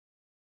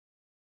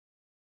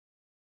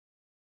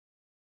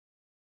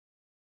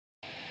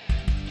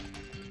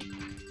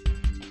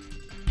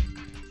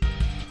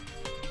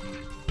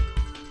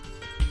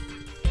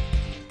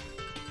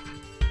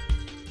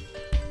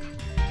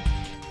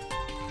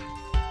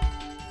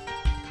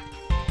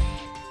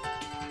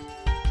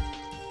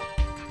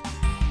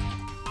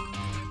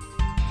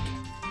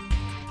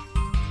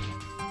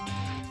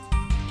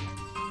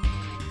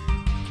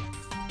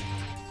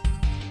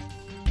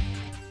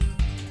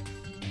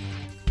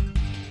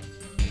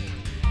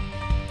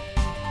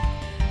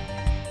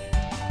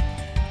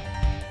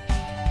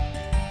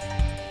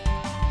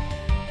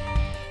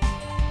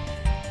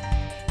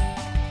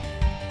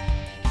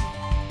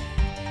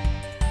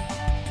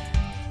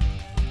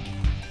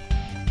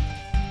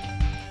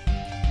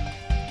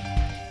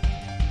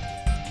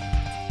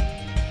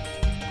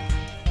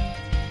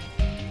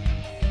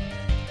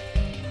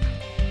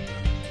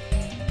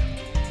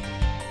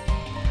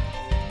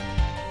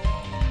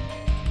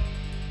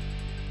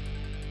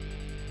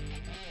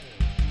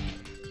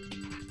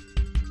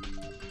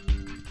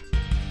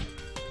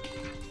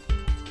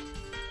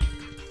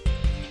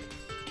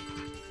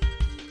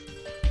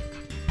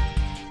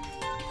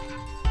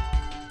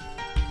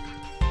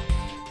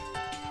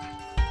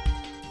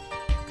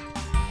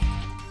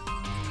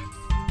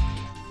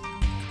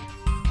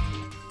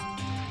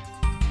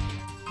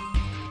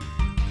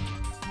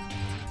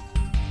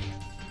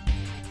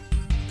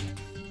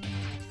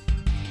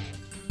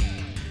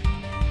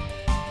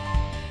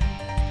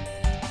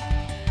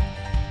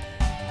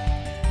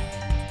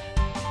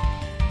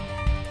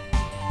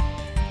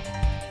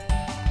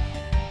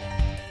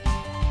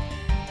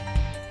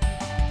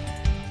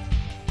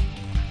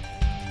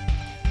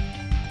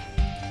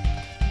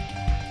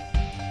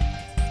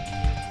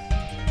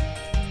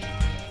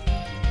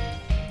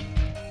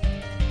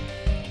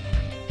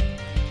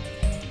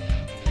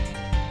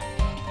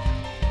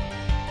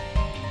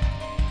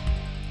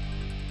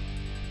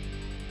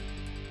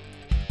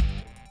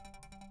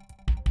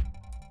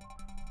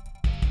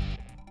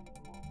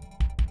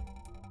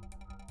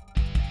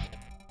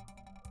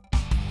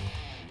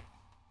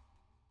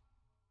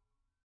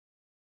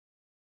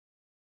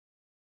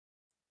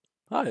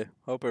Hi,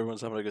 hope everyone's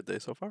having a good day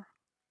so far.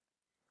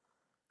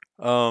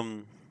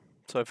 Um,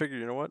 so I figured,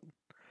 you know what?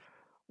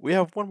 We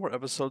have one more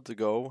episode to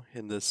go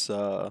in this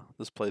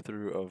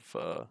playthrough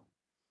of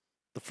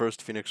the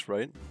first Phoenix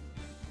Wright.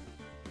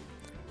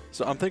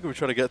 So I'm thinking we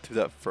try to get through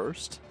that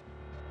first,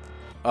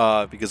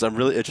 because I'm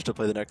really itchy to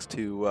play the next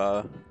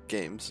two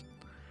games.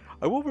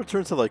 I will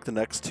return to like the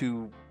next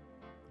two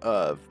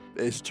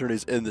Ace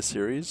Attorneys in the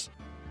series,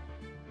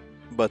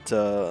 but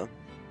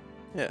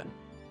yeah.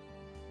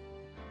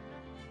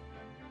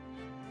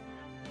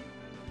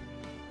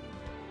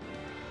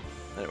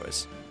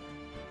 Anyways,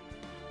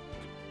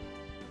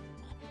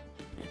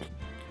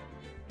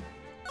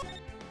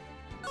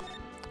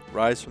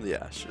 Rise from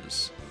the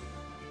Ashes.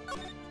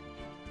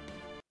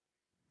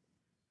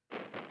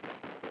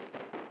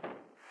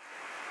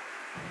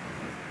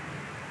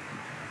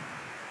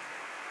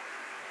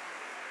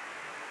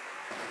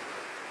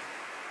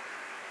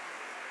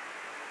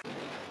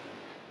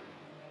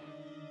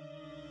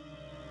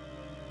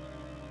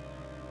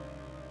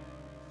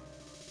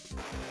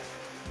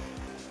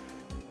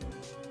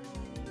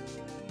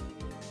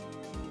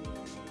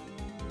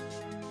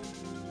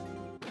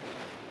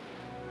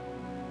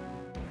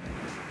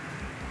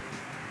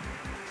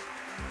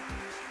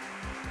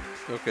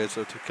 Okay,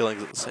 so two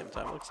killings at the same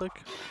time, looks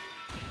like.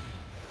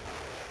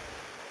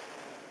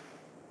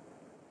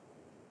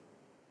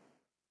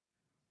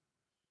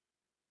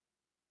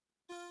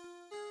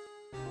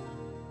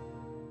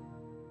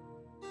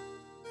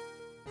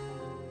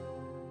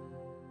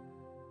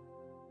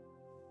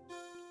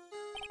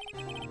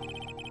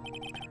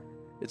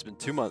 It's been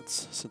 2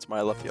 months since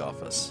Maya left the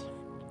office.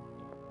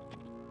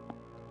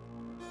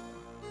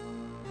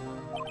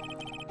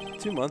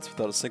 2 months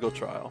without a single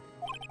trial.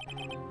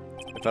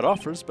 I've had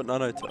offers, but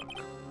none I took.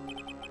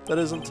 That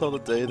is until the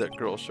day that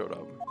girl showed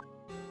up.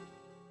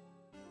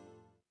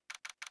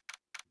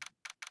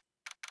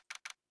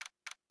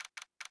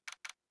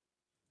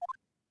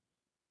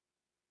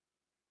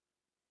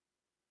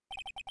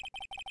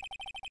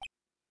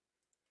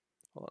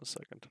 Hold on a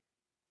second.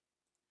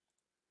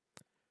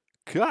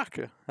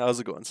 Kaka!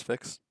 How's it going,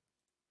 Sphinx?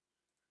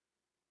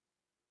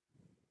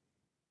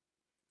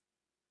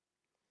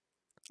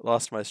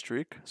 Lost my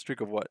streak? Streak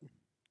of what?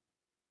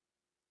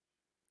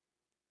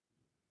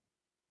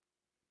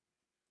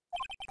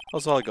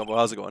 How's it going?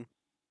 How's it going?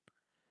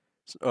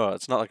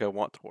 It's not like I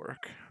want to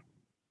work.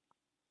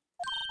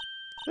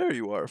 There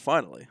you are,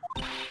 finally.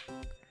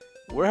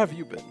 Where have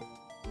you been?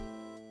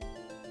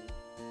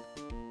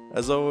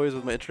 As always,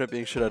 with my internet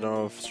being shit, I don't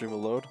know if stream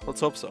will load. Let's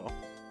hope so.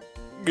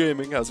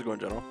 Gaming, how's it going,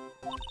 General?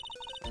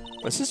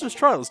 My sister's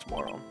trial is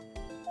tomorrow.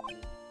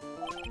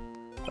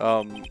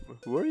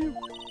 Who are you?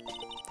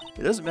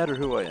 It doesn't matter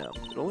who I am.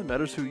 It only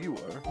matters who you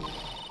are.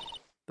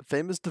 The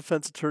famous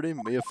defense attorney,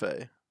 Mia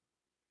Fey.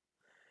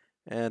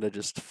 And I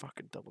just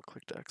fucking double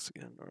clicked X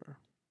again, or...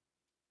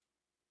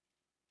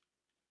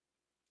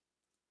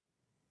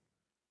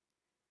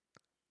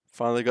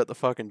 Finally got the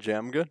fucking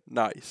jam good?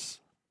 Nice.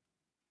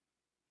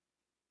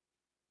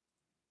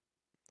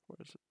 Where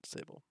is it?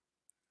 Disable.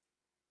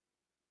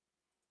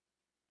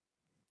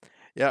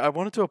 Yeah, I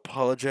wanted to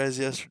apologize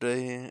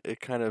yesterday.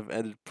 It kind of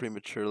ended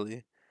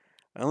prematurely.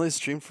 I only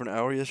streamed for an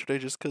hour yesterday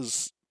just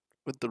because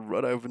with the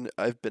rut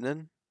I've been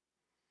in,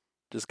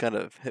 just kind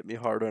of hit me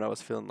hard when I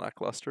was feeling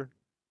lackluster.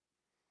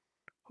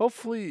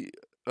 Hopefully,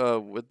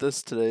 with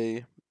this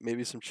today,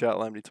 maybe some chat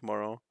limely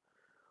tomorrow.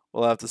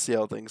 We'll have to see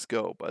how things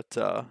go, but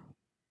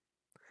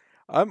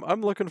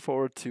I'm looking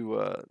forward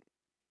to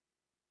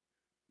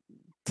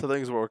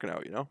things working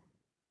out. You know,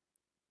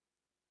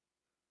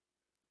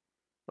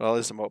 well, at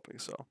least I'm hoping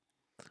so.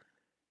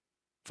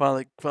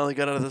 Finally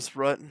got out of this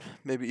rut.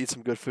 Maybe eat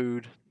some good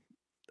food.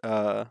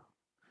 Uh,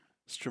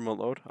 Stream will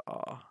load.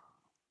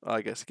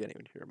 I guess you can't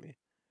even hear me.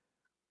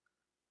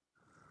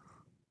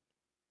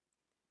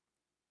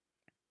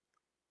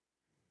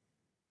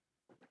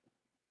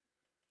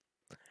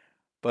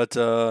 But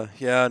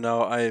yeah,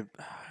 no, I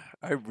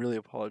really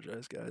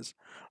apologize, guys.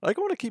 Like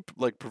I want to keep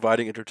like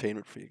providing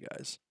entertainment for you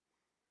guys,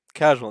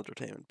 casual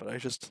entertainment. But I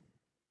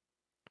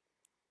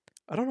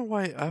don't know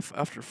why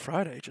after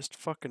Friday just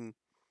fucking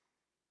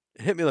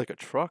hit me like a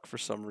truck for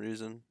some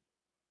reason.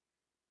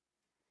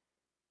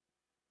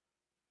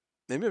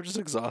 Maybe I'm just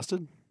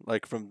exhausted,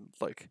 like from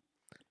like,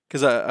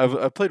 cause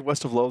I've played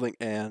West of Loathing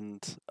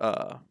and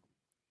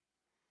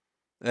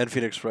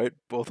Phoenix Wright,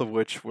 both of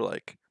which were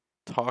like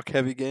talk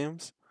heavy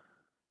games,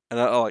 and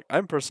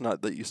I'm personally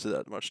not that used to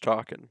that much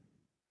talking.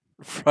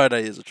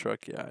 Friday is a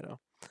truck, yeah, I know,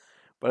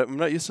 but I'm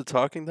not used to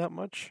talking that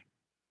much.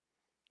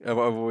 I've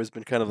always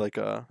been kind of like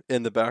a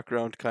in the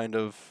background kind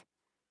of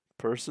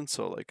person,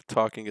 so like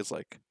talking is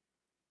like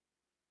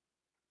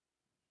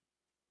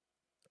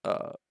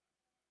uh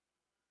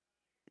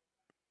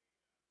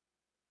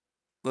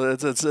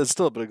it's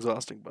still a bit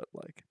exhausting, but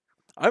like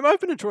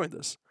I've been enjoying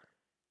this.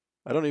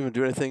 I don't even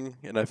do anything,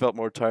 and I felt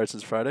more tired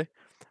since Friday.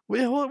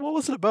 Well, yeah, what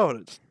was it about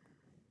it?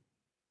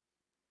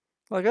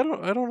 Like I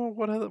don't know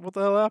what the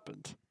hell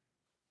happened.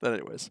 But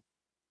anyways,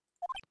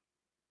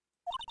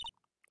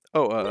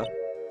 oh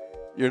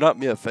you're not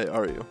Mia Fey,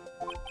 are you?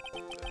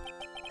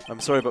 I'm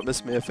sorry, but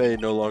Miss Mayfair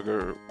no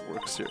longer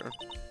works here.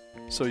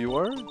 So you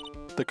are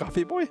the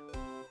coffee boy?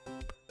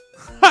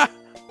 Ha!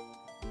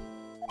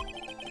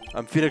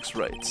 I'm Phoenix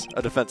Wright,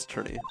 a defense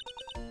attorney.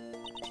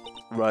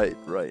 Right.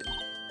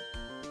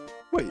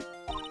 Wait,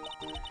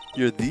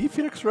 you're the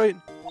Phoenix Wright?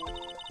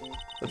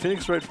 The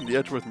Phoenix Wright from the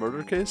Edgeworth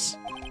murder case?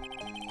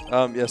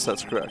 Yes,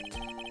 that's correct.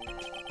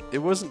 It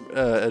wasn't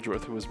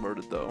Edgeworth who was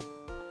murdered, though.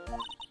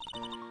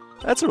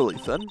 That's a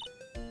relief, then.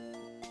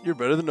 You're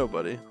better than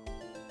nobody.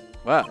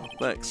 Wow,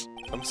 thanks.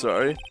 I'm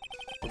sorry.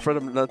 I'm afraid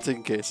I'm not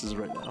taking cases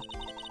right now.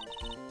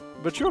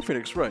 But you're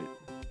Phoenix Wright,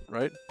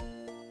 right?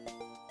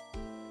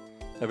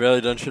 Have you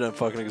really done shit? I'm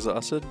fucking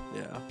exhausted?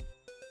 Yeah.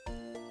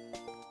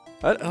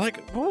 I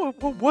like,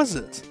 what was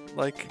it?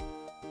 Like,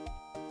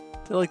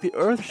 did like the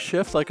Earth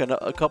shift like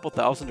a couple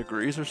thousand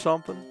degrees or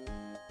something?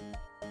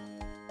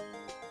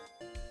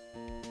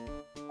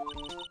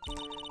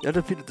 You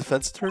undefeated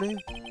defense attorney?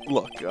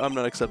 Look, I'm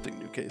not accepting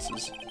new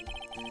cases.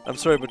 I'm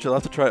sorry, but you'll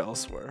have to try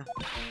elsewhere.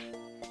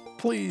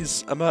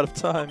 Please, I'm out of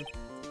time.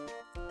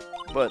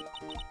 But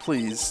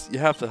please, you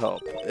have to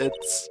help.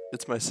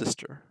 It's my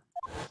sister.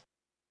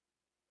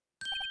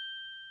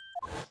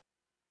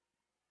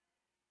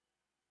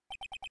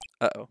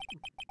 Uh-oh.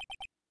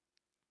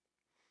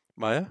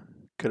 Maya?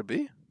 Could it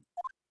be?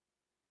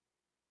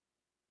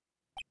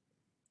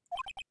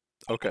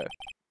 Okay.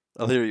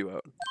 I'll hear you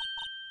out.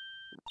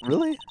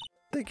 Really?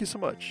 Thank you so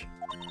much.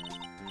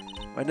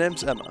 My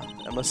name's Emma.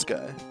 Emma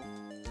Sky.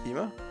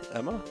 Emma?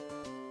 Emma?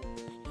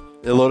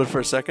 It loaded for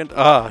a second?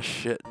 Ah,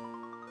 shit.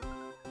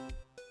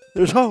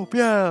 There's hope,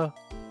 yeah!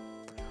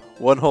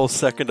 1 whole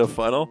second of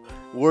final?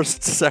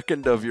 Worst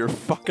second of your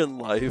fucking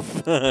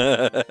life.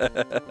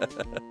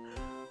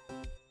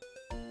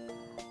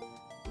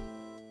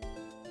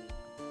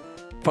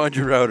 Find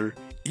your router.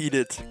 Eat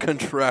it.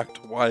 Contract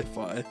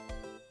Wi-Fi.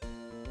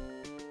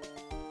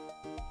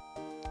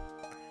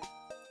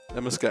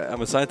 Emma Sky.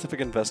 I'm a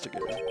scientific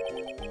investigator.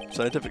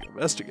 Scientific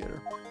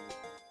investigator?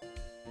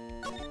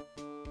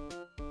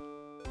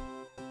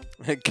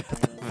 Get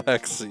the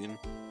vaccine.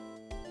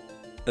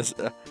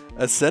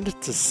 Ascend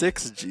it to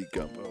 6G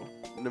Gumbo.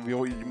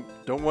 You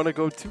don't want to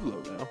go too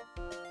low now.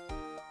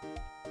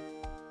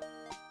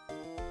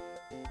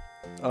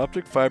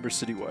 Optic fiber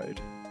citywide.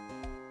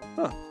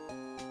 Huh.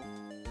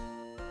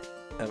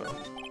 Emma.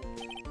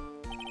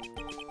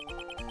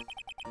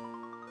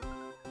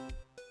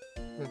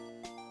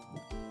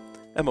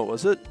 Emma,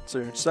 was it? So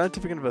you're a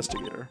scientific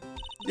investigator.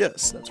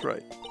 Yes, that's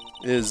right.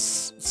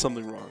 Is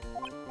something wrong?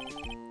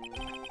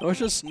 No, it's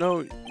just,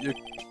 no, you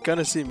kind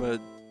of seem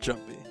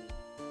jumpy.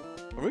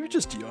 Or maybe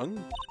just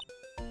young?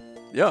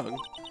 Young?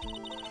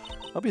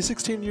 I'll be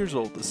 16 years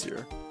old this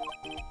year.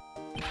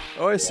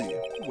 Oh, I see.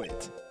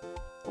 Wait.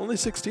 Only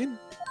 16?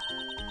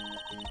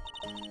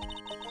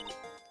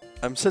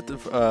 I'm set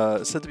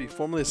to be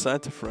formally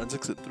assigned to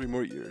forensics at 3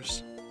 more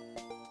years.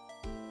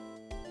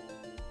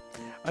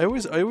 I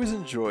always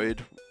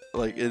enjoyed,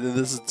 like,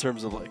 this is in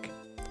terms of like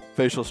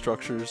facial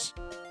structures.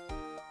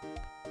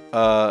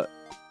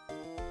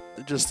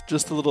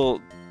 Just a little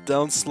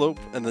down slope,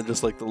 and then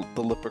just like the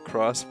lip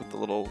across with the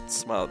little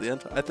smile at the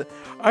end.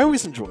 I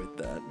always enjoyed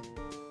that.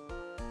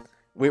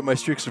 Wait, my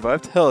streak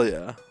survived? Hell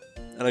yeah!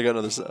 And I got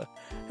another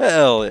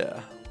hell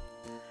yeah!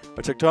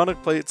 My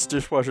tectonic plates,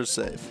 dishwasher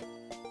safe.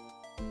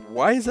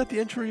 Why is that the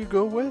intro you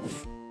go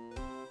with?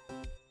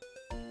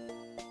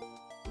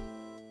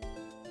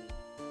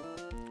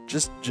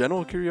 Just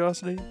general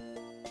curiosity?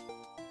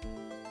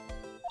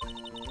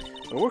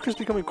 My work is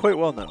becoming quite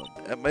well known,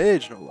 at my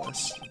age no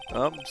less.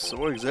 So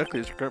what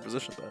exactly is your current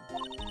position then?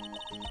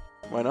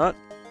 Why not?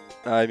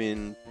 I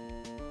mean,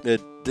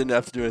 it didn't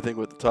have to do anything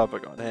with the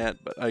topic on hand,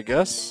 but I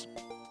guess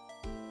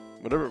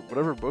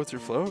whatever boats your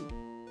float.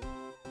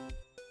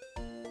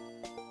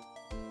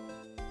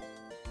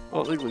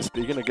 Well, legally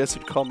speaking, I guess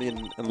you'd call me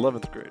an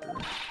 11th grader.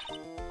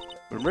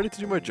 But I'm ready to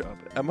do my job,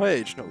 at my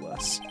age no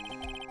less.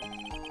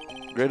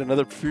 Grade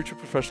another future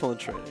professional in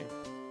training.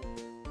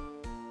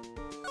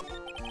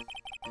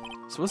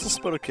 So what's this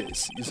about a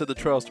case? You said the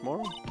trial's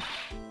tomorrow?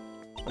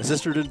 My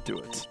sister didn't do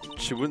it.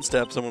 She wouldn't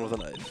stab someone with a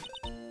knife.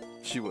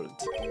 She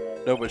wouldn't.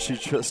 No, but she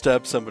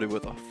stabbed somebody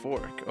with a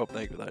fork. Oh,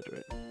 thank you for the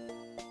hydrate.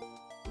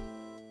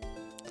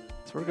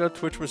 Swear to God,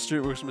 Twitch works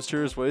in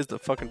mysterious ways. The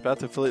fucking Path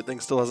to Affiliate thing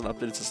still hasn't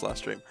updated since last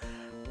stream.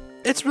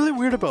 It's really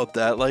weird about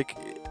that. Like,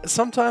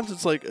 sometimes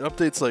it's like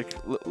updates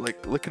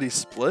like lickety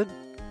split,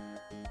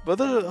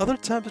 but other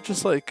times it's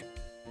just like,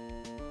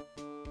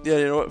 yeah,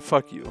 you know what?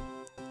 Fuck you.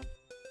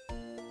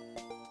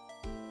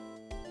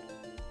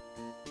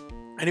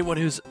 Anyone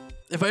who's,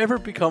 if I ever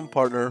become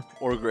partner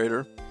or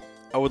grader,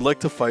 I would like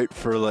to fight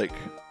for like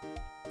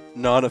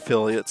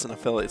non-affiliates and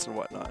affiliates and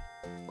whatnot.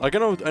 Like I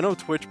know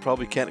Twitch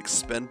probably can't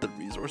expend the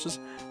resources,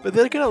 but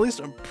they can at least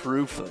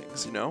improve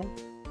things, you know?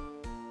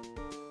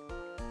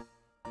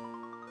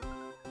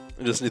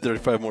 I just need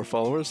 35 more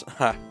followers.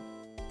 Ha.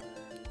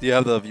 Do you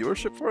have the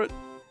viewership for it?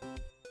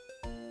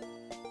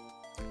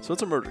 So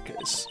it's a murder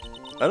case.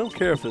 I don't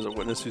care if there's a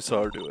witness who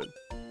saw her do it.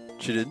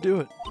 She didn't do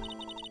it.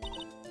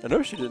 I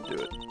know she didn't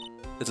do it.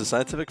 It's a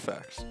scientific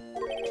fact.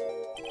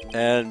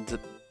 And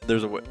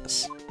there's a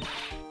witness.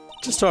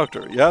 Just talk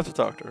to her. You have to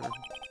talk to her.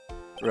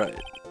 Right.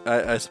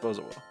 I suppose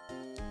it will.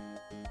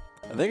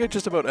 I think I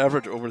just about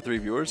average over 3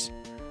 viewers.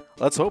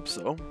 Let's hope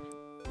so.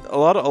 A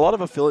lot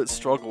of affiliates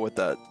struggle with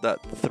that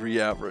 3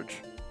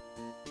 average.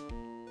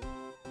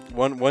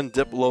 One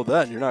dip below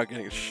that and you're not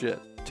getting shit.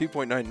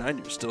 2.99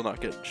 you're still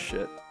not getting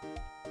shit.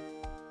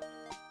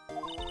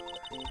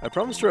 I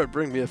promised her I'd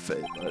bring Mia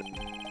Fate, but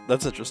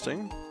that's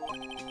interesting.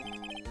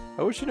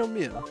 How would she know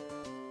Mia?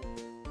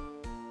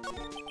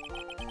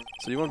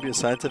 So you want to be a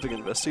scientific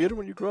investigator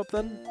when you grow up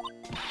then?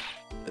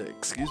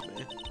 Excuse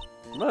me.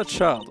 I'm not a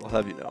child, I'll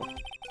have you know.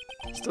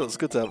 Still, it's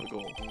good to have a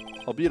goal,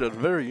 albeit a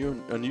very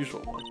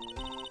unusual one.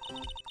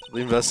 The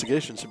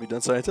investigation should be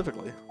done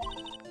scientifically.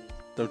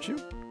 Don't you?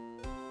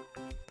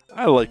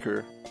 I like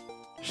her.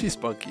 She's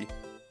spunky.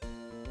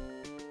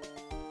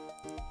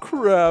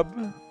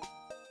 Crab.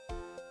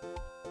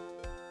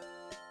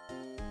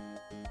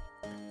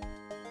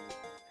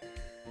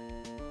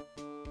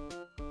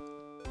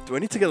 Do I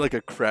need to get like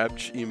a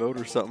crabch emote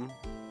or something?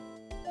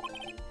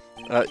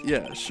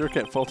 Yeah, sure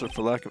can't falter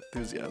for lack of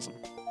enthusiasm.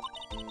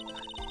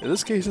 In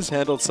this case, it's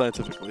handled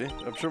scientifically.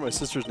 I'm sure my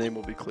sister's name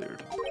will be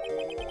cleared.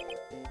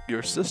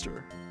 Your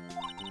sister?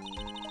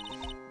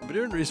 I've been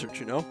doing research,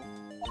 you know?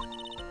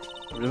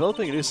 I'm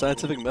developing a new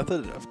scientific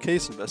method of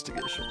case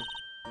investigation.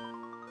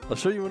 I'll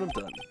show you when I'm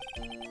done.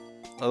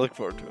 I look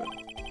forward to it.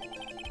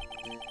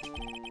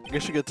 I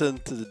guess you get to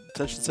the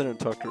detention center and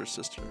talk to her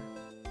sister.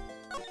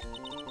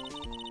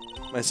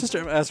 My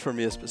sister asked for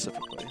Mia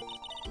specifically.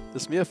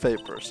 This Mia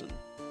Fate person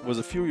was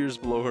a few years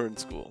below her in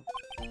school.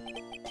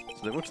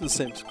 So they went to the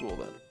same school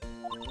then.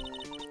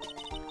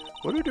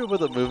 What do we do about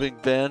the moving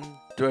ban?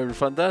 Do I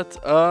refund that?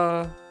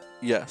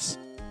 Yes.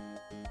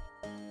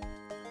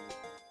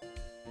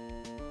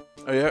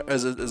 Oh yeah,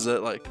 is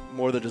it like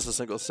more than just a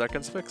single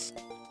seconds fix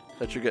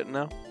that you're getting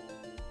now?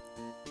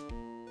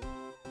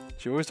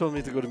 She always told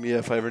me to go to Mia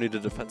if I ever need a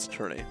defense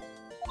attorney.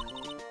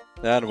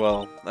 And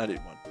well, I need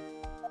one.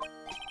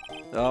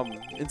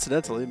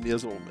 Incidentally,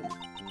 Mia's a woman.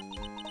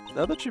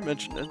 Now that you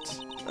mention it,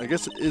 I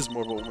guess it is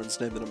more of a woman's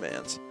name than a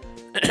man's.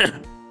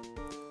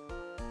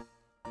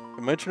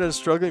 My internet is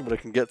struggling, but I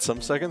can get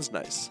some seconds.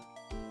 Nice.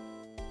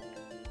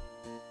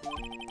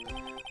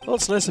 Well,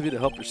 it's nice of you to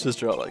help your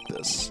sister out like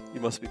this.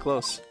 You must be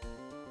close.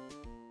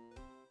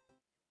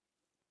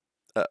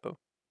 Uh-oh.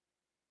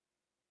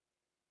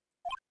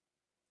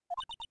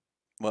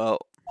 Well,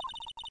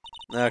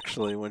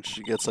 actually, when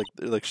she gets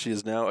like she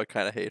is now, I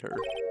kind of hate her.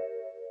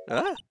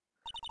 Ah?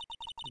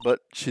 But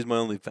she's my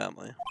only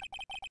family.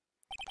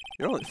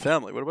 Your only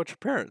family? What about your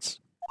parents?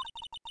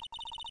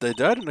 They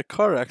died in a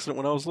car accident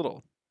when I was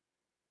little.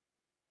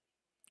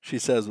 She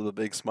says with a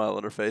big smile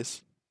on her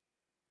face.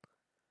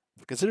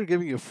 Consider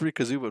giving you a free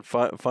kazoo, but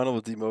Final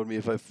would demote me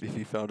if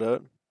he found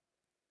out.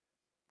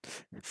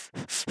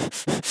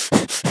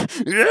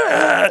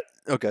 Yeah!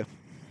 Okay.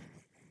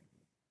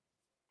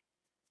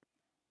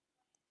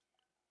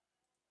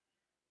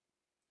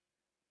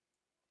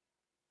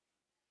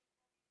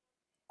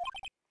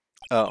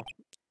 Oh,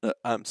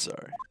 I'm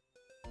sorry.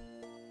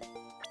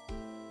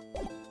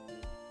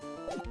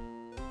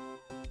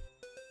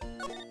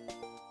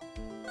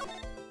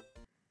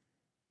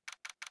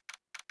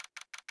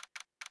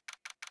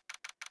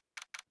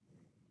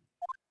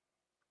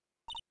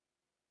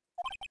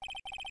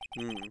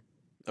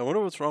 I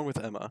wonder what's wrong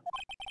with Emma.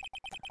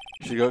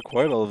 She got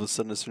quiet all of a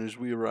sudden as soon as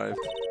we arrived.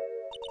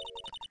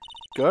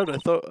 God, I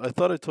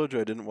thought I told you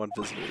I didn't want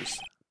visitors.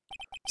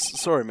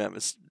 Sorry, ma'am,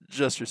 it's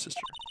just your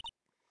sister.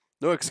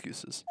 No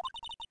excuses.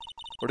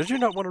 Or did you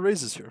not want to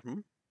raise us here,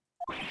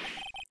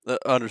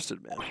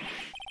 Understood, ma'am.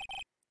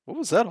 What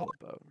was that all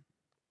about?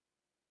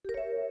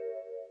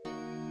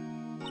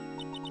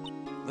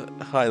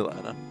 Hi,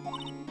 Lana.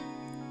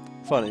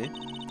 Funny.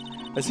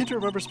 I seem to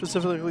remember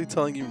specifically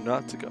telling you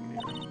not to come here.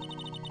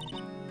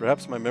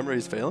 Perhaps my memory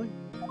is failing?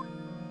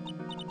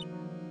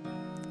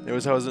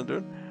 Anyways, how is it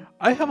doing?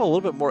 I have a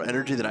little bit more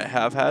energy than I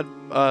have had,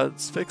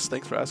 Sphinx,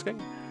 thanks for asking.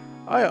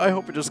 I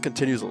hope it just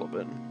continues a little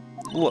bit.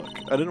 Look,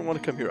 I didn't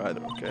want to come here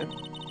either, okay?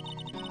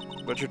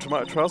 But your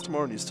trial's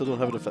tomorrow and you still don't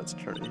have a defense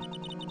attorney.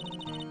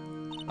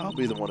 I'll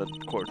be the one at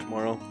court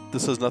tomorrow.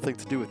 This has nothing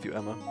to do with you,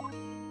 Emma.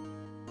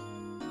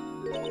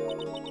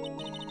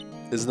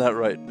 Isn't that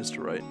right,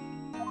 Mr. Wright?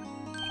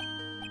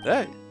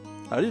 Hey,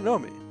 how do you know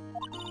me?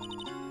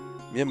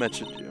 Mia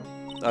mentioned you.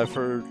 I've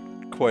heard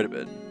quite a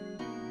bit.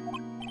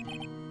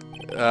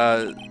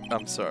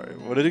 I'm sorry.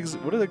 What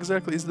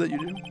exactly is it that you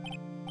do?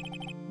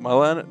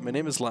 My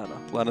name is Lana.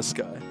 Lana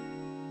Sky.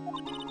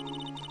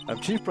 I'm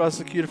chief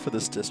prosecutor for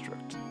this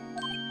district.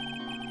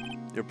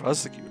 You're a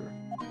prosecutor?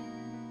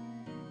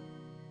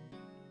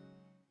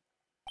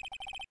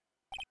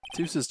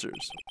 2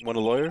 sisters. One a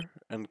lawyer,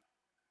 and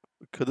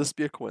could this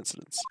be a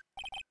coincidence?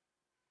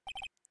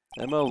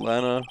 Emma,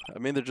 Lana, I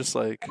mean they're just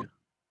like...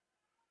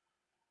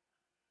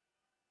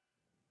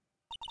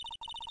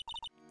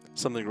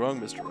 Something wrong,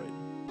 Mr. Wright.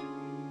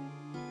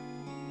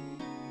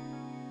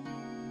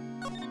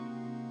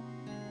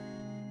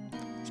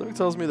 Something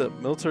tells me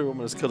that military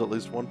woman has killed at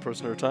least one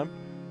person at a time.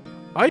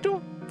 I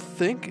don't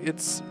think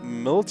it's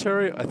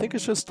military. I think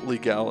it's just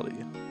legality.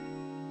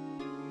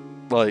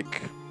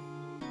 Like,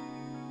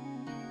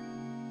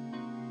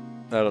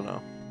 I don't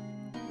know.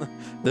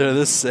 They're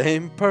the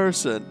same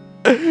person.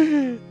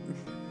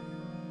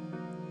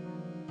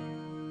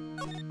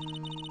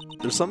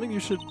 There's something you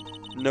should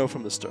know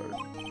from the start,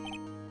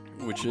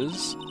 which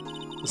is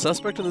the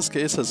suspect in this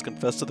case has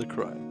confessed to the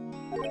crime.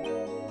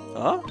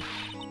 Huh?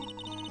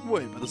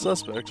 Wait, but the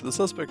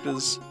suspect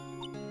is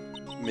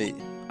me.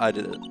 I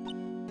did it.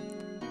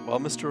 Well,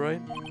 Mr.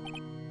 Wright?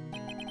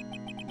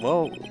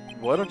 Well,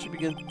 why don't you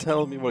begin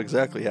telling me what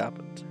exactly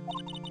happened?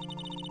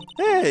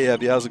 Hey,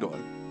 Abby, how's it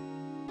going?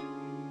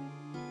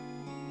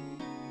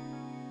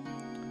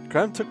 The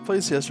crime took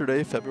place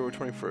yesterday, February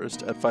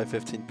 21st at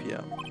 5:15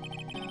 p.m.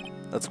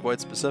 That's quite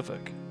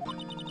specific.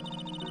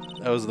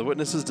 That was the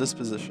witness's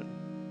deposition.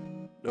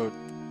 A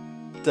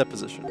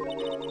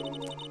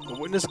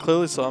witness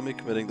clearly saw me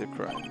committing the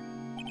crime.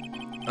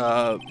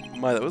 That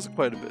was a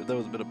bit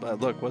of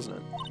bad luck, wasn't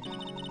it?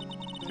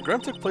 The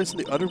crime took place in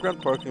the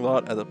underground parking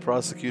lot at the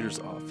prosecutor's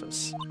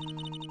office.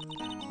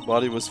 The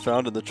body was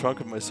found in the trunk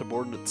of my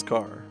subordinate's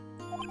car.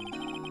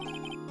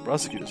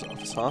 Prosecutor's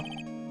office, huh?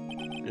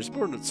 Your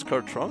subordinate's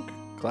car trunk?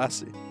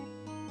 Classy.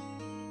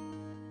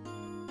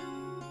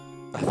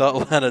 I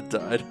thought Lana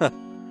died.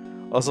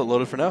 Also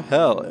loaded for now?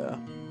 Hell yeah.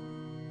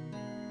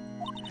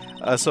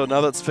 So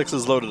now that Fix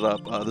is loaded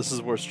up, this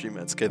is where stream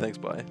ends. Okay, thanks,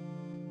 bye.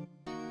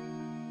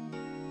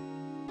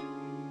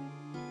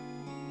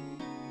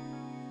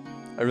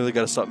 I really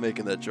gotta stop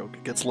making that joke.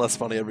 It gets less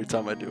funny every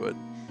time I do it.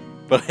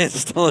 But I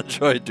still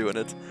enjoy doing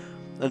it.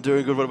 I'm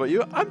doing good. What about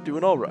you? I'm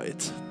doing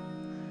alright.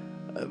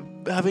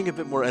 Having a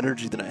bit more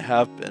energy than I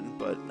have been,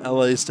 but at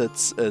least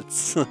it's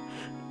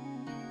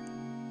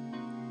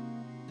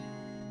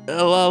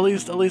well, at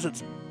least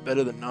it's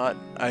better than not.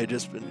 I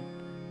just been.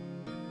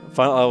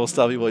 Finally, I will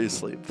stop you while you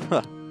sleep.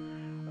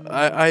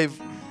 I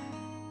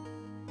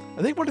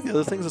think one of the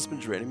other things that's been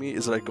draining me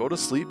is that I go to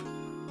sleep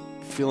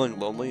feeling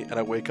lonely and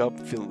I wake up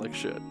feeling like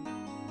shit.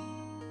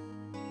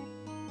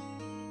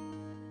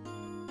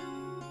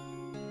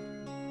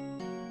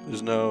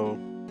 There's no.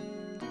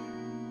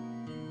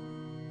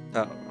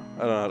 I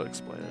don't know how to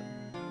explain it.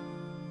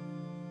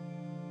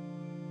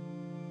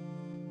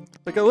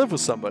 Like, I live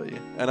with somebody,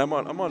 and I'm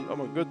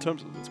on good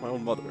terms with it. It's my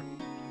own mother,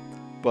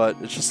 but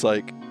it's just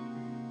like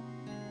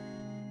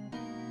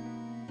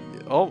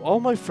all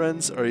my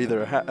friends are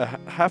either a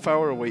half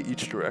hour away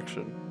each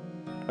direction.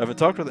 I haven't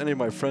talked with any of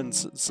my friends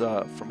since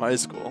from high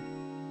school.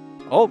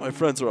 All of my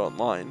friends are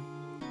online.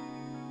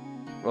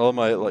 All of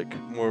my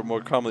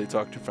more commonly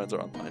talked to friends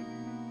are online.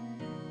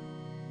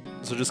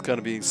 So just kind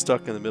of being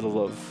stuck in the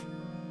middle of,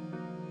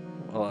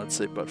 well, I'd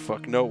say butt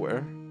fuck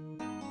nowhere.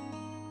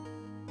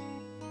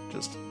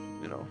 Just,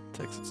 you know,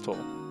 takes its toll.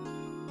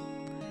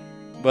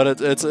 But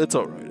it's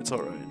alright. It's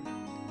alright.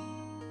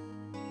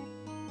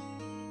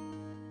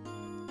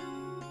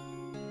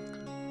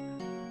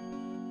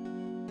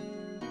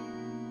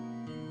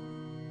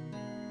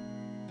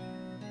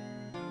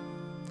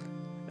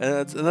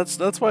 And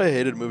that's why I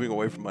hated moving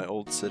away from my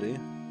old city.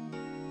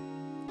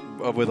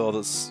 With all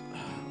this,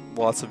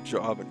 lots of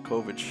job and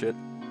COVID shit,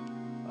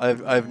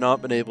 I've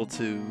not been able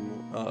to.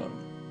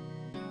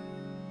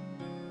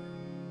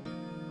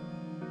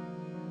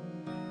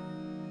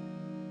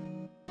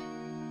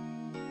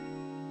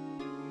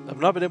 I've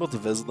not been able to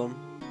visit them,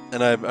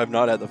 and I've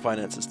not had the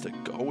finances to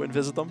go and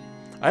visit them.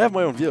 I have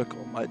my own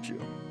vehicle, mind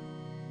you.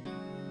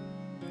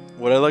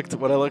 Would I like to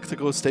go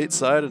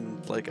stateside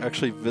and like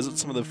actually visit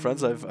some of the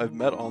friends I've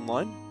met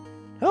online?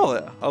 Hell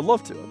yeah, I'd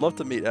love to. I'd love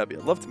to meet Abby.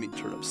 I'd love to meet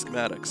Turnip,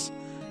 Schematics,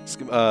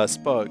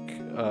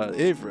 Spug,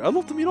 Avery. I'd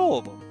love to meet all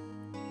of them.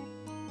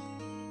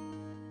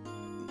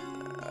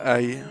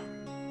 I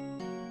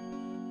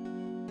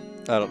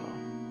don't know.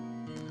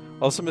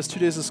 Also missed 2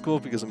 days of school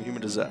because I'm a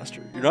human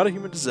disaster. You're not a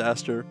human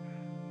disaster,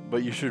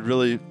 but you should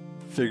really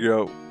figure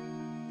out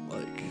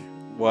like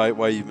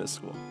why you missed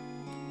school.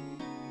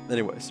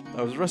 Anyways,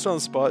 I was arrested on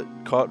the spot,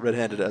 caught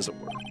red-handed as it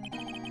were.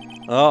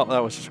 Oh,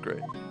 that was just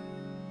great.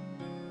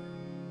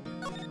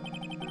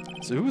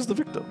 So who was the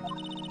victim?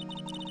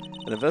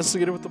 An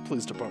investigator with the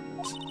police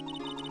department.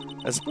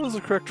 I suppose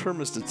the correct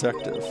term is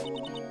detective.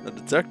 A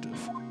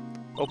detective?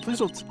 Oh, please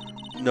don't...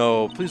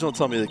 No, please don't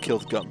tell me they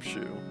killed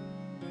Gumshoe.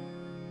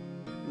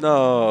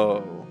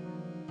 No.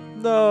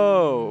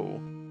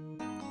 No.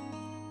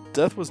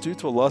 Death was due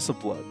to a loss of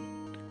blood.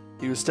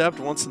 He was stabbed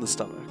once in the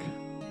stomach.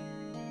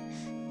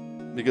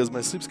 Because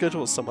my sleep schedule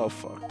was somehow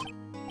fucked.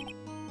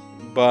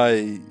 By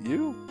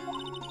you?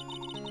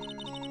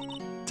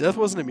 Death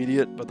wasn't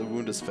immediate, but the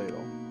wound is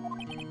fatal.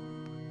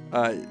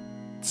 I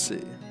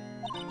see.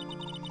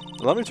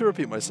 Allow me to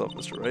repeat myself,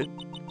 Mr. Wright.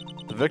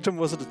 The victim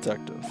was a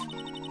detective.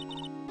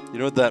 You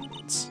know what that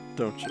means,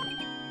 don't you?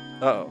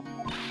 Uh-oh.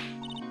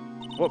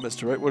 What,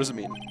 Mr. Wright? What does it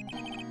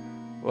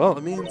mean? Well,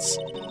 it means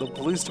the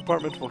police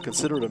department will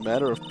consider it a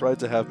matter of pride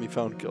to have me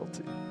found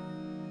guilty.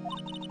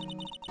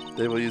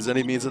 They will use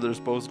any means at their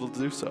disposal to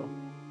do so.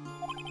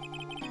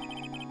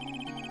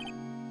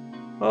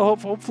 Well,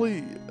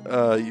 hopefully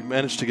you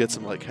managed to get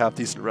some like half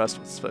decent rest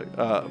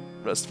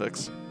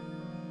fix.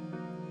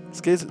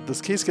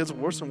 This case gets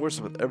worse and worse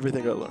with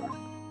everything I learn.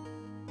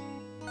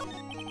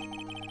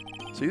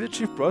 So you're the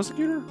chief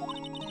prosecutor?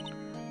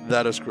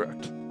 That is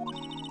correct.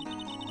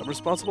 I'm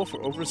responsible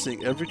for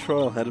overseeing every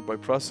trial handled by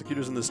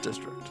prosecutors in this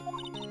district.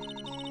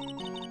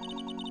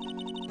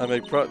 I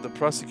make the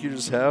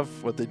prosecutors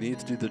have what they need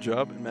to do their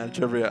job and manage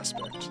every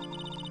aspect.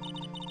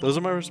 Those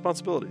are my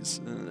responsibilities,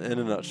 in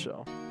a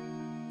nutshell.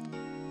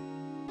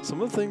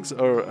 Some of the things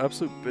are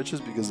absolute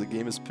bitches because the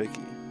game is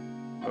picky.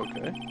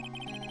 Okay.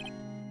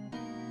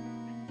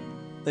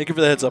 Thank you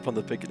for the heads up on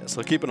the pickiness.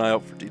 I'll keep an eye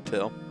out for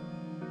detail.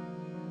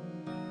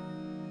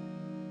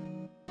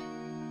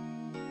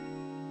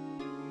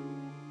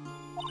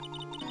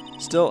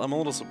 Still, I'm a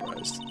little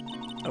surprised.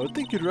 I would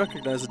think you'd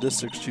recognize the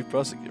district's chief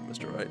prosecutor,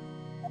 Mr. Wright.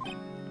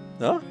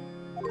 Huh?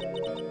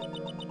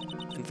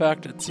 In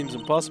fact, it seems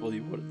impossible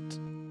you wouldn't.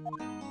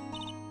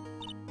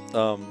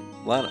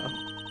 Lana.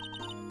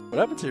 What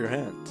happened to your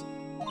hand?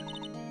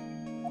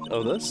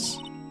 Oh, this?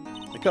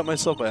 I cut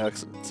myself by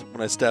accident,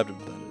 when I stabbed him,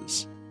 that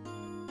is.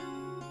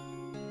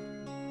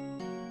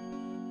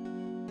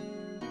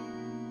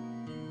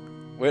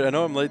 Wait, I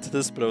know I'm late to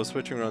this, but I was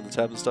switching around the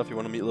tabs and stuff. You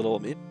want to meet little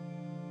old me?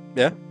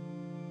 Yeah?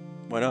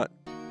 Why not?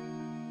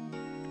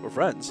 We're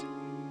friends.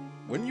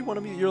 Wouldn't you want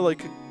to meet your,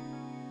 like,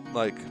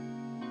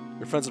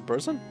 your friends in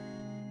person?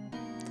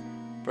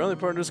 Apparently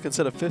partners can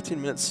set a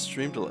 15-minute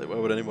stream delay. Why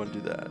would anyone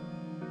do that?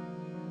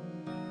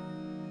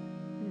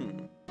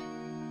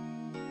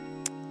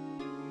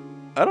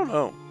 I don't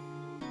know.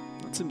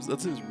 That seems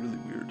really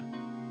weird.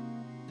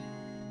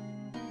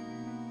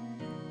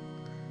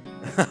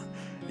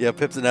 Yeah,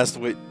 Pipton has to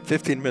wait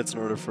 15 minutes in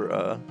order for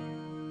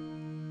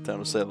Town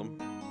of Salem.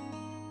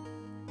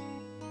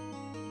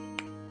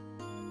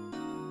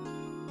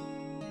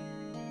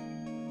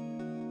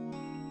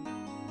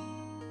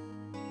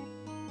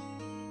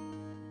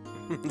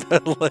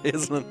 That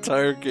lays an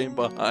entire game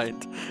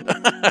behind.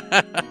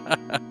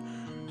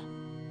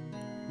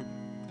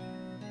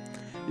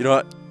 You know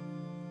what?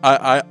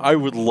 I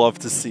would love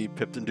to see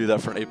Pipton do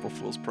that for an April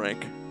Fool's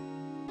prank.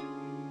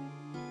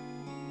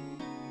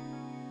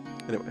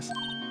 Anyways.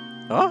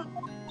 Huh?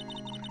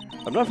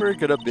 I'm not very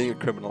good at being a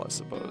criminal, I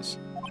suppose.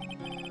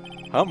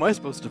 How am I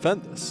supposed to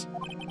defend this?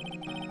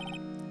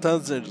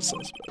 Sounds an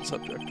interesting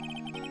subject.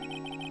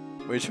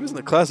 Wait, she was in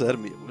the class ahead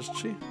of me, wasn't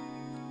she?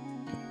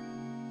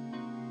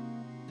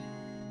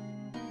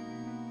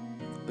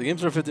 The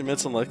games are 50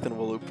 minutes in length and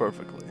will loop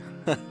perfectly.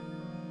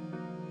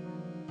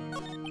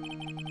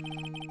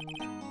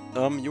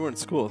 You were in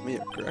school with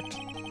Mia, correct?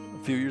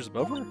 A few years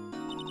above her?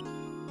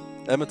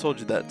 Emma told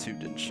you that too,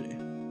 didn't she?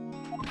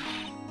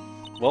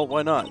 Well,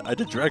 why not? I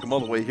did drag him all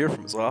the way here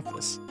from his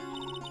office.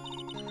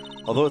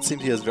 Although it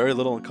seemed he has very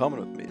little in common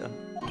with Mia.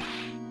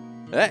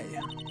 Hey!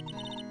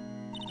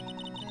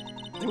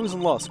 He was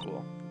in law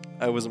school.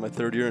 I was in my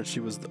third year and she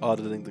was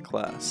auditing the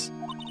class.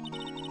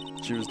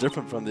 She was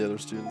different from the other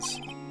students.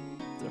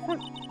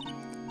 Different?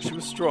 She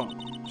was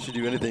strong. She'd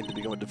do anything to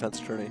become a defense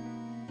attorney.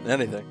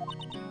 Anything.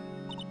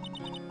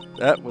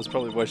 That was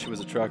probably why she was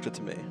attracted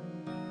to me.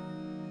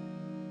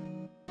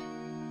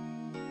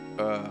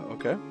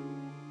 Okay.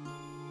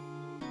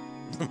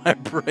 My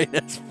brain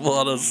has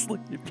fallen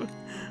asleep.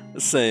 The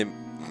same.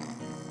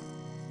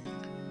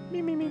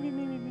 Me, me, me, me,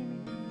 me, me, me, me.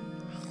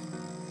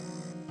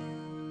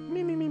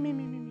 Me, me, me, me,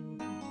 me, me,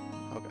 me.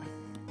 Okay.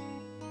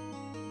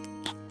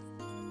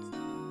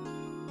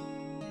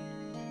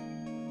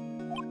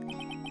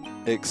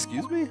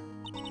 Excuse me?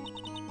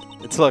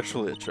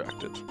 Intellectually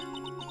attracted.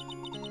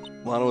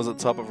 Lana was at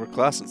the top of her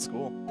class in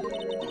school.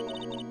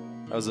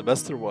 I was the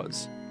best there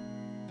was.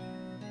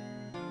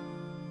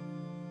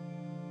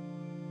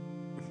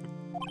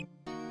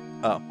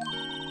 Oh.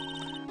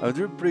 I was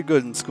doing pretty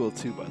good in school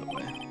too, by the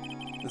way.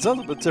 It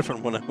sounds a bit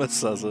different when Emma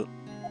says it.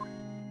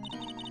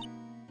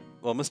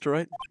 Well, Mr.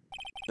 Wright?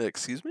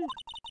 Excuse me?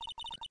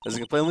 As you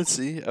can plainly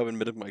see, I've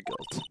admitted my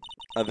guilt.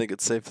 I think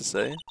it's safe to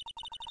say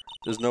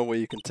there's no way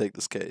you can take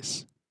this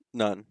case.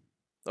 None.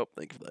 Oh,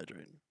 thank you for that,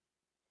 hydrating.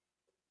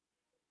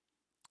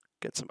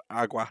 Get some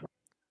agua.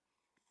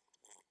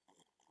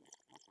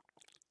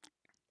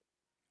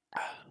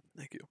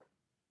 Thank you.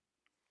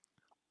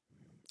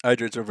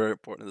 Hydrates are very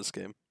important in this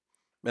game.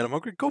 Man, I'm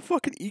hungry. Go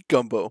fucking eat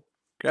gumbo.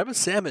 Grab a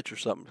sandwich or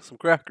something. Some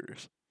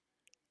crackers.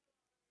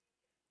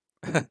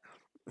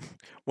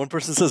 One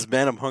person says,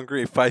 man, I'm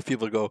hungry. 5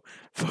 people go,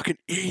 fucking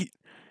eat.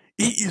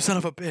 Eat, you son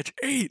of a bitch.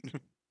 Eat.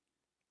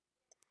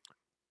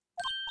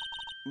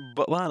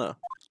 But Lana.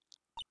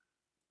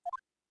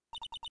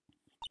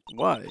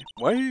 Why?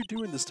 Why are you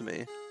doing this to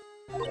me?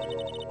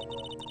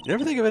 You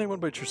never think of anyone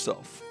but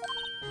yourself.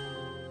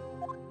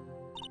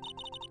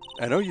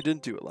 I know you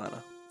didn't do it,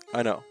 Lana.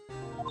 I know.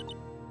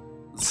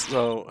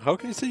 So, how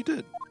can you say you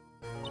did?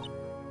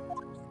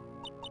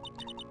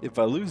 If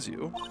I lose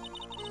you,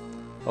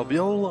 I'll be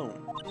all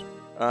alone.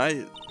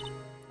 I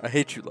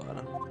hate you,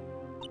 Lana.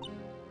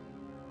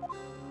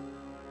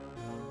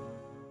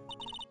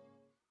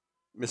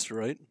 Mr.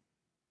 Wright?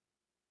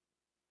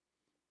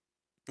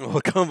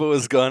 Well, combo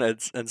is gone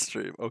end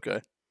stream.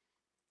 Okay.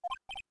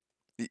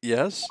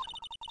 Yes?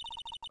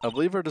 I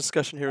believe our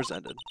discussion here is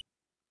ended.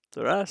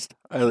 The rest,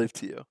 I leave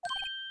to you.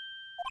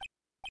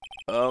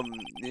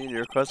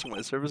 You're requesting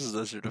my services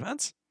as your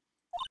defense?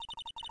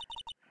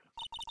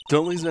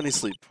 Don't lose any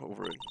sleep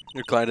over it.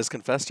 Your client has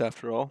confessed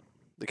after all.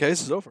 The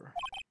case is over.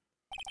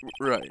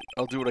 Right.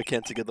 I'll do what I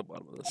can to get the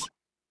bottom of this.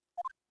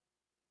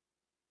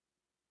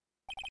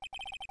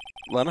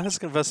 Lana has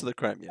confessed to the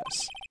crime,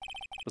 yes.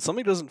 But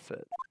something doesn't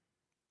fit.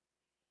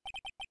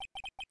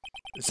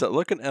 It's that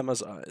look in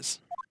Emma's eyes.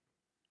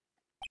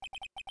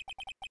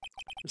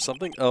 There's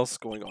something else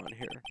going on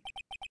here.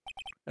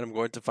 And I'm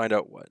going to find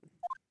out what.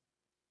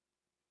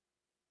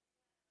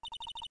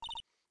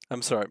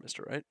 I'm sorry,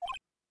 Mr. Wright.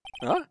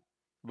 Huh?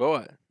 But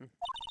what?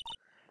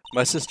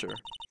 My sister.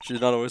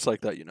 She's not always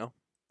like that, you know.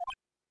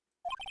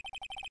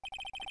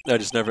 I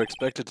just never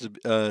expected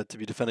to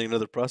be defending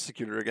another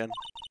prosecutor again.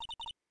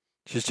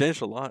 She's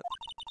changed a lot.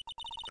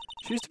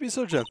 She used to be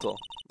so gentle,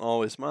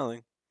 always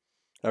smiling.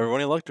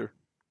 Everyone liked her.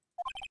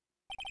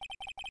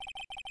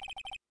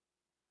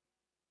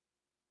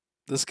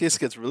 This case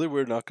gets really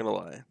weird, not gonna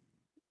lie.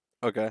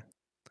 Okay.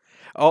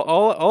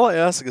 All I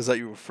ask is that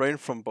you refrain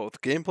from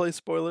both gameplay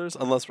spoilers,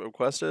 unless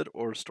requested,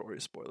 or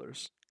story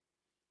spoilers.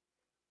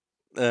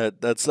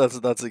 That's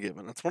a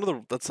given. That's one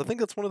of the. I think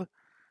that's one of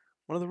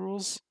the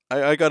rules.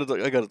 I gotta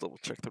double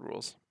check the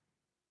rules.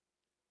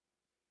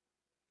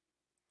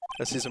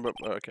 I see some.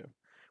 Okay,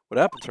 what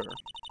happened to her?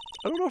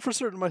 I don't know for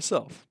certain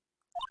myself.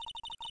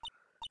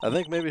 I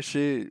think maybe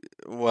she.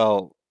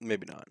 Well,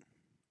 maybe not.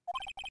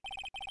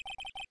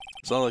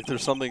 It's not like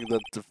there's something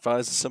that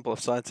defies a simple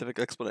scientific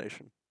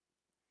explanation.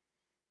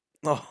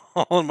 Oh,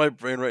 all in my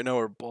brain right now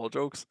are ball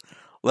jokes.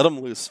 Let them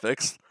loose,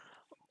 Fix.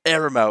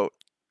 Air them out.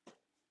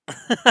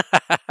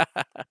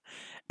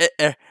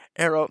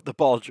 Air out the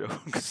ball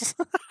jokes.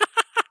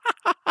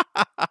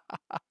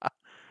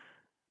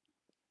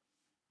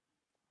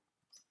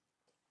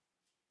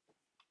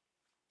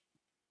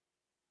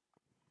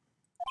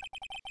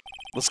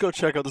 Let's go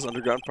check out this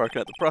underground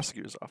parking at the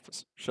prosecutor's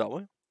office, shall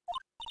we?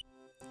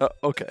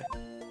 Okay.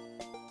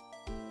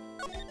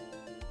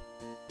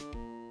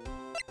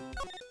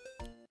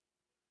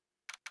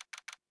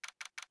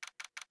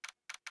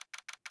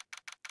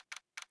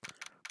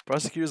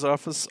 Prosecutor's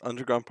office,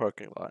 underground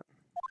parking lot.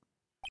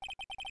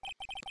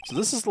 So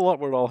this is the lot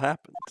where it all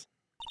happened.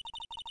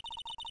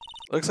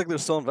 Looks like they're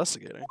still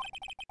investigating.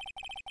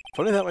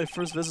 Funny that my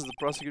first visit to the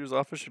prosecutor's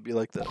office should be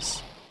like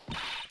this.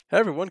 Hey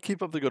everyone,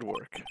 keep up the good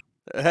work.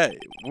 Hey,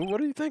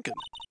 what are you thinking?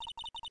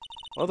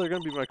 Well, they're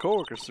gonna be my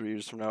coworkers 3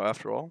 years from now,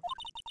 after all.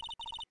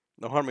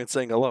 No harm in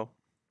saying hello.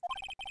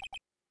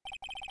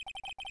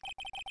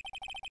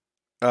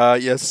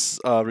 Yes,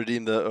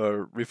 redeem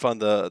or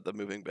refund the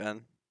moving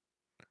ban.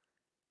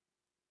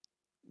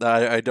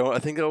 I don't. I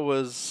think it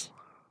was.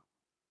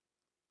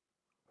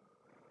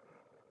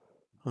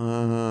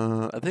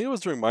 I think it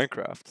was during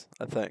Minecraft.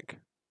 I think.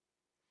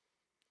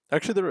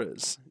 Actually, there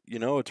is. You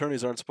know,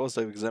 attorneys aren't supposed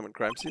to examine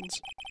crime scenes.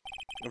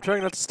 I'm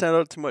trying not to stand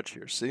out too much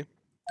here. See?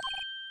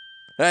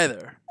 Hey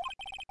there.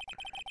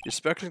 You're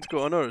expecting to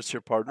go unnoticed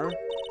here, partner.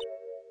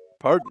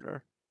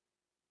 Partner.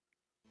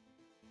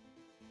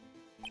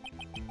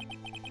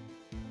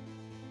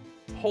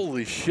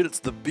 Holy shit! It's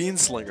the Bean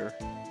Slinger.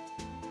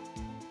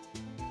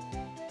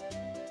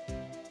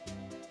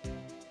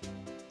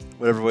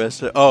 Whatever way I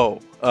say. Oh,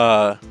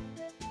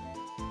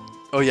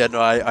 oh yeah,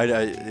 no,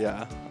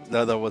 yeah,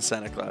 that was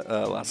Santa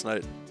last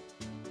night.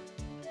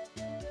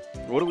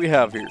 What do we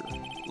have here?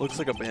 Looks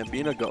like a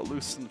Bambina got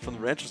loose from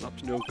the ranches up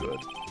to no good.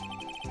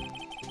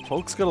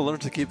 Folks gotta learn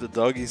to keep the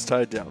doggies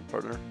tied down,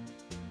 partner.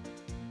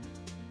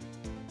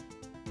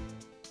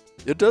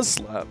 It does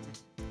slap.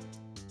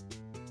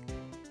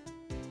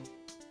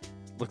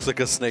 Looks like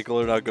a snake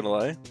alert, not gonna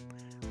lie.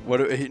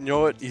 You know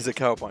what? He's a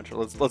cow puncher.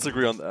 Let's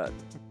agree on that.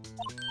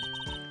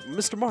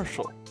 Mr.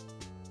 Marshall.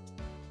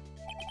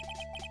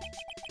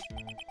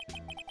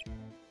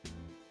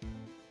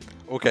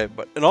 Okay,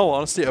 but in all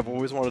honesty, I've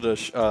always wanted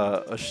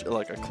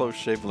like a close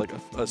shave, like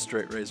a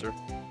straight razor.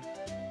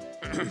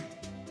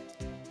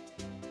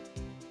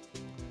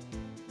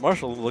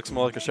 Marshall looks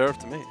more like a sheriff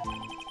to me.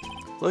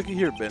 Looky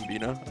here,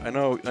 Bambina.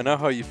 I know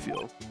how you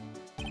feel,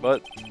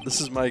 but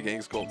this is my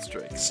gang's gold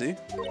strike. See?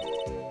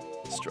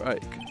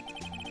 Strike.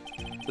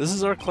 This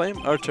is our claim,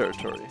 our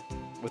territory,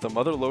 with a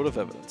mother load of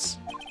evidence.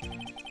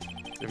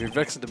 If you're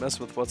vexing to mess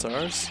with what's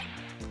ours,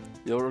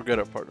 you'll regret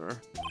it, partner.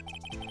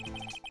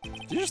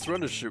 Did you just run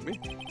to shoot me?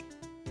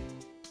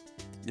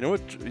 You know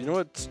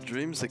what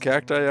dreams the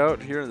cacti out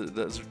here in the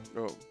desert?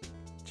 Oh,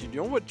 do you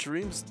know what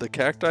dreams the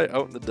cacti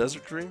out in the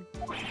desert dream?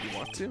 Do you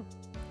want to?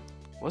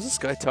 What's this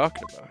guy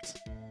talking about?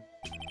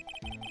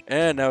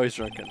 And now he's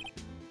drinking.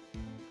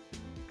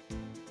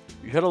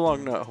 You head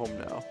along home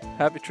now.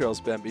 Happy trails,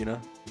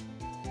 Bambina.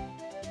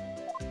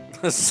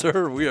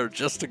 Sir, we are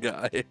just a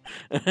guy.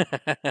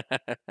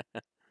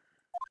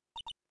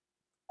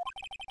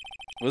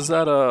 Was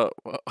that a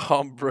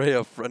hombre,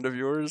 a friend of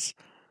yours?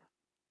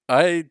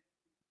 I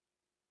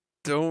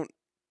don't.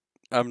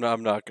 I'm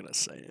not gonna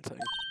say anything.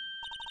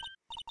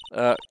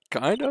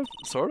 Kind of,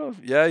 sort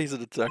of. Yeah, he's a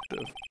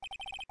detective.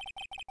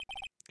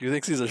 He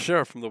thinks he's a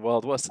sheriff from the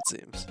Wild West, it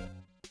seems.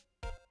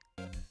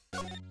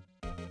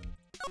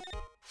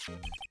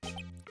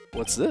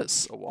 What's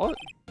this? A wallet?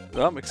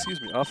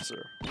 Excuse me,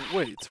 officer.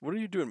 Wait, what are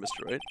you doing,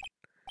 Mr. Wright?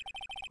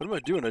 What am I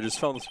doing? I just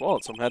found this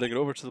wallet, so I'm handing it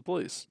over to the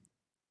police.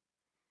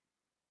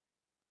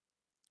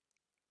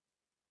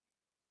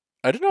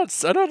 I did not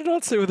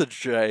say with a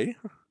J.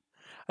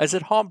 I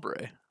said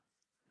hombre.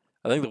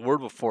 I think the word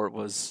before it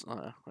was,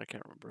 I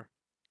can't remember.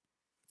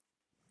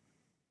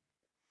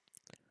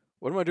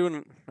 What am I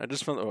doing? I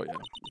just found, oh yeah.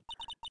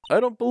 I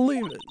don't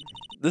believe it.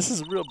 This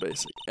is real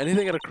basic.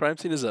 Anything at a crime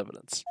scene is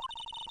evidence.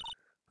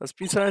 Let's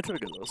be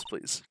scientific in those,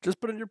 please. Just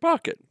put it in your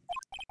pocket.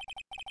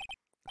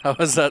 How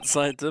is that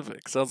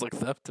scientific? Sounds like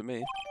theft to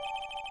me.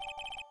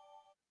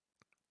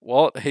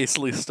 Wallet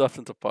hastily stuffed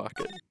into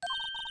pocket.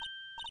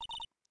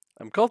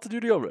 I'm called to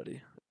duty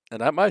already,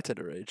 and at my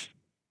tender age.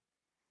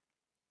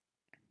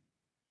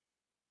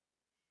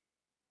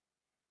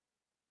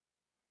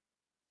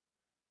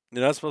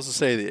 You're not supposed to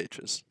say the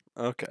H's.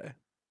 Okay.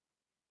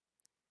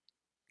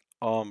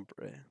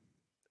 Hombre.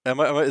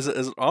 Is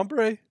it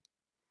hombre?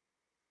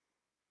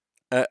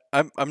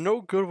 I'm no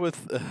good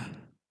with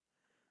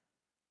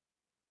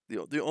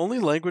the only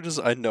languages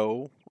I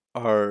know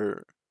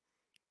are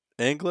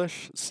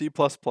English, C++,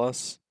 a little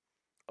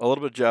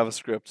bit of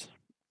JavaScript,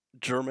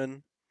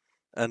 German,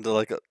 and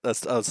like a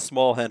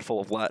small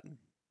handful of Latin.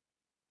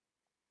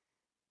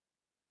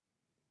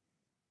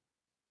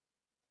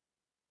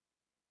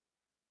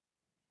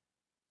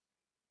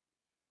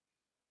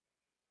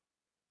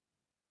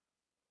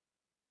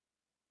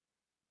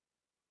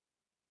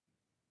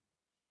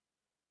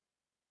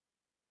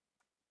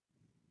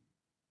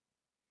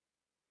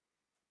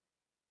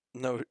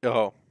 No,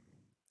 oh.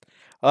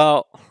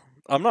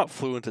 I'm not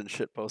fluent in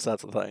shitpost,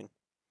 that's the thing.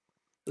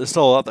 There's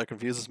still a lot that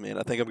confuses me, and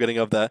I think I'm getting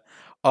of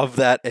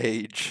that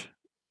age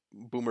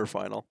boomer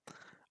final.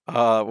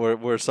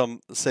 Where some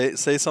say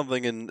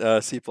something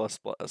in C++.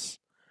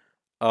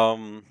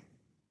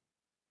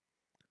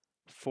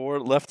 For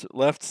left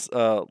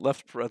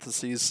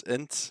parentheses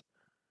int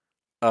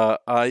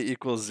I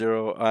equals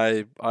 0,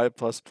 I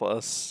plus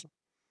plus,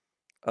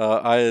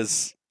 I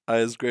is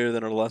greater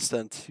than or less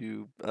than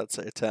to, let's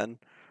say 10,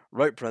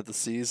 right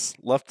parentheses,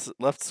 left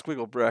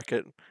squiggle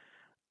bracket,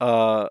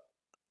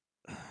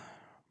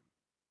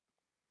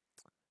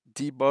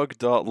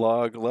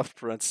 debug.log, left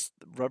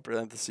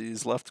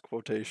parentheses, left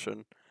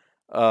quotation,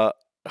 hi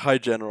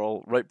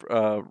general, right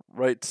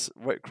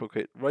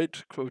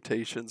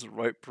quotations,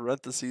 right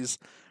parentheses,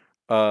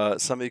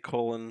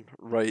 semicolon,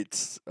 right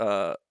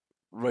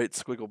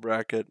squiggle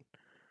bracket.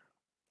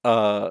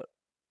 There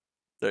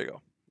you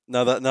go.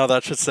 Now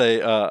that should say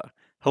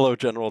hello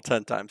general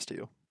 10 times to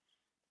you.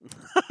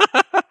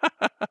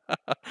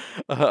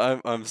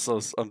 I'm so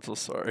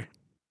sorry.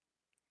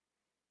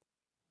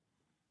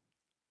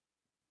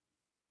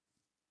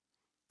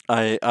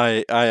 I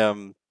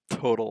am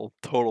total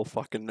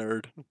fucking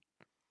nerd.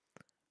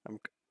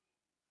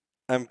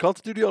 I'm called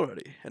to duty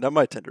already, and at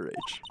my tender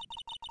age.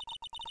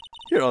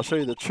 Here, I'll show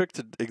you the trick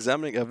to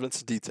examining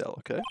evidence in detail,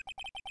 okay?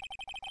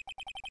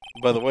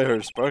 By the way,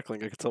 her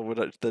sparkling, I can tell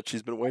that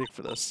she's been waiting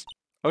for this.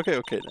 Okay,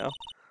 now.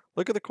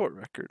 Look at the court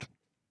record.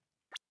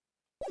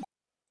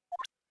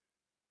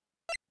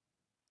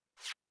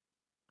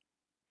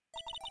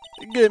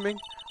 Gaming.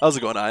 How's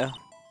it going, Aya?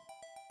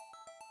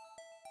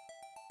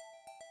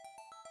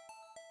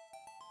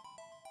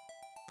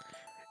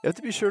 You have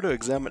to be sure to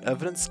examine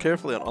evidence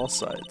carefully on all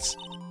sides.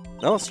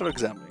 Now let's start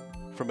examining,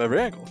 from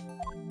every angle.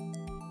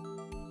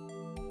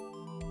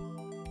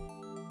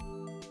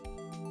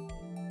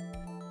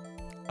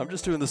 I'm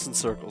just doing this in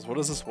circles. What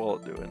is this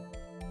wallet doing?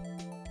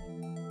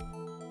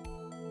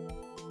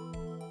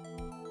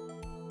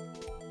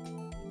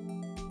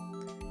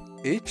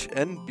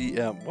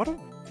 HNBM. What a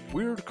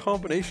weird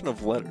combination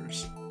of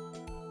letters.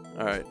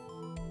 Alright.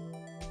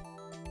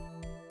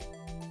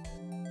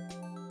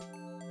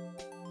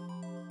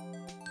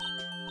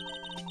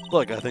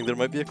 Look, I think there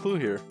might be a clue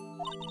here.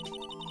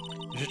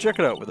 You should check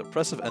it out with a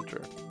press of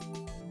enter.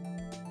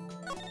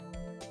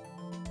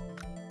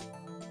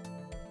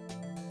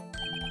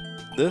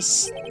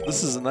 This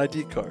is an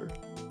ID card.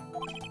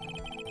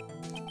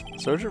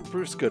 Sergeant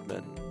Bruce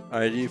Goodman,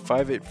 ID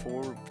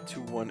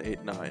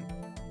 5842189.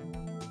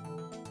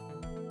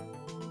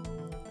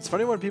 It's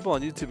funny when people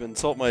on YouTube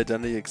insult my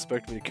identity,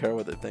 expect me to care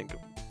what they think.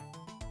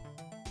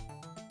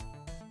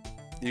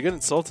 You get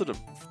insulted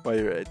by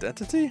your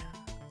identity?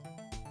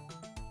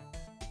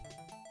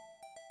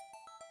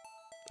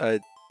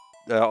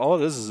 All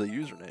it is a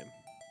username.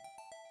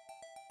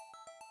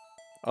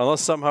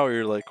 Unless somehow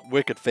you're like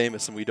wicked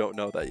famous and we don't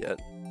know that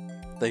yet.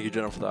 Thank you,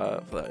 Jenna, for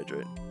that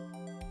hydrate.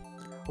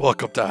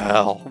 Welcome to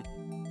hell.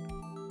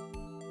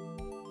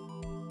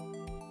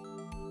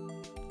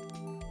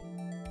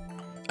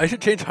 I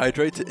should change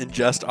hydrate to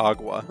ingest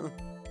agua.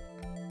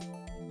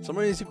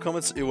 Someone YouTube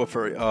comments ew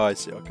furry. Oh, I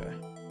see, okay.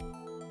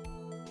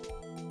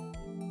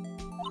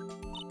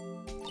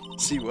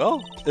 See,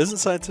 well, isn't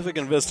scientific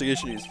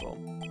investigation useful?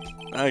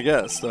 I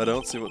guess, though I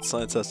don't see what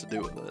science has to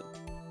do with it.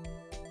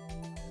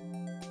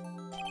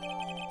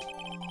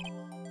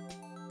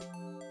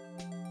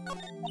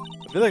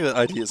 I feel like the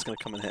ID is going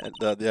to come in hand.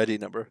 The ID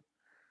number.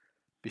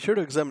 Be sure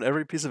to examine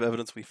every piece of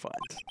evidence we find.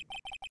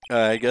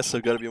 I guess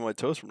I've got to be on my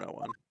toes from now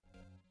on.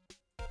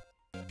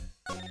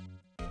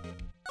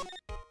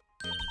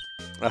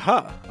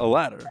 Aha! A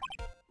ladder.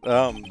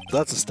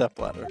 That's a step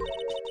ladder.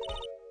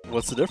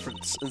 What's the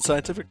difference? In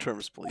scientific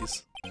terms,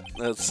 please.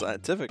 That's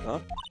scientific, huh?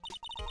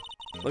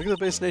 Look at the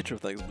base nature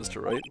of things,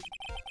 Mr. Wright.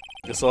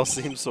 This all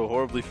seems so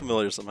horribly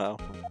familiar somehow.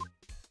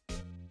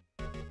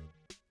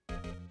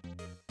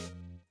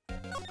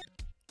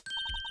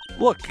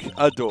 Look!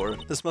 A door.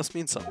 This must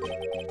mean something.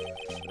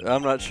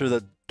 I'm not sure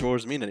that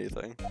doors mean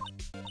anything.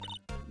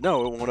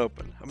 No, it won't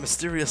open. A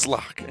mysterious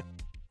lock.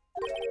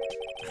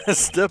 A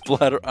step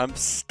ladder. I'm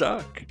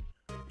stuck.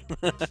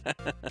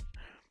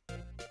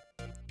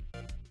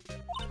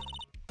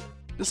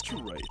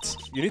 Mr. Wright,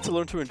 you need to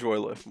learn to enjoy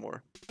life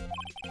more.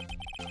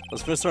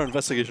 Let's finish our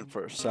investigation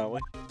first, shall we?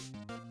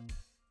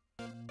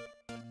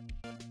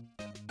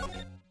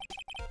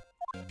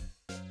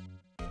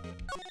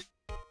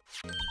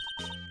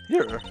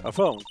 Here, a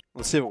phone.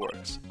 Let's see if it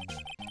works.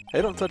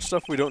 Hey, don't touch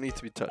stuff we don't need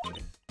to be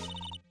touching.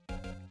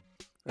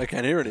 I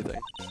can't hear anything.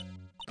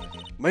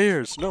 My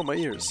ears! No, my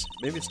ears.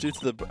 Maybe it's due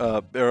to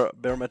the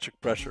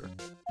barometric pressure.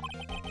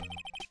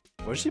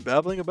 What is she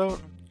babbling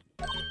about?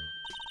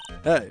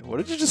 Hey, what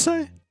did you just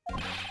say?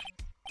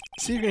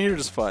 See, you can hear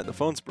just fine. The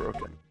phone's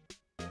broken.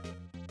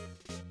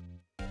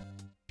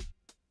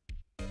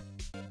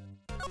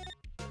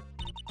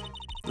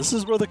 This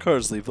is where the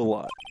cars leave the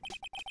lot.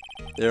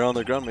 The air on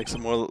the ground makes it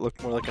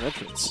look more like an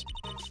entrance.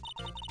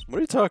 What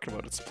are you talking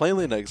about? It's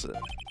plainly an exit.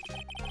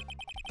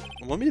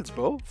 Well, maybe it's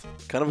both.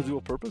 Kind of a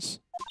dual purpose.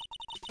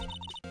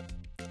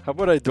 How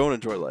about I don't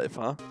enjoy life,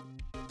 huh?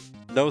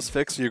 Nose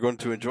fixed, you're going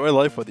to enjoy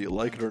life whether you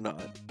like it or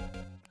not.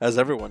 As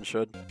everyone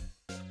should.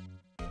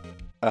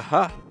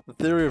 Aha! The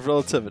theory of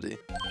relativity.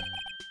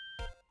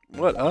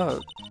 What?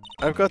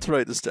 I've got to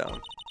write this down.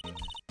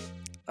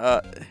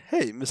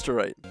 Hey, Mr.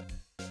 Wright.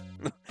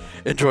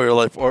 Enjoy your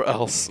life or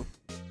else.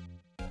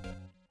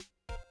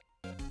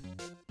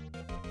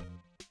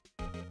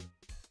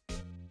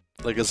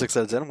 Like a 6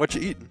 out of 10? What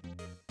you eating?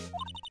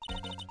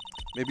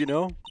 Maybe you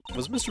know?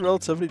 Was Mr.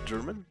 Relativity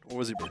German? Or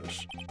was he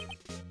British?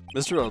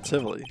 Mr.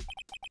 Relativity.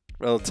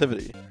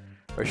 Relativity.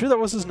 Are you sure that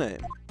was his name?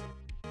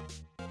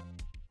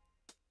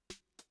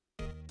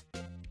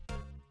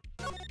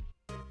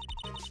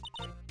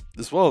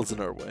 This wall is in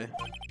our way.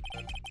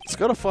 It's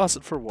got a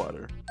faucet for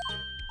water.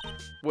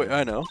 Wait,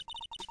 I know.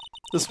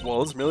 This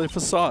wall is merely a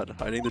facade,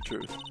 hiding the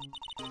truth.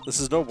 This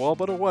is no wall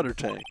but a water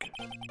tank.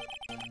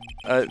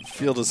 I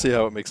fail to see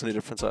how it makes any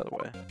difference either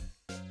way.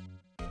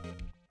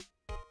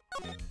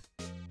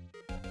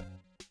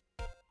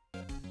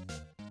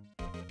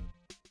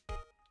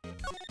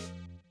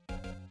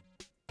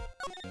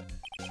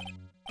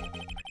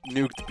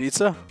 Nuked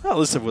pizza? Well, at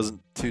least it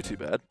wasn't too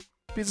bad.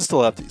 Pizza's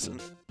still half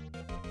decent.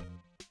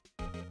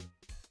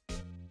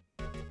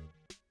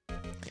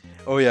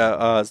 Oh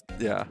yeah,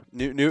 yeah.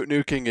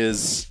 Nuking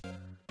is,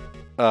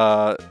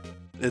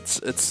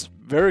 it's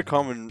very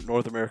common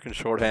North American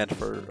shorthand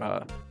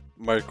for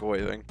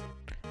microwaving.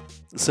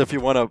 So if you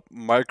want to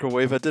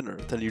microwave a dinner,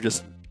 then you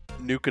just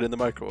nuke it in the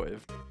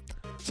microwave.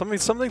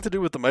 Something to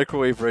do with the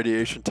microwave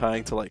radiation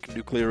tying to like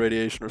nuclear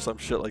radiation or some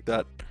shit like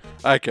that.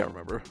 I can't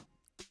remember.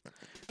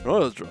 An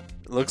oil drum.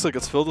 It looks like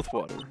it's filled with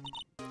water.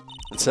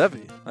 It's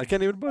heavy. I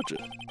can't even budge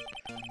it.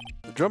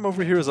 The drum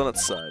over here is on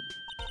its side.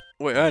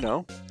 Wait, I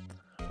know.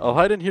 I'll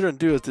hide in here and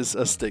do a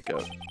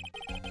stakeout.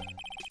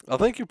 I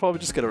think you'll probably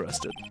just get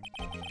arrested.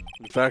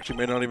 In fact, you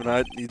may not even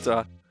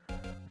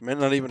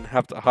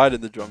have to hide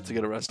in the drum to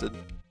get arrested.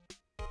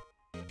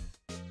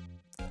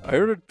 I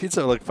ordered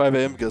pizza at like 5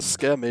 AM because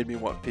Scab made me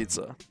want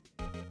pizza.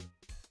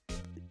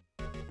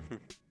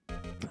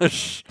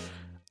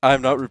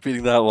 I'm not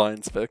repeating that line,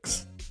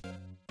 Spix.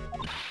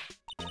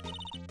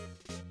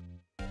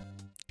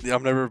 Yeah,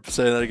 I'm never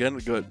saying that again.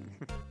 Good.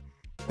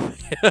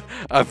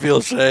 I feel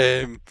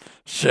shame.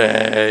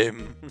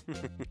 Shame.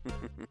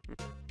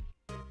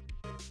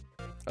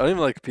 I don't even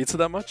like pizza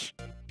that much.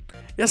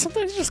 Yeah,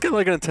 sometimes you just get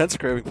like an intense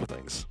craving for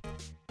things.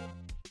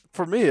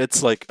 For me,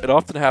 it's like, it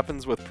often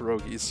happens with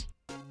pierogies.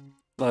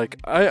 Like,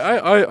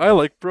 I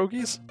like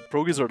pierogies.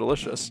 Pierogies are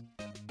delicious.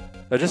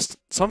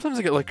 Sometimes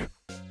I get like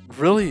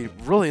really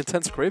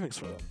intense cravings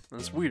for them. And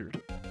it's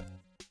weird.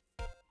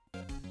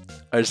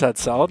 I just had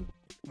salad.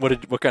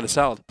 What kind of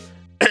salad?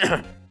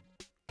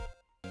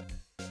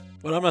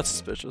 But I'm not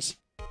suspicious.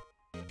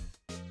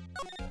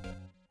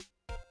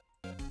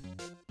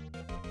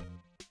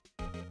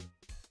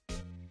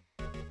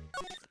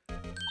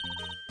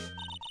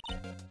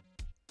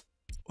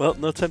 Well,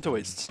 no time to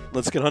waste.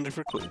 Let's get hunting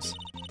for clues.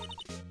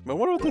 I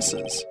wonder what this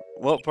is.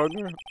 Well,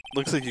 partner,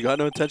 looks like you got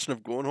no intention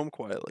of going home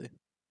quietly.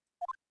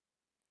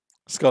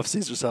 Scuff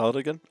Caesar salad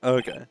again?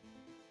 Okay.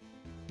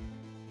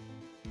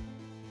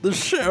 The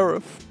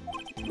sheriff!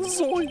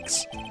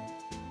 Zoinks!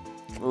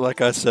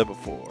 Like I said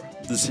before,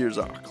 this here's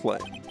our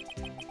claim.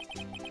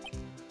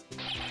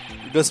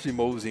 You best be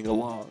moseying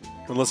along,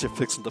 unless you're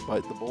fixing to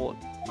bite the bullet.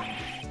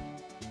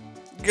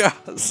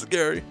 God,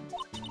 scary.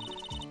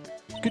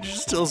 Could you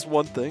just tell us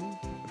one thing?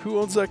 Who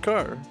owns that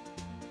car?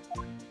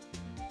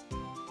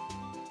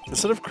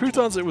 Instead of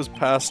croutons, it was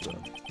pasta.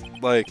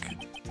 Like,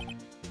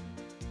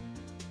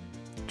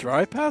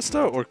 dry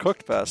pasta or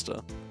cooked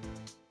pasta?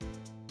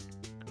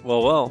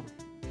 Well,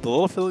 the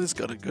little filly's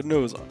got a good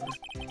nose on her.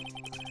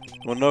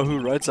 Wanna know who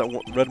rides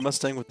that red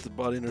Mustang with the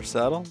body in her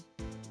saddle?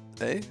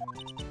 Eh?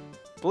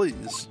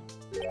 Please.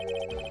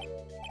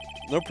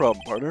 No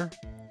problem, partner.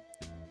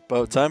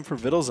 About time for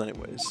vittles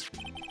anyways.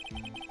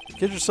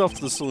 Get yourself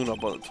to the saloon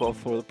up on the 12th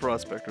floor of the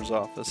prospector's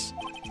office.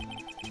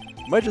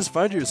 Might just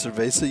find you a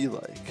cerveza you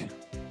like.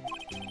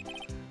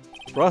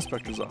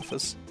 Prospector's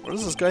office? Where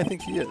does this guy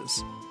think he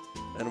is?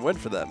 And when,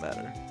 for that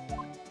matter?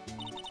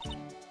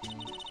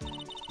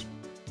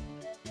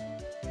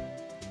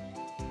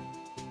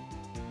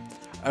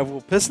 I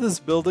will piss in this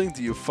building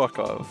till you fuck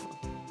off.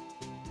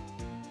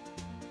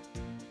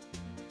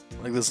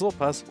 Like this little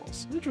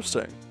passables.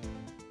 Interesting.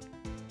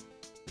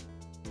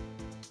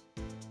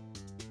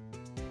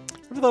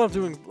 Never thought of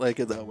doing like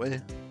it that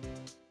way.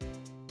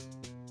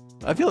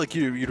 I feel like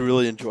you'd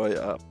really enjoy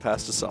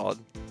pasta salad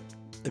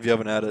if you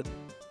haven't had it.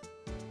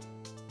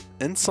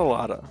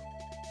 Ensalada.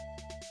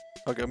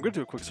 Okay, I'm gonna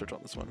do a quick search on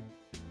this one.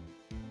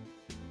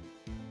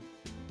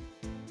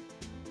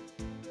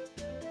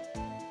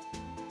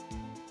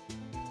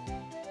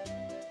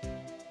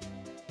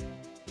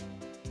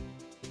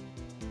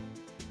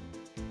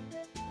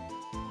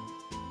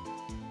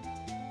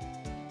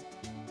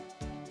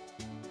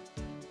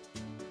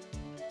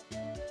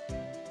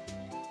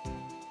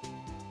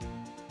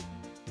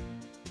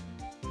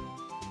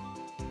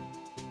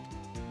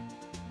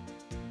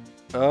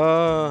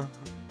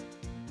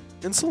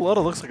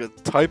 Ensalada looks like a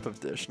type of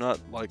dish, not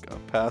like a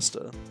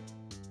pasta.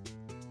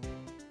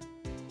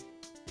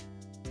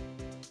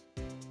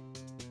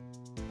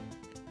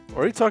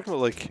 Or are you talking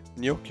about like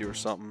gnocchi or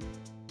something?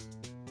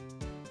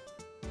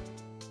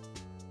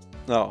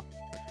 No.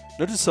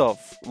 Note to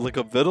self, look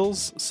up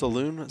Vittles,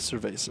 Saloon,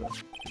 Cerveza.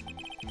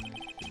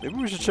 Maybe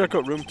we should check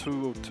out room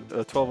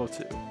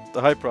 1202,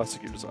 the High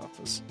Prosecutor's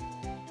office.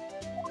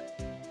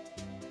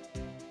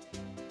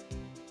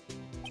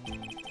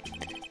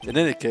 In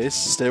any case,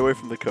 stay away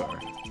from the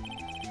car.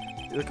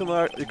 You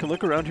can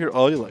look around here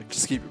all you like,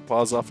 just keep your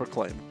paws off our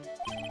claim.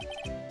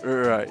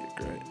 Right,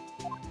 great.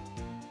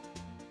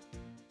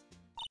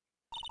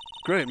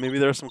 Great, maybe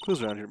there are some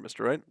clues around here,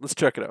 Mr. Wright. Let's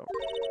check it out.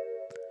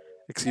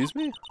 Excuse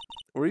me?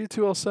 Were you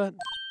two all set?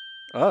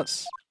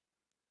 Us?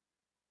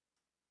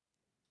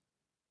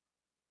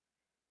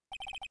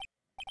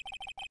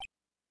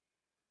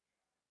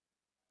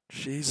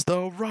 She's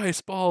the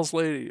rice balls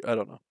lady. I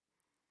don't know.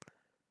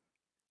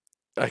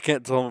 I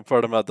can't tell them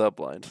apart. I'm not that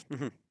blind.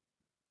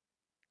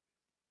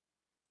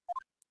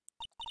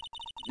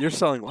 You're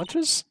selling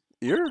lunches?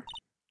 Here?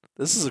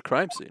 This is a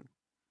crime scene.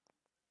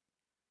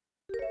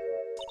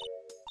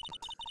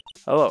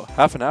 Hello.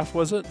 Half and half,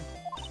 was it?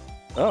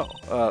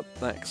 Oh,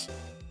 thanks.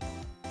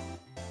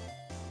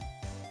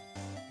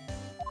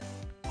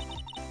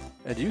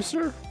 And you,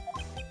 sir?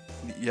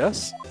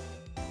 Yes?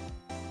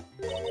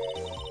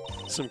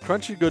 Some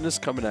crunchy goodness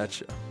coming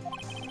at you.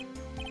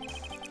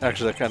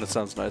 Actually, that kind of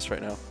sounds nice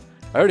right now.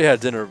 I already had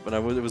dinner, but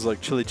it was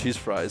like chili cheese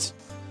fries.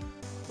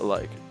 But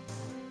like,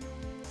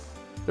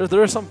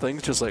 there are some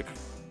things just like,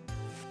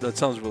 that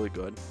sounds really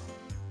good.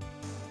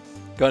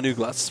 Got new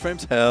glasses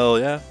frames? Hell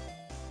yeah.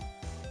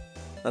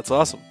 That's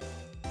awesome.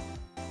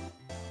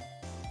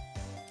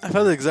 I've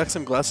had the exact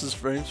same glasses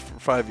frames for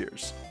 5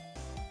 years.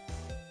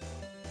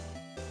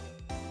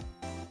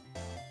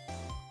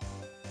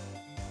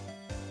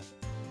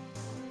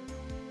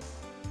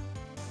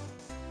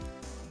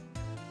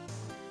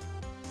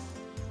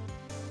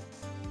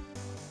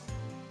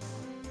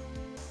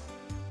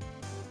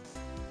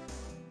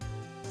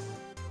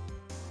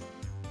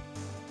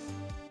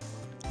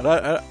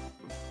 And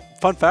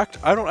fun fact,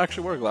 I don't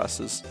actually wear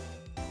glasses.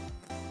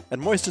 And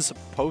Moist is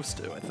supposed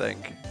to, I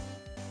think.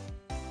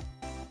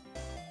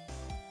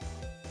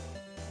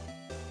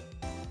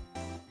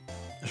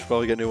 I should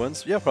probably get new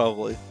ones. Yeah,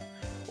 probably.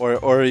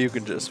 Or you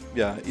can just,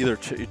 yeah, either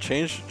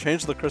change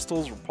the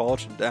crystals or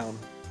polish them down.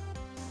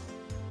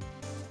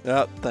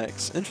 Yeah,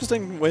 thanks.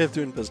 Interesting way of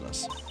doing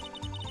business.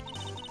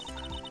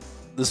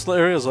 This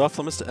area is off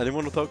limits to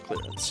anyone without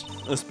clearance,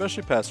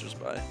 especially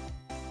passersby.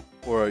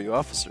 Or are you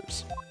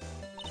officers?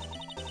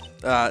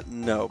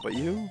 No, but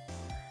you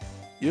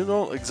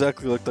don't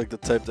exactly look like the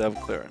type to have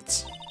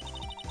clearance.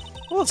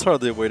 Well, it's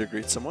hardly a way to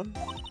greet someone.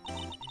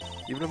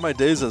 Even if my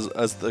days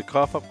as the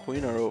cough-up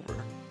queen are over.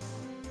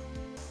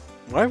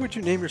 Why would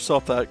you name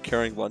yourself that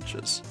carrying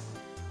lunches?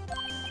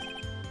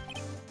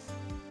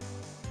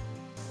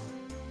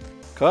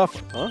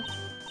 Cough, huh?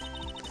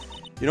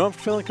 You know, I'm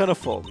feeling kind of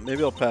full.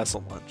 Maybe I'll pass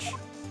on lunch.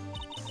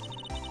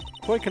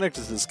 Quite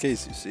connected to this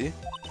case, you see.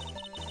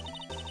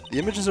 The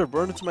images are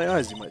burned into my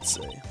eyes, you might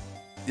say.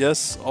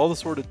 Yes, all the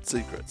sordid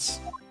secrets.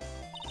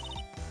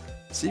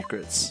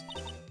 Secrets?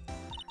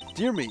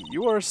 Dear me,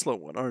 you are a slow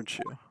one, aren't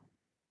you?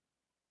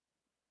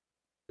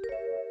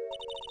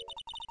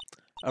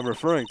 I'm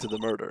referring to the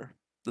murder.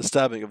 The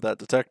stabbing of that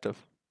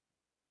detective.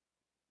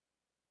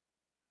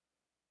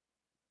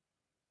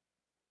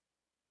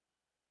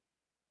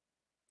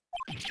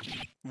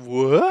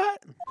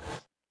 What?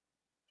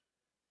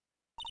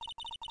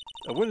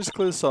 A witness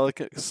clearly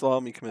saw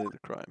me committing the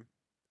crime.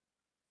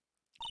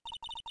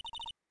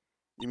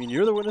 You mean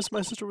you're the witness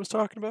my sister was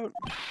talking about?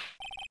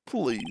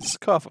 Please,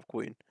 cough up,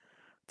 Queen.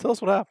 Tell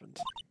us what happened.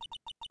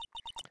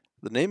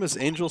 The name is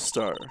Angel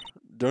Star.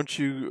 Don't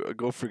you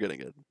go forgetting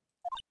it.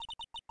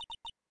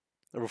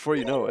 And before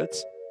you know it,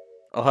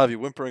 I'll have you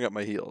whimpering at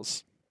my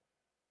heels.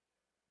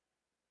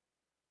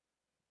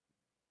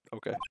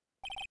 Okay.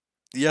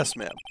 Yes,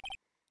 ma'am.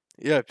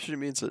 Yeah, she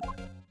means it.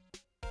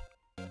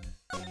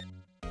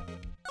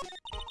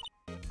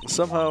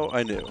 Somehow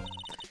I knew.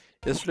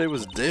 Yesterday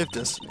was a day of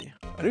destiny.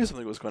 I knew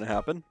something was going to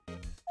happen.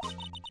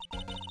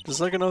 Just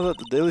like I know that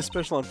the daily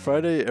special on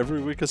Friday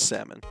every week is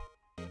salmon.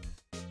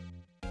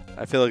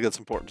 I feel like that's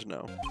important to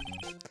know.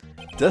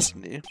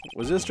 Destiny?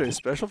 Was yesterday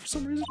special for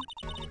some reason?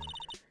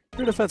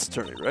 You're a defense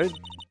attorney, right?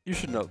 You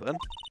should know then.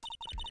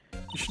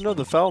 You should know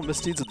the foul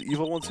misdeeds of the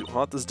evil ones who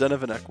haunt this den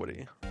of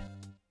inequity.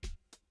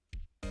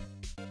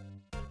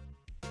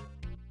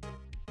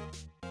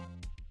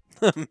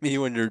 Me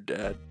when you're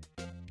dead.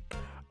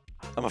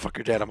 I'ma fuck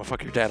your dad, I'ma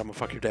fuck your dad, I'ma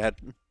fuck your dad.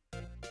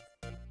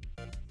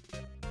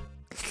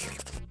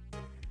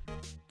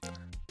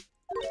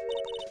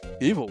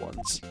 Evil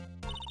ones.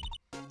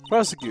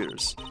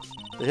 Prosecutors.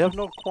 They have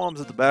no qualms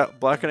at the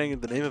blackening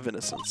in the name of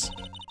innocence.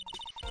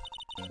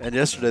 And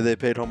yesterday they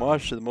paid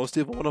homage to the most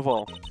evil one of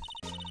all.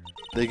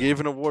 They gave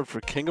an award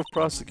for King of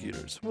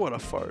Prosecutors. What a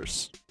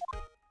farce.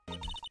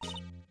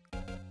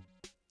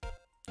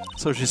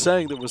 So she's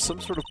saying there was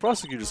some sort of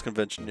prosecutors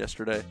convention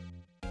yesterday.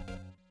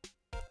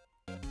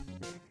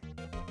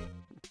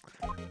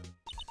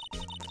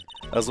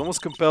 I was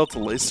almost compelled to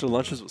lace their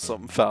lunches with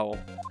something foul.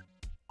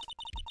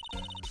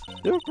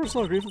 Do you have a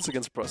personal grievance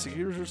against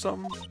prosecutors or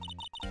something?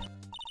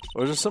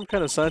 Or is there some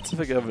kind of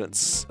scientific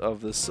evidence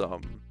of this,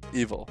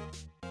 evil?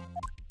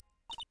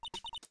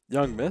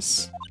 Young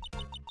miss?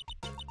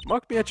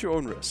 Mock me at your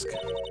own risk.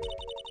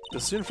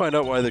 You'll soon find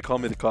out why they call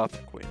me the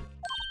Coffin Queen.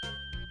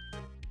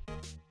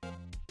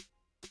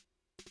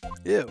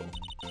 Ew.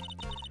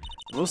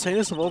 The most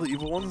heinous of all the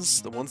evil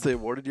ones, the ones they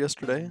awarded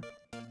yesterday?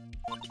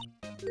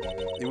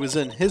 It was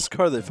in his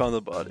car they found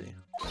the body.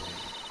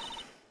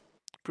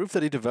 Proof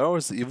that he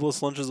devours the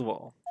evilest lunches of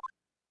all.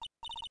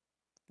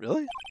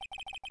 Really?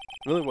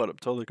 Really what? I'm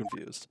totally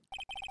confused.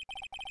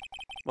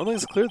 One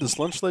thing's clear, this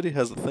lunch lady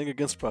has a thing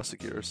against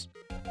prosecutors.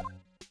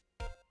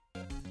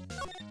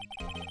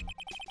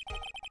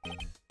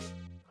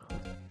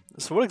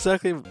 So what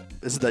exactly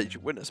is it that you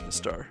witnessed, Miss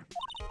Star?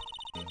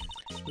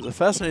 It was a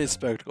fascinating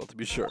spectacle, to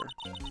be sure.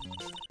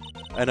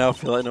 I now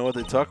feel I know what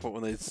they talk about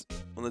when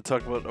they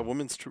talk about a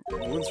woman's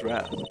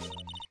wrath.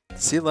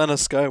 See Lana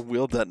Skye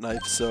wield that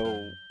knife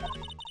so...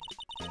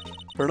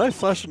 Her knife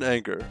flashed in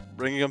anger,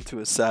 bringing him to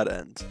a sad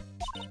end.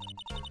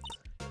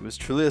 It was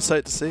truly a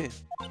sight to see.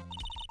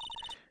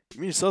 You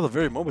mean you saw the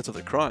very moments of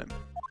the crime?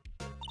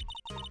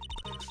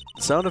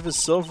 The sound of his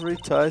silvery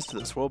ties to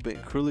this world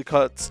being cruelly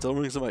caught still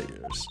rings in my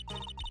ears.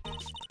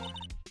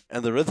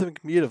 And the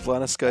rhythmic beat of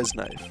Lana Skye's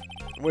knife.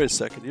 Wait a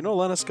second, you know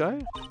Lana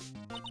Skye?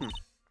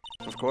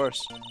 Of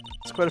course.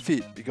 It's quite a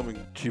feat,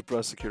 becoming chief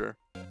prosecutor.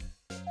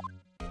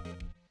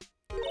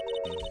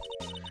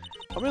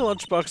 How many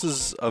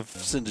lunchboxes of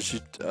sin did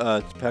she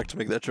pack to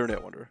make that journey, I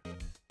wonder?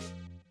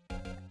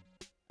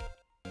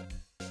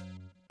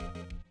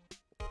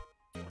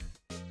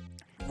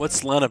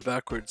 What's Lana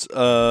backwards?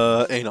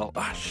 Anal.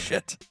 Ah,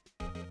 shit.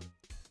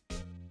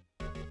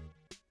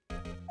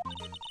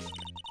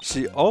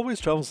 She always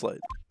travels late.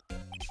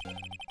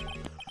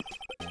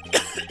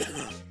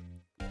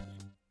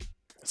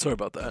 Sorry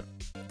about that.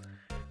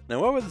 Now,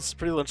 why would this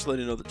pretty lunch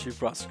lady know the chief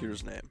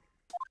prosecutor's name?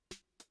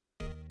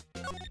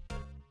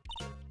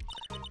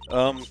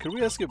 Could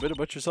we ask you a bit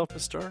about yourself,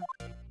 Miss Star?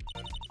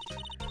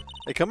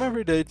 I come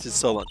every day to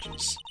sell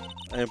lunches.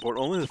 I import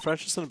only the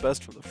freshest and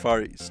best from the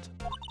Far East.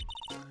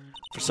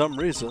 For some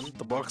reason,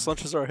 the box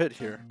lunches are a hit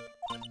here.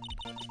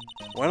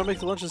 Why not make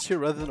the lunches here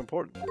rather than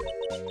imported?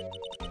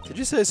 Did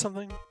you say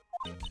something?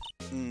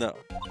 No.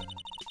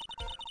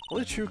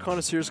 Only true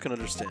connoisseurs can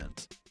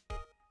understand.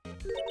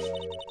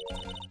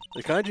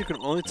 The kind you can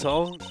only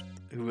tell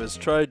who has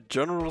tried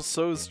General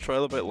Tso's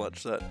trilobite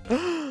lunch that...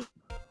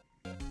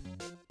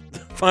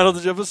 Final,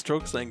 did you have a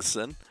stroke saying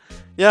sin?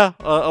 Yeah,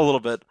 a little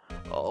bit.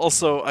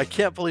 Also, I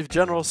can't believe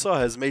General Tso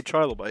has made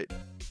trilobite.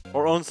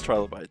 Or owns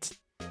trilobites.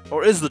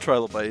 Or is the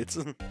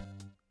trilobite.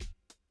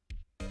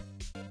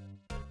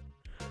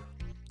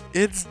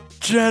 It's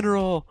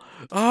General!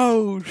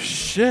 Oh,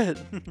 shit!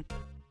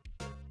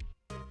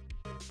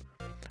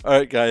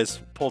 Alright, guys,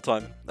 poll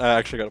time. I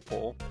actually got a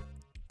poll.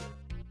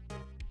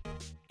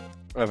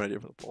 I have an idea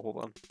for the poll, hold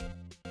on.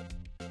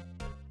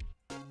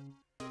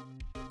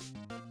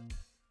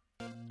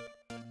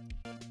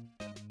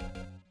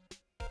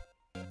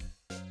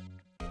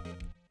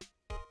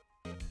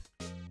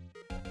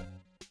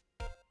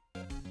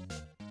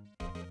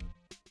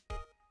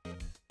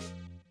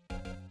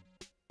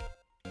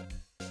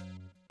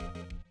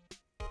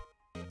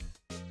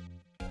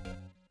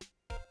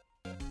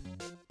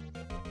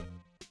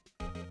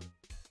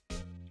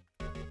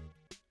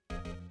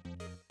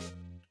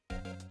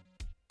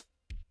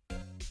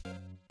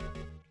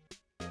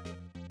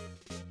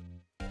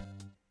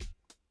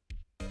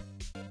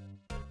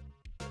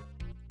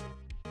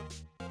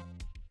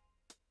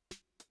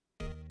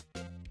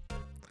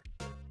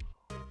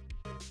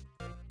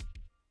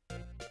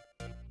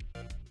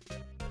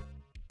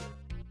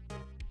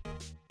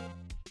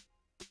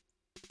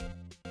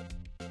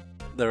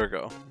 There we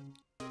go.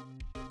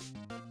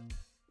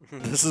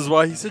 This is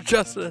why he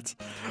suggested it.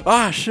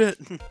 Ah, shit.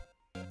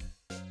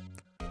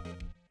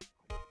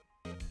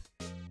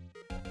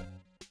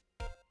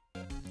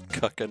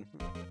 Cuckin'.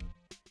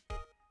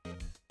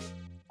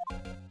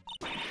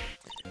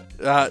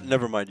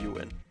 Never mind, you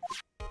win.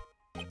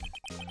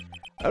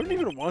 I don't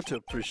even want to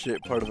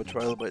appreciate part of a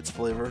Trilobite's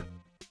flavor.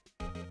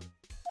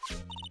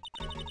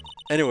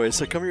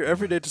 Anyways, I come here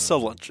every day to sell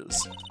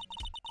lunches.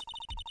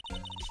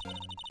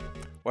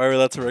 Why are we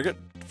allowed to rig it?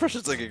 For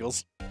shits and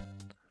giggles.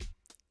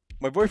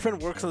 My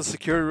boyfriend works in the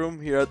security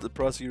room here at the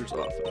prosecutor's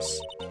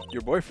office.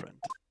 Your boyfriend?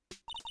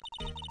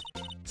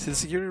 See the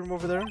security room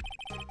over there?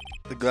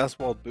 The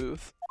glass-walled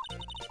booth?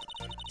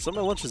 So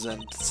my lunch is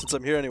in. Since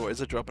I'm here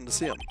anyways, I drop in to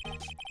see him.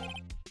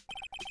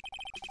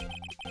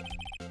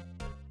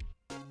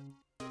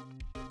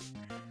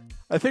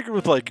 I figured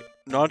with like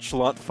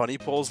nonchalant funny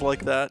polls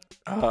like that,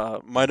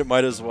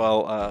 might as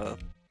well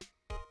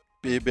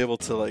be able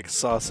to like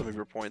saw some of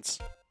your points.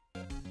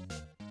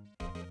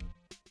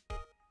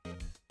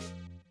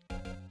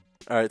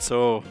 All right,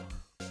 so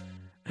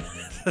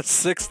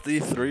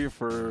 63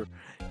 for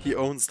he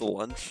owns the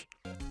lunch,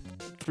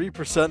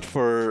 3%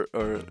 for,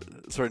 or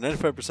sorry,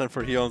 95%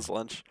 for he owns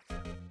lunch.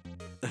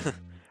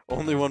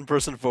 Only one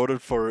person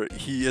voted for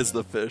he is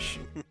the fish.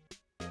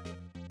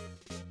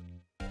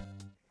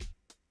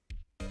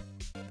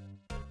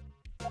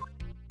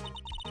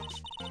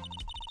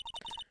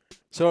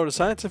 So to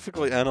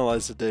scientifically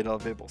analyze the data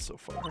available so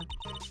far,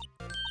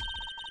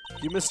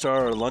 you missed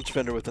our lunch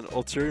vendor with an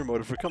ulterior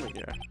motive for coming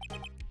here.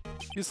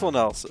 Useful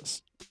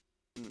analysis.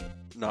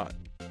 Not.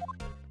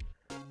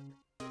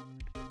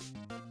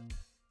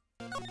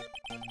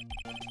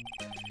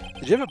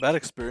 Did you have a bad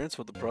experience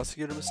with the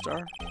prosecutor, Miss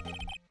Starr?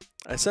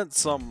 I sense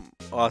some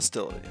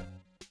hostility.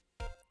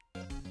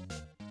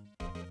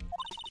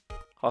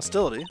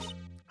 Hostility?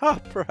 Ha,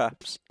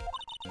 perhaps.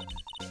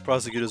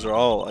 Prosecutors are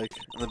all alike,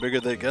 and the bigger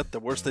they get, the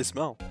worse they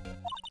smell.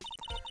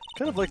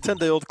 Kind of like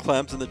 10-day-old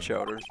clams in the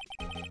chowder.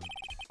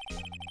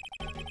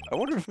 I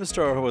wonder if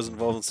Mr. R was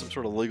involved in some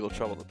sort of legal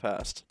trouble in the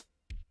past.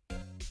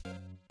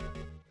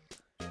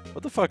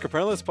 What the fuck?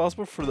 Apparently it's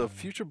possible for the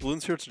future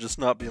balloons here to just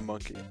not be a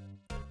monkey.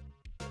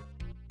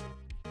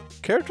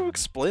 Care to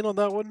explain on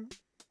that one?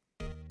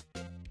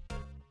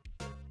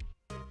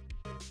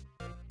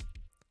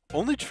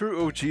 Only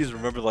true OGs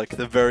remember like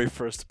the very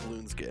first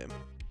Balloons game.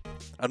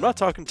 I'm not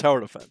talking tower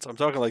defense, I'm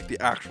talking like the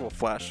actual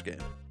Flash game.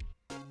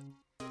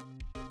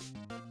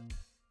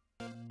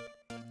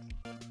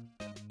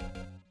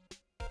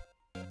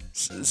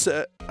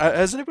 So,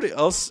 has anybody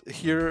else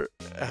here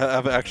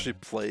have actually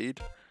played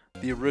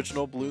the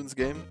original Balloons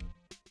game?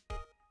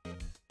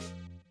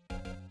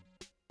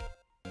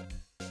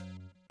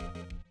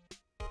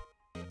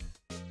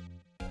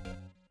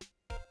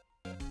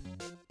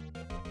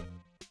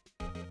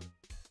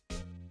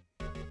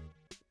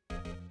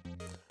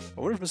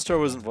 I wonder if Mr.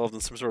 was involved in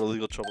some sort of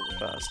legal trouble in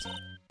the past.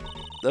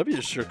 That'd be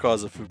a sure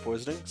cause of food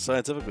poisoning,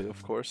 scientifically,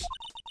 of course.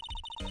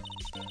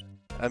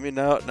 I mean,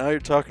 now you're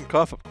talking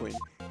cough up queen.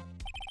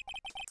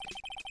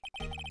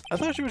 I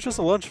thought she was just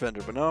a lunch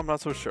vendor, but now I'm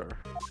not so sure.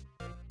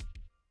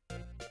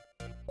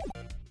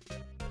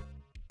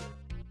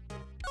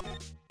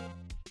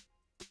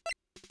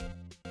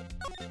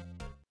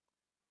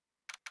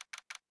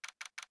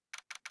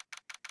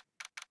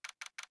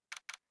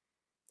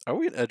 Are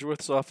we in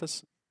Edgeworth's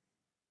office?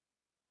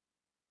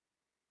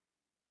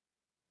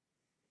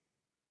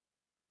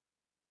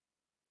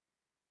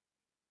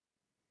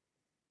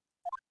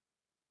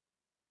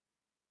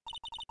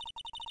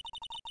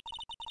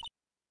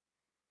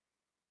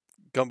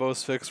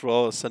 Gumbo's fixed. We'll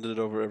all send it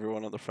over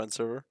everyone on the friend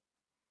server.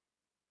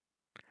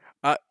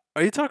 Are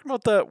you talking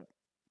about that?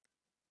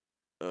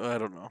 I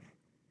don't know.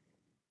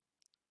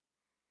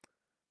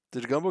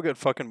 Did Gumbo get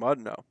fucking mod?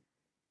 No.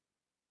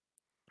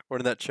 Or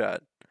in that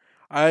chat?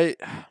 I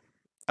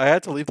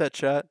had to leave that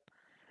chat.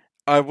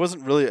 I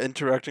wasn't really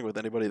interacting with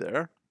anybody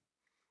there.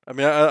 I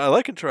mean, I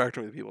like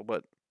interacting with people,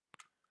 but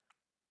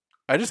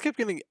I just kept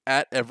getting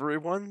at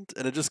everyone,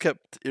 and it just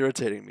kept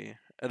irritating me,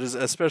 and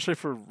especially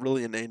for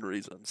really inane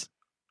reasons.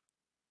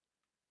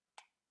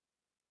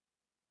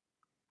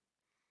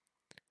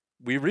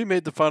 We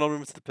remade the final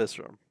room to the piss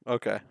room.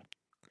 Okay.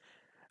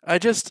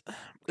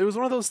 It was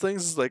one of those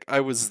things, like,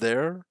 I was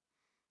there,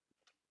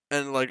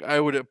 and, like, I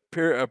would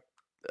appear,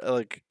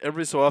 like,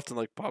 every so often,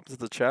 like, pop into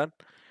the chat,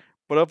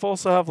 but I've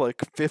also have,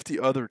 like, 50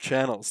 other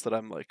channels that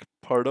I'm, like,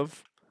 part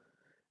of,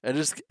 and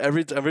just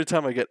every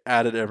time I get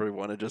added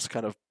everyone, it just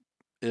kind of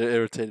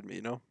irritated me,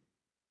 you know?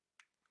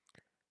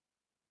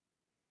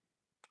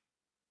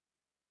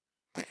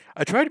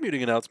 I tried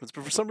muting announcements,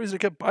 but for some reason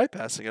it kept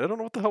bypassing it. I don't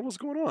know what the hell was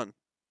going on.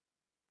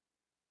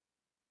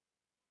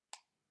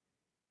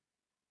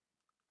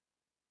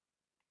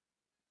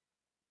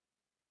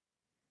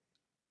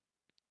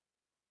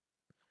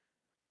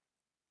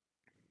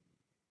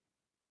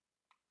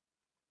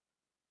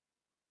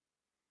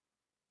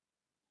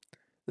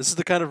 This is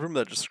the kind of room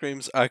that just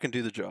screams, I can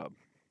do the job.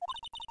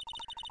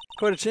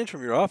 Quite a change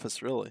from your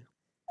office, really.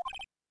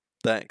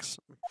 Thanks.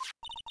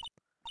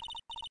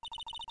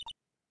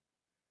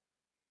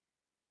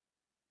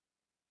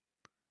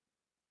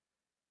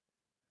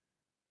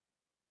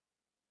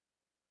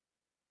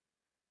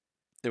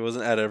 It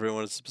wasn't add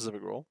everyone a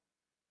specific role.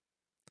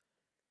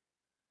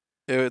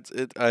 I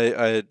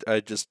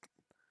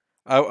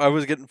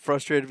was getting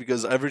frustrated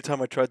because every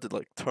time I tried to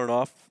like turn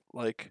off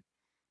like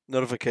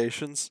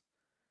notifications,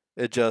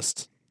 it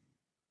just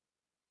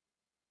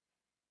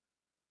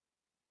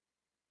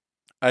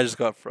I just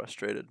got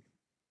frustrated.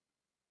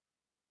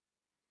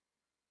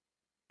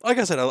 Like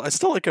I said, I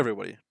still like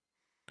everybody,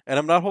 and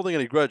I'm not holding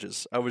any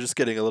grudges. I was just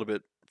getting a little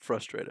bit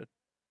frustrated.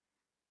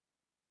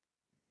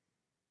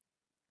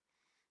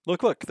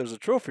 Look, there's a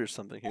trophy or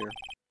something here.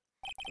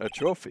 A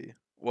trophy?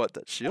 What,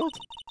 that shield?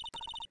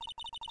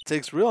 It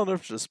takes real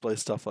nerve to display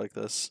stuff like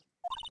this.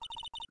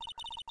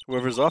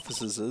 Whoever's office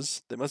this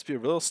is, they must be a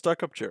real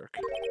stuck-up jerk.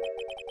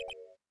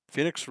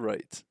 Phoenix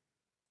Wright.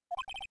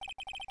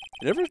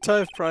 You never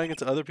tire of prying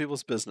into other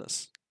people's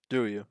business,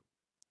 do you?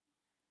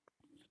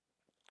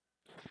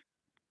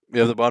 You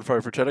have the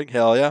bonfire for chatting?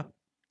 Hell yeah.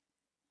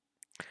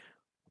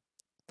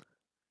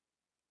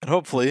 And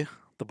hopefully,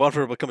 the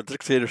bonfire will become a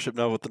dictatorship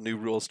now with the new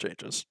rules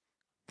changes.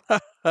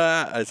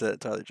 I said it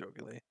entirely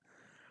jokingly.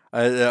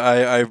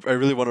 I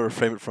really want to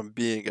reframe it from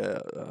being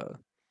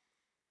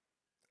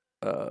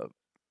a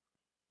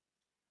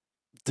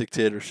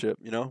dictatorship,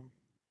 you know?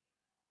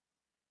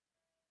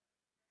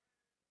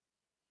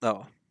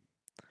 No.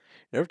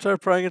 You never tire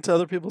of prying into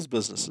other people's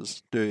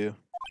businesses, do you?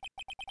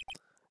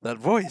 That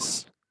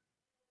voice.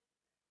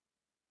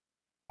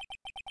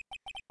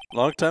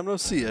 Long time no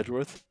see,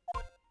 Edgeworth.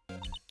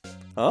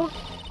 Huh?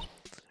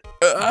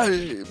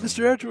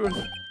 Mr.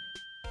 Edgeworth.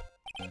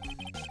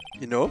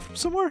 You know him from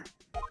somewhere?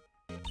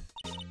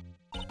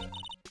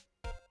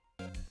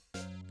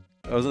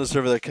 I was in a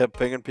server that kept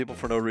pinging people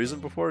for no reason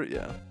before?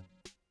 Yeah.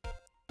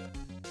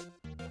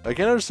 I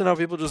can't understand how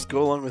people just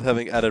go along with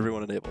having at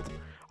everyone enabled.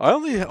 I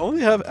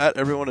only have at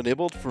everyone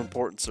enabled for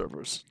important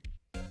servers.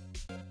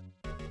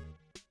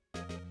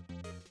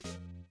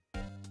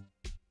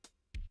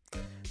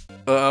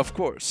 Of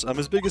course, I'm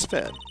his biggest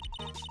fan.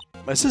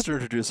 My sister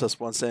introduced us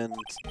once and...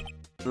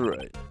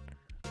 Right.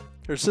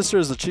 Her sister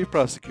is the chief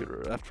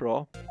prosecutor, after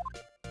all.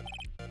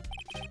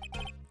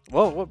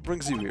 Well, what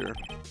brings you here?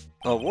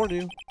 I'll warn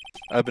you,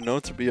 I've been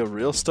known to be a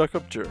real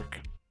stuck-up jerk.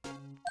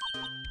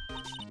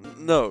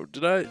 No,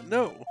 did I?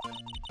 No.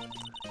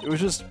 It was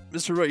just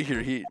Mr. Right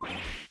here,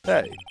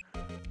 Hey,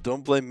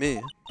 don't blame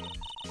me.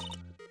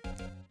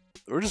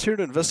 We're just here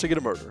to investigate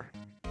a murder.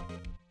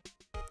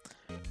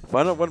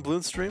 Find out when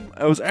balloon stream?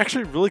 I was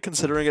actually really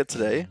considering it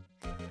today,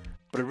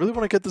 but I really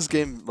want to get this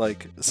game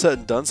like set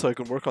and done so I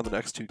can work on the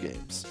next 2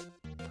 games.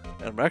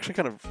 And I'm actually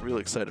kind of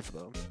really excited for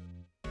them.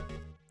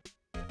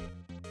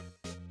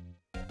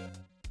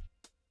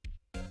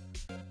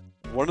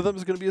 One of them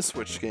is going to be a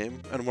Switch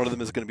game, and one of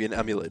them is going to be an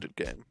emulated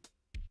game.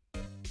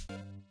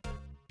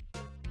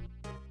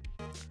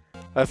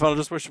 I finally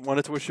just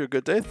wanted to wish you a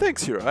good day.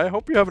 Thanks, Hira. I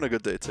hope you're having a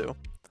good day too.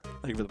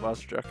 Thank you for the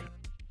monster check.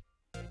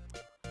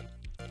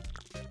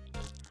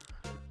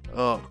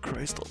 Oh,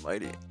 Christ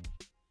almighty.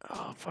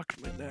 Oh, fuck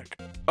my neck.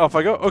 Off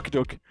I go? Okie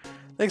doke.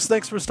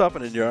 Thanks for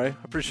stopping in, Yuri. I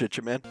appreciate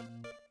you, man.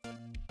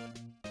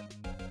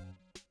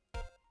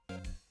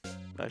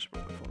 I should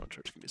put my phone on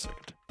charge. Give me a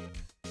second.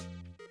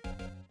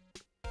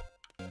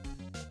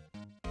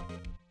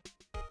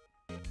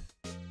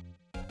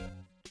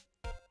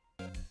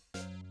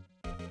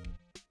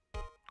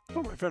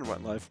 Oh, my friend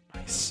went live.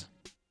 Nice.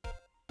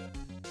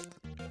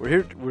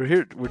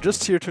 We're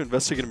just here to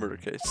investigate a murder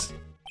case.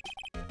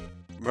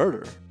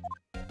 Murder?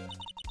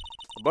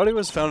 A body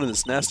was found in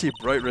this nasty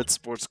bright red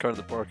sports car in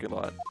the parking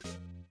lot.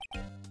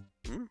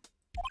 Hmm?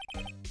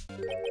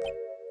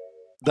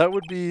 That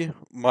would be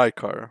my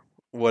car.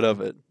 What of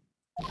it?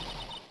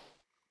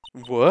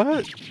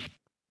 What?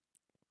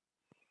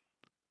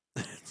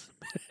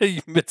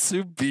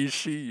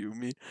 Mitsubishi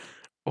Yumi.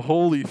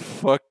 Holy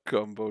fuck,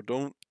 Gumbo.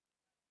 Don't...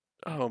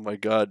 Oh my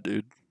god,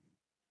 dude.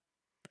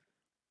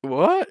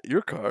 What?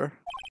 Your car?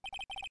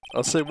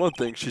 I'll say one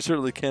thing, she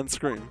certainly can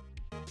scream.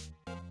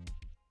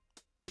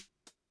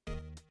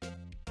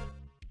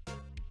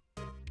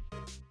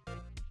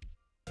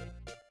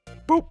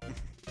 Boop!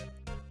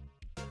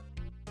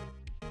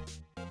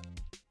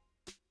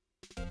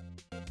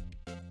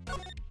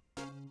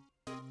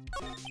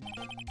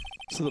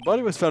 So the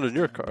body was found in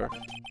your car.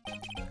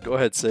 Go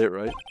ahead, say it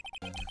right.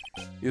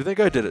 You think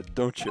I did it,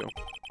 don't you?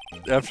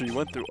 After you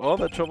went through all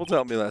that trouble to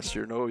help me last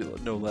year, no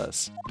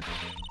less.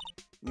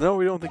 No,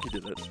 we don't think you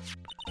did it.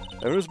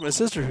 It was my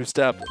sister who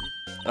stabbed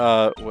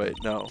him. Wait,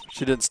 no.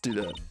 She didn't do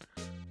that.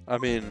 I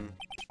mean...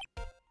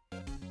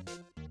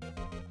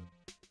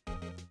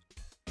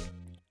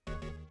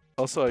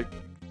 Also,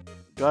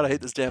 God, I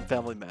hate this damn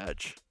family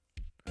match.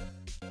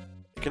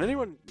 Can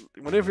anyone...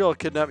 One of y'all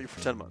kidnap me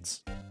for 10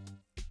 months?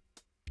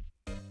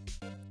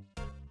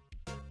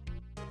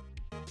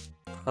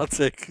 I'll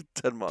take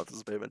 10 months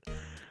as payment.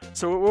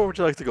 So where would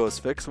you like to go as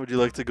Fix? Would you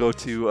like to go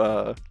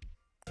to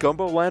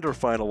Gumbo Land or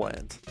Final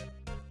Land?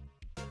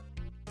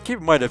 Keep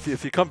in mind,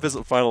 if you come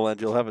visit Final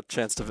Land, you'll have a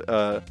chance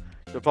to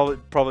you'll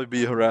probably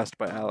be harassed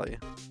by Allie.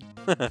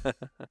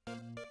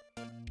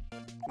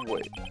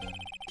 Wait.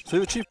 So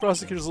you're the chief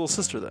prosecutor's little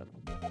sister then?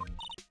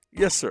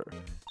 Yes, sir.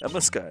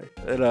 Emma Sky.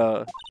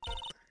 And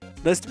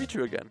nice to meet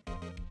you again.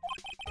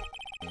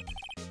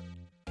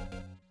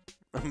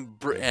 I'm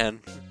Bran.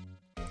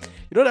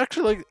 You know what?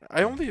 Actually, like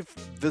I only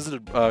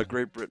visited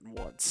Great Britain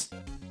once,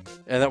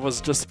 and that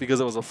was just because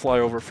it was a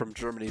flyover from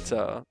Germany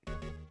to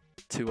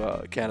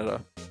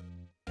Canada.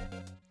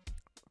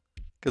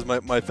 Because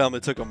my family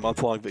took a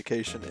month-long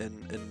vacation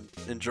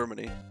in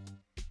Germany.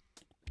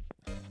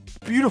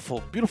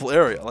 Beautiful, beautiful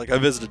area. Like I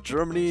visited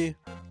Germany,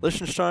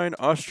 Liechtenstein,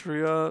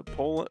 Austria,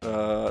 Poland.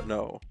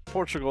 No,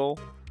 Portugal.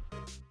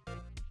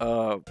 I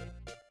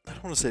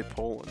don't want to say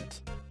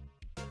Poland.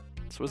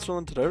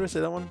 Switzerland. Did I already say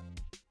that one?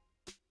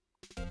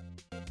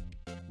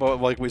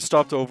 But like we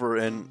stopped over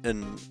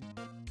in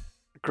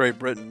Great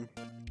Britain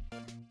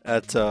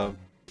at I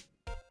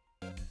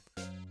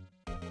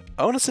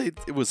want to say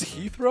it was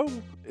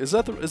Heathrow. Is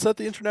that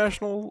the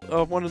international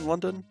one in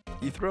London?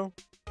 Heathrow.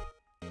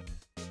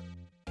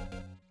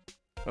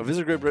 I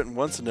visited Great Britain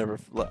once and never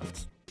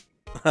left.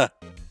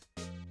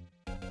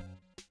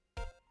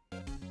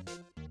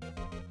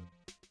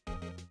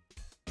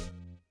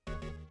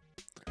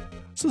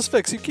 So this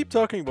Fix, you keep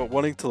talking about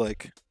wanting to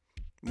like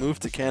move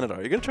to Canada.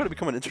 Are you gonna try to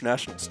become an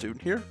international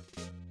student here?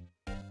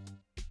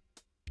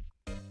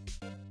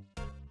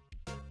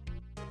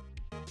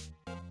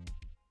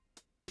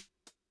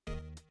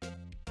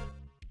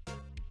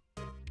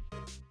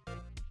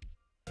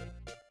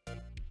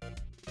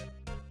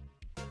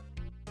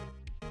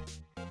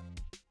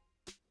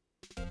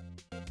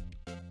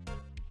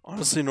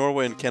 Honestly,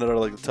 Norway and Canada are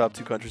like the top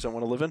two countries I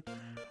want to live in.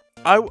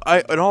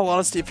 In all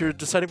honesty, if you're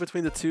deciding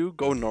between the two,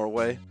 go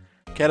Norway.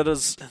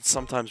 Canada's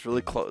sometimes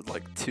really close,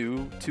 like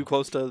too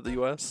close to the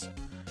U.S.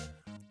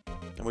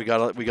 And we got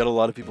a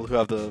lot of people who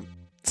have the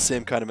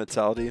same kind of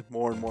mentality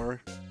more and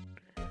more.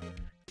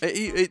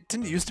 It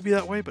didn't used to be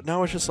that way, but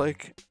now it's just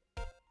like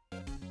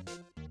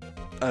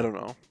I don't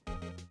know.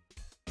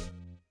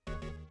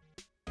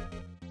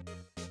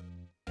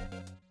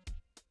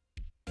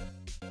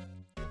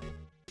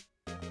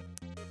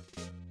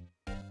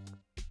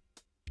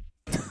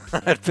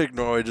 I'd pick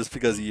Norway just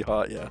because he's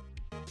hot, yeah.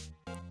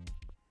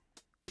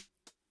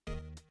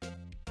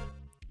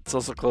 It's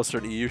also closer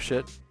to EU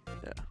shit.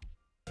 Yeah.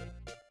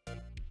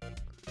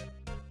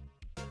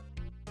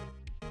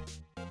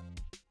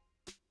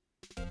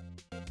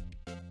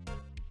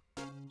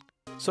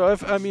 So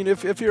if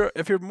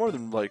you're more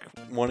than like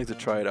wanting to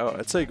try it out,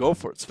 I'd say go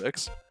for it,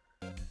 Spix.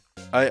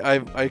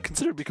 I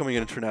considered becoming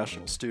an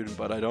international student,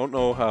 but I don't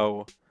know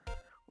how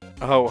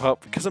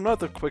because I'm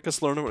not the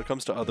quickest learner when it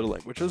comes to other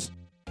languages.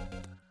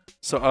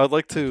 So I'd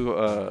like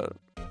to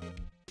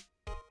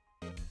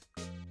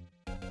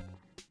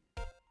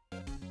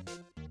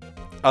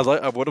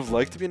I would have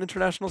liked to be an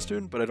international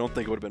student, but I don't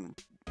think it would have been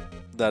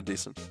that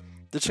decent.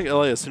 Ditching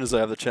LA as soon as I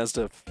have the chance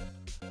to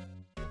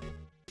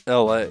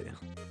LA.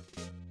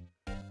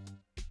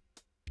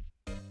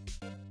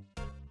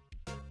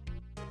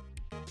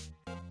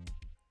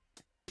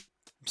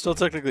 I'm still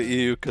technically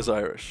EU because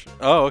Irish.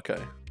 Oh, okay.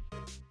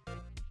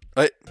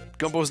 Right,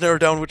 Gumbo's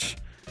narrowed down which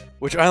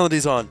island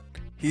he's on.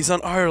 He's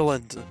on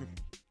Ireland.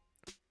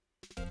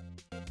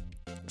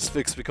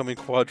 Sphinx becoming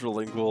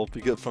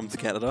quadrilingual from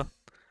Canada.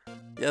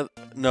 Yeah,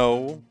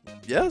 no.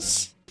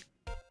 Yes?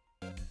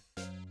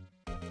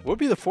 What would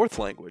be the fourth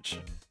language?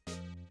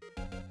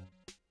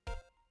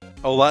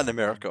 Oh, Latin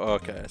America. Oh,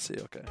 okay, I see,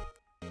 okay.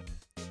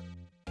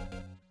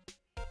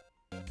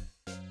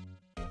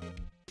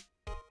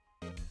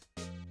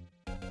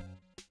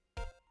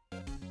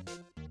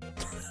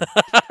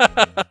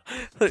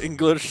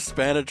 English,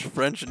 Spanish,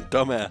 French, and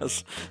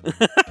dumbass.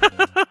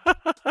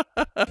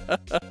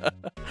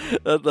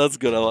 That's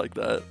good, I like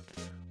that.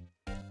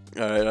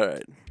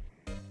 Alright.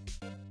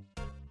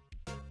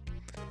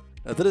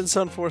 That didn't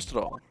sound forced at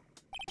all.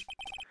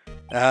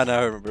 Ah, now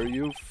I remember.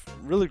 You've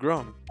really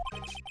grown.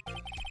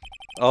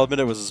 I'll admit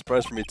it was a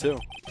surprise for me too.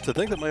 To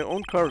think that my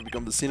own car would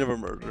become the scene of a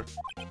murder.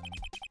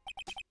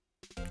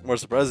 More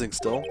surprising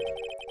still,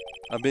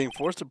 I'm being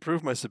forced to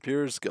prove my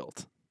superior's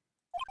guilt.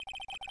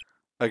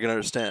 I can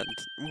understand.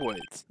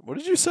 Wait, what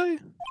did you say?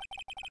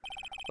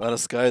 Lana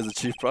Sky is the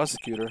chief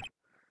prosecutor.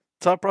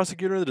 Top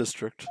prosecutor in the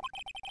district.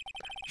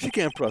 She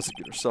can't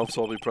prosecute herself,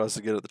 so I'll be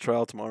prosecuted at the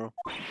trial tomorrow.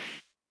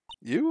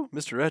 You?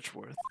 Mr.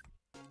 Edgeworth.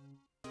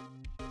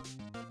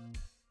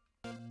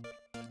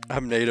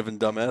 I'm native and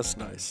dumbass.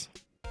 Nice.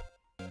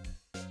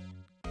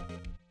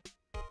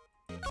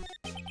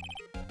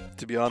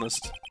 To be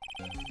honest,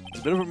 it's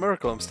a bit of a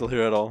miracle I'm still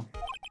here at all.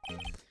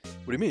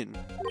 What do you mean?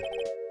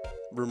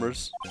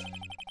 Rumors.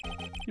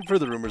 You've heard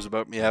the rumors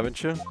about me,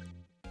 haven't you?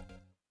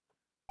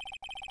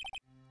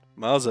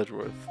 Miles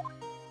Edgeworth.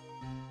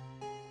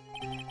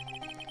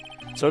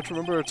 It's hard to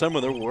remember a time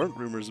when there weren't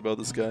rumors about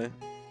this guy.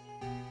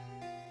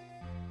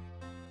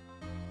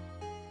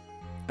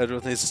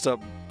 Edgeworth needs to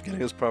stop getting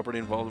his property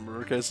involved in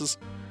murder cases.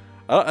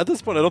 At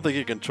this point, I don't think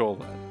he can control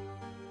that.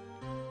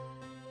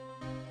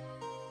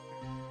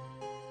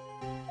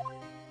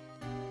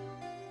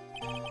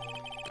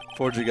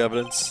 Forging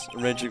evidence,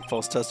 arranging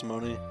false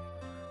testimony,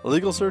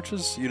 illegal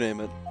searches, you name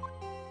it.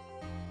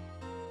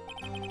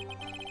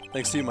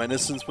 Thanks to you, my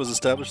innocence was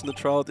established in the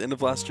trial at the end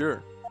of last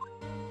year.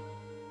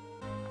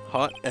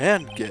 Hot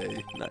and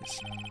gay. Nice.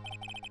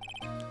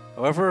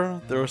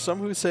 However, there are some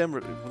who say I'm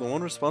the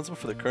one responsible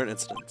for the current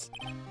incidents.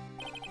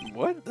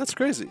 What? That's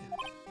crazy.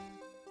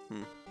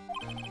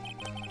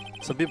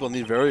 Some people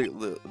need very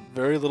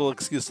little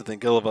excuse to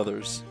think ill of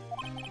others.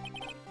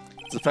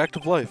 It's a fact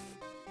of life.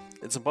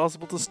 It's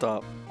impossible to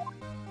stop.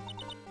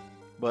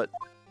 But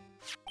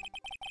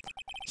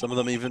some of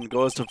them even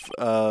go as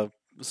to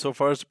so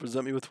far as to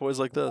present me with toys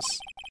like this.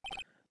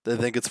 They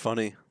think it's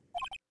funny.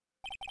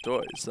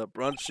 Toys, that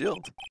bronze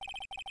shield.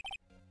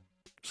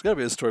 There's gotta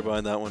be a story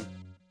behind that one.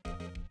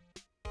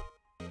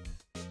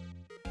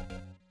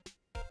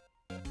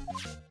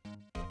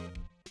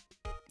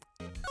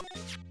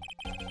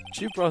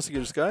 Chief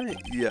Prosecutor's guy?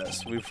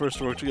 Yes, we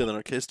first worked together on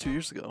our case 2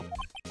 years ago.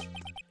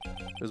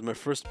 It was my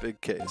first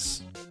big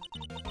case.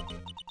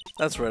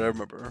 That's right, I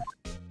remember.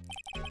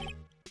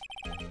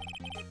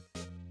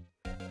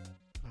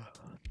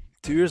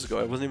 2 years ago,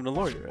 I wasn't even a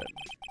lawyer yet.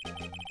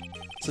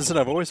 Since then,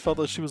 I've always felt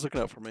that she was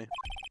looking out for me.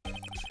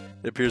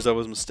 It appears I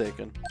was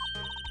mistaken.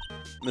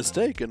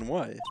 Mistaken?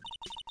 Why?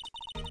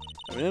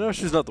 I mean, I know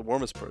she's not the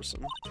warmest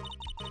person,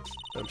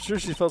 but I'm sure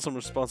she felt some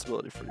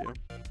responsibility for you.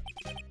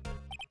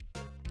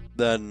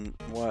 Then,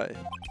 why?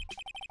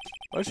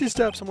 Why'd she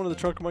stab someone in the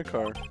trunk of my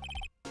car?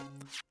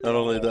 Not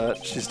only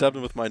that, she stabbed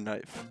him with my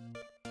knife.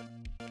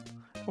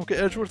 Okay,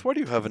 Edgeworth, why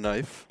do you have a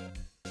knife?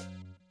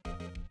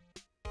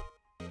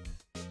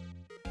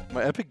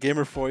 My Epic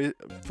Gamer phone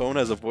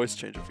has a voice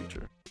changer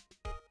feature.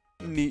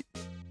 Neat.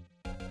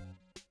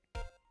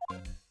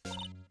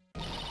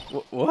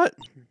 What?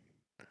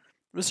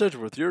 Miss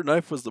Edgeworth, your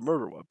knife was the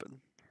murder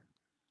weapon.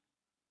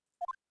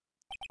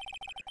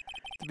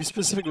 To be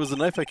specific, it was the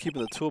knife I keep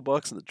in the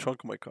toolbox in the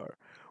trunk of my car.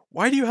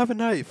 Why do you have a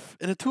knife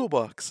in a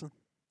toolbox?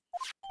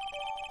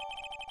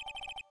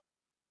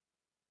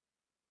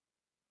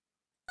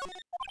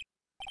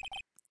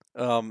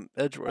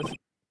 Edgeworth.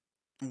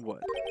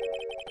 What?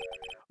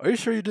 Are you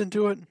sure you didn't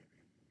do it?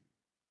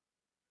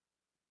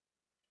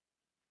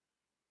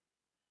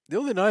 The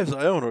only knives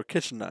I own are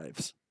kitchen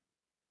knives.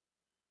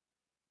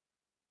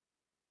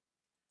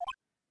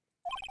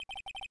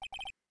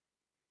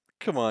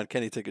 Come on,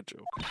 can you take a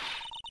joke?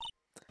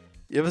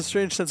 You have a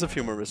strange sense of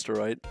humor, Mr.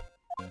 Wright.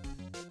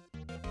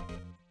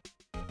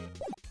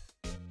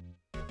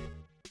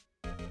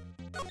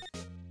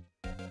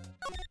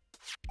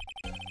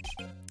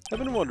 I've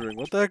been wondering,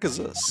 what the heck is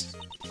this?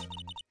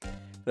 It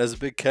has a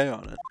big K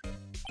on it.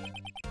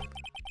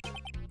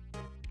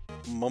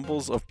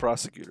 Mumbles of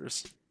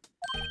Prosecutors.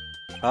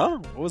 Huh?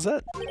 What was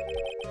that?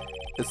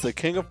 It's the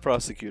King of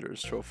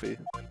Prosecutors trophy.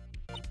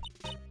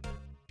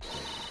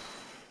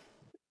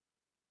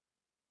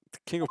 The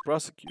King of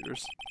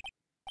Prosecutors.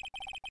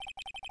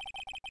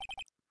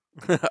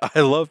 I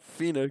love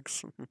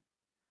Phoenix.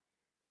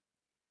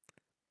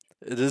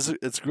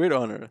 It's a great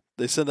honor.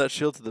 They send that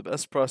shield to the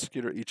best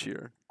prosecutor each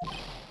year.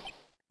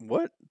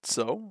 What?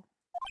 So?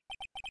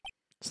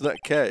 So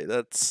that K,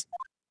 that's...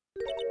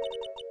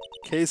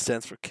 K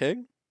stands for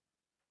king?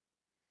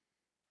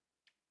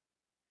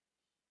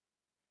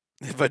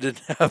 If I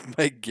didn't have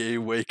my gay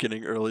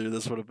awakening earlier,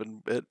 this would have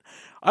been it.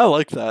 I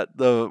like that.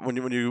 When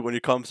you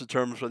come to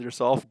terms with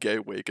yourself, gay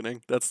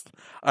awakening. That's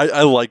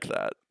I like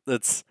that.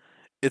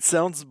 It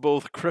sounds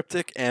both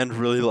cryptic and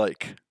really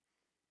like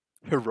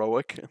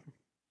heroic.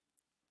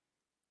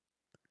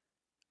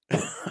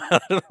 I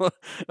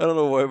don't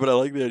know why, but I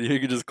like the idea. You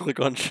can just click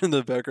on in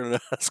the background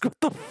and ask, "What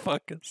the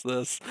fuck is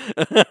this?"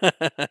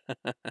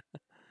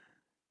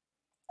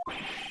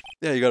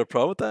 Yeah, you got a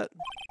problem with that?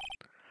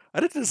 I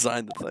didn't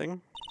design the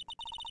thing.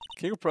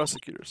 King of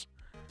Prosecutors.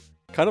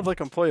 Kind of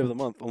like Employee of the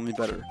Month, only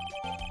better.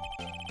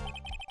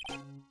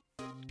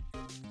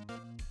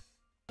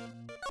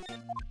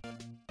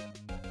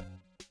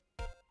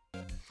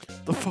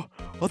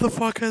 What the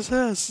fuck is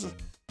this?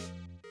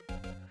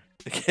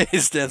 K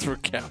stands for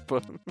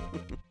Kappa.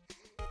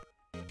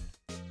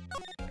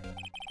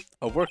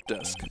 A work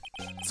desk.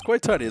 It's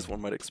quite tidy as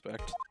one might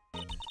expect.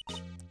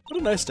 What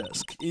a nice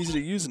desk. Easy to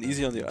use and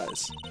easy on the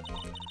eyes.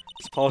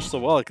 It's polished so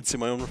well I can see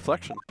my own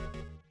reflection.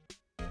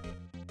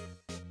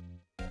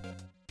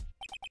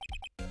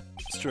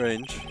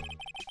 Strange.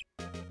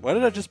 Why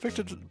did I just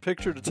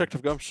picture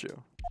Detective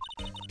Gumshoe?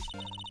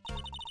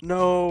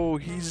 No,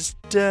 he's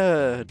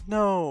dead.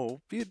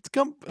 No.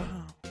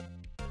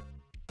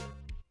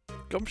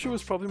 Gumshoe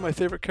is probably my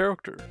favorite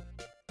character.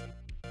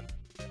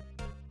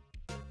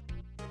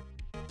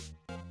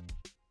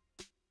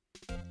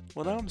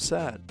 Well, now I'm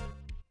sad.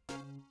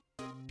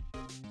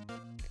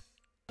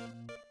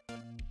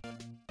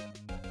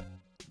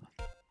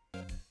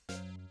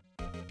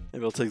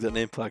 Maybe I'll take that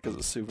name plaque as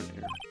a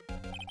souvenir.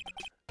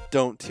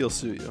 Don't, he'll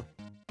sue you.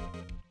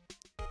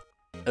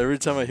 Every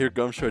time I hear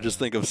Gumshoe, I just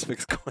think of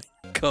Spix going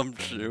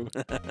Gumshoe.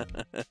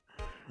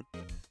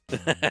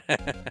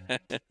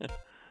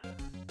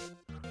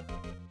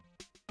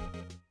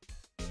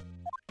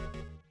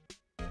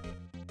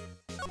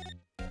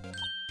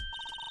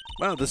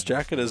 Wow, this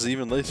jacket is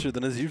even lacier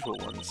than his usual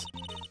ones.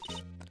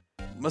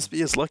 Must be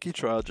his lucky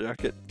trial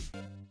jacket.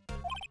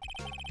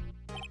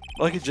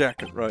 Like a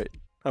jacket, right.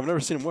 I've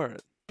never seen him wear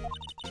it.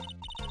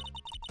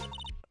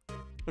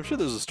 I'm sure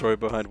there's a story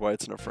behind why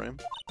it's in a frame.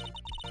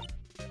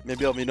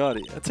 Maybe I'll be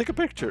naughty and take a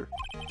picture.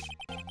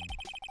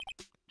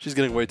 She's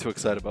getting way too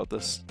excited about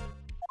this.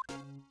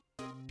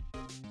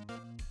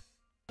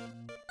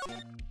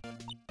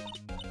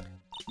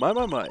 My,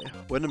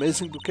 what an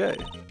amazing bouquet.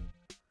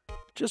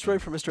 Just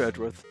right for Mr.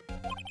 Edgeworth.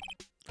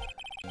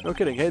 No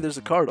kidding, hey, there's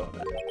a card on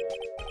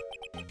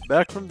it.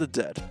 Back from the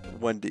dead,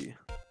 Wendy.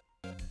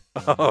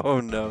 Oh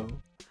no.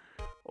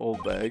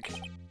 Old bag.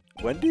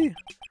 Wendy?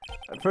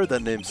 I've heard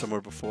that name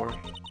somewhere before.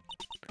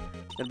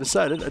 And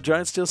beside it, a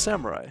giant steel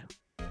samurai.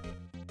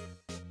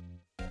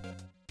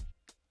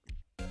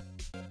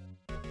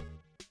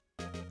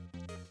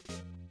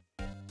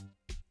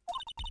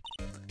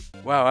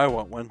 Wow, I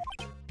want one.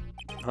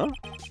 Huh?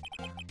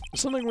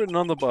 There's something written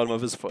on the bottom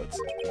of his foot.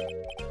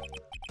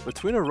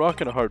 Between a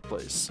rock and a hard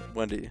place,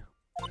 Wendy.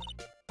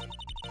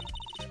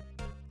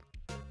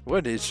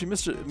 Wendy, is she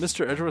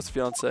Mr. Edgeworth's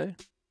fiancée?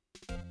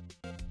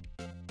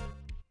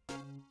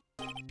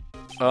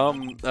 I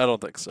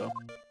don't think so.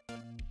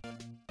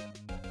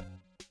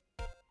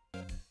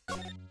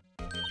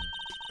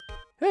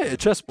 Hey, a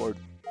chessboard.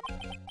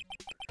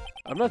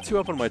 I'm not too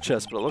up on my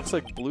chess, but it looks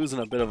like blue's in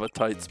a bit of a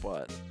tight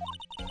spot.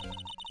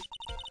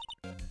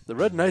 The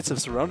red knights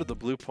have surrounded the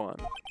blue pawn.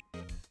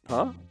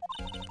 Huh?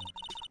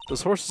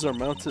 Those horses are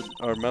mounted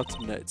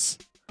knights.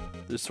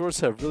 Their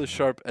swords have really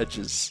sharp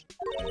edges.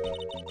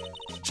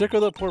 Check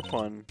out that poor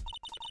pawn.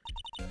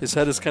 His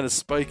head is kind of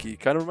spiky.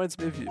 Kind of reminds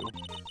me of you.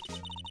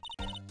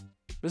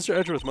 Mr.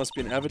 Edgeworth must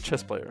be an avid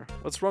chess player.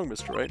 What's wrong,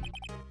 Mr. Wright?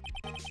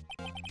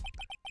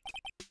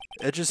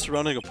 Edges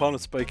surrounding a pawn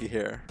with spiky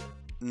hair.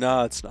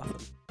 Nah, it's nothing.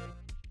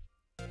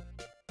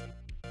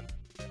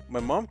 My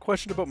mom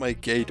questioned about my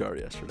gaydar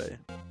yesterday.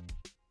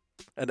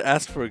 And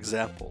asked for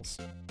examples.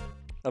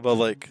 About,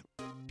 like,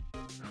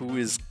 who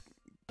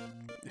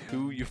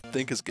you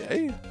think is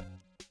gay?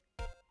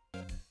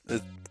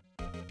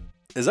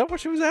 Is that what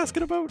she was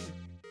asking about?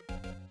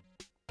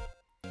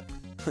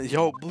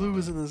 Yo, blue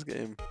is in this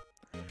game.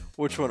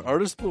 Which one,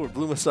 Artist Blue or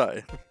Blue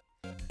Messiah?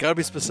 Gotta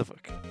be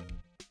specific.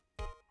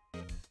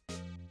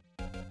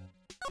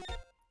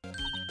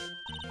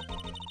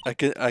 I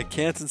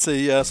can't say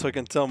yes, so I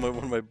can tell one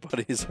of my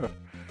buddies are.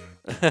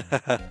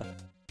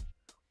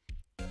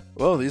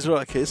 Whoa, these are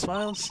all case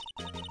files?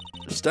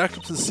 They're stacked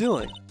up to the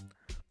ceiling.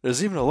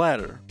 There's even a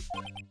ladder.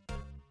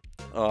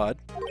 Odd.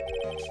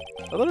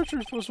 I thought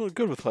archers supposed to be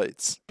good with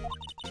heights.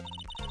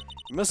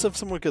 You must have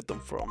somewhere to get them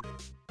from.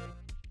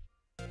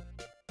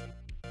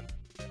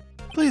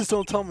 Please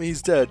don't tell me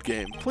he's dead,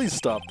 game. Please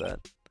stop that.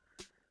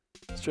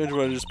 Stranger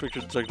when I just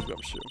pictured Detective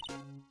Gumshoe.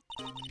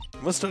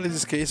 I must study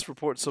this case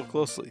report so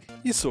closely.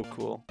 He's so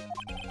cool.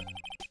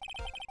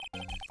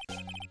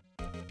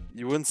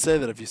 You wouldn't say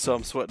that if you saw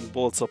him sweating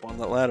bullets up on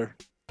that ladder.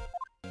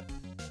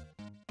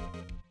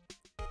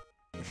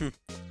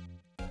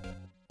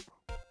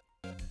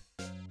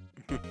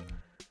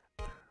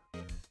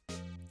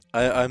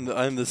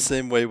 I'm the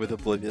same way with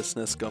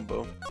obliviousness,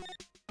 Gumbo.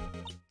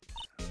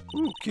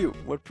 Ooh, cute.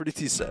 What pretty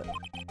tea set.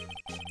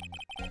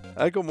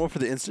 I go more for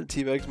the instant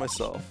tea bags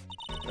myself.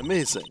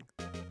 Amazing.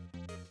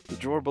 The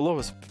drawer below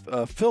is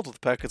filled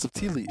with packets of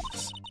tea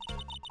leaves.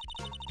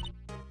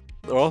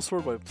 They're all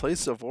sorted by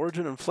place of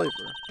origin and flavor.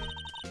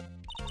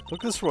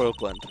 Look at this royal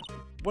blend.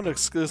 What an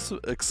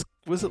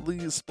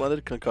exquisitely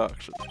splendid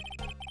concoction.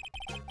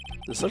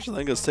 There's such a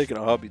thing as taking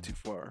a hobby too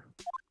far.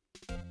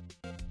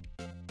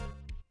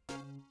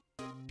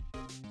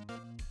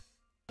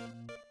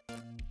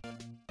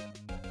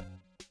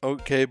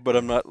 Okay, but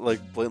I'm not,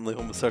 like, blatantly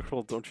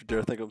homosexual. Don't you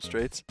dare think I'm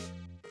straight.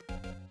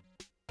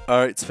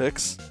 Alright,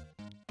 Sphinx.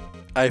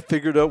 I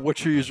figured out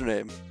what's your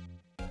username.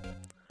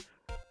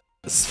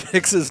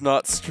 Sphinx is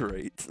not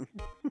straight.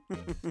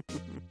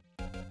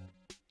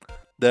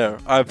 There,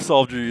 I've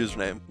solved your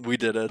username. We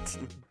did it.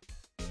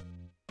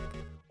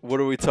 What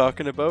are we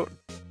talking about?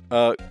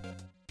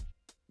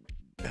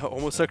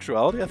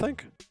 Homosexuality, I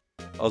think?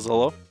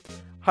 Hello?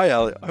 Hi,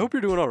 Ali. I hope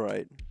you're doing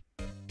alright.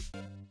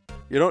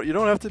 You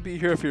don't have to be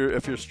here if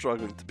you're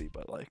struggling to be,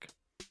 but like,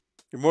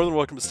 you're more than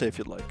welcome to stay if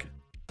you'd like.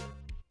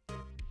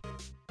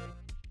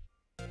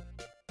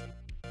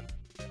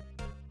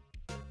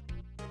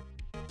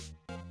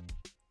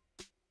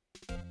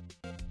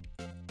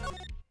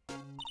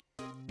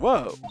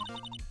 Whoa!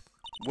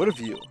 What a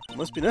view. It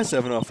must be nice to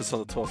have an office on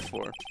the 12th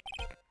floor.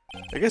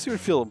 I guess you would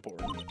feel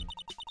important.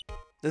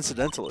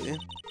 Incidentally,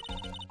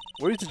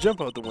 were you to jump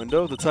out the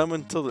window, the time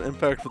until the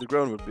impact with the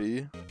ground would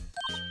be...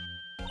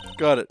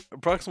 Got it.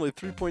 Approximately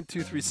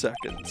 3.23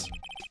 seconds.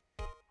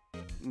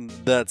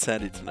 That's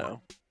handy to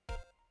know.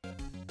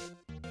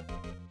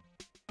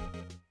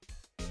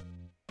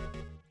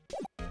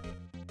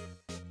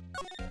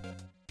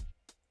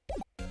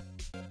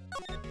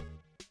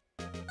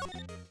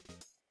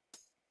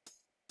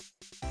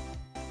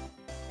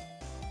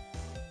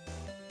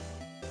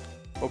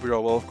 Hope you're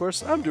all well, of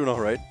course. I'm doing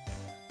alright.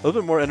 A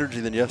little bit more energy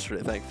than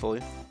yesterday,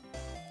 thankfully.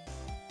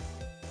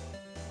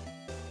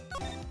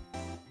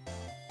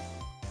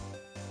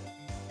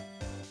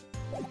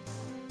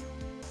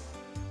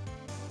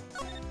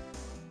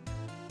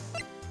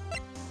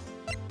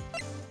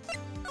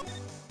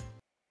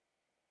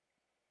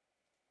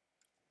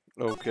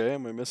 Okay,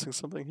 am I missing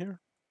something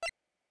here?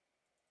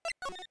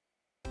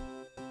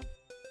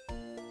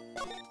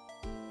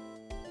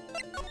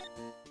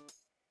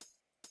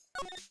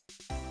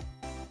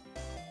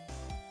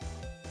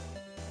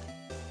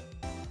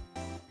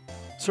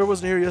 Sir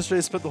wasn't here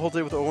yesterday, spent the whole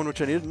day with Owen,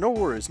 which I needed. No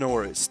worries, no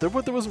worries. There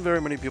wasn't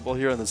very many people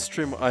here on the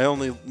stream. I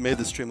only made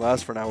the stream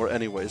last for an hour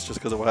anyways,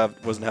 just because I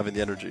wasn't having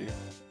the energy.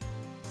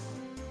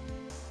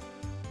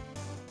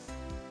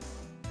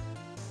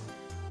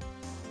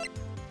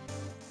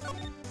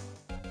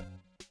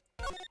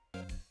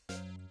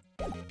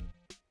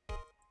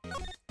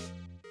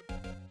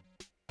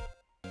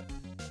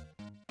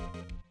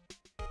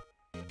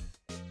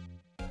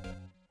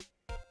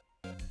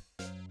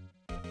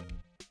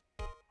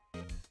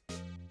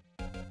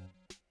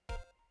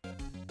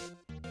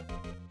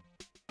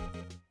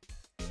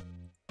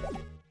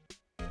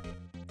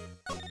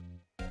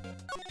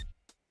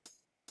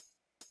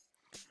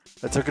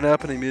 I took a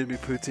nap and he muted me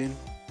poutine.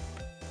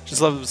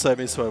 Just left it beside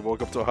me, so I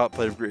woke up to a hot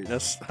plate of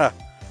greatness. Ha!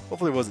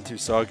 Hopefully it wasn't too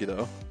soggy,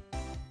 though.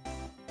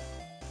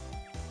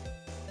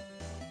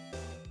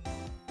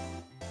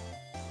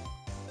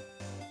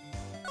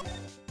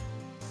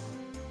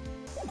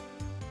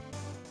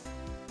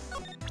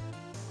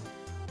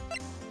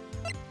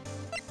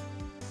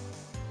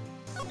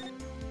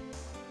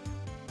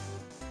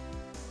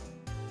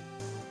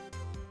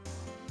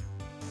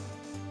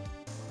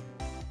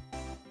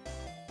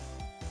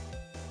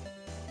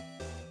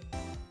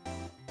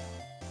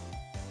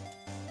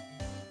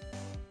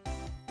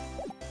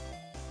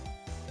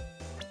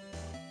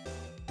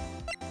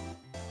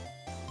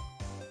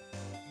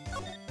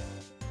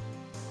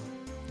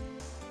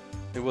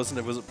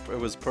 It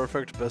was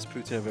perfect. Best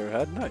poutine I've ever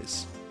had.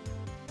 Nice.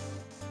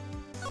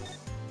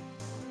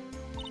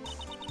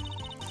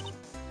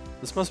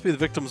 This must be the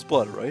victim's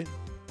blood, right?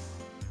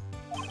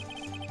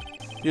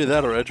 Either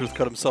that or Edgeworth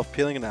cut himself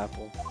peeling an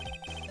apple.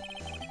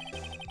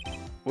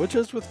 What's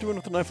Edgeworth doing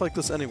with a knife like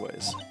this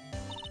anyways?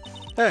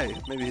 Hey,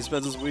 maybe he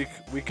spends his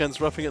weekends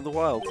roughing it in the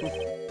wild.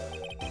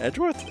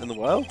 Edgeworth? In the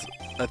wild?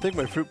 I think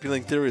my fruit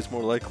peeling theory is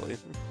more likely.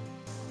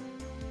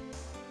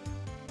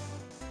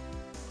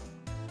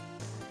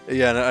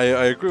 Yeah, and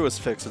I agree with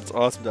Fix. It's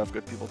awesome to have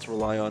good people to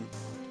rely on.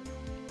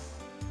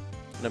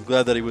 And I'm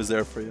glad that he was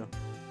there for you.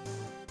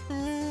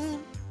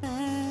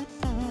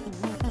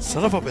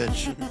 Son of a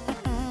bitch.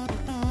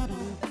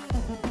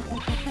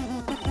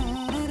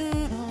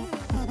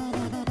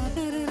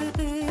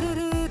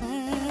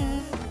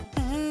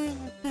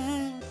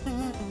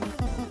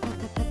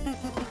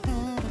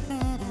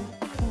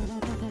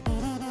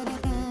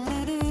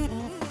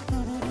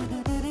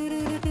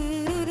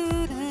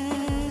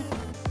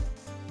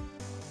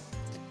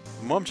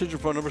 Mom changed her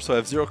phone number, so I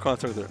have zero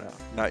contact with her now.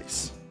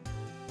 Nice.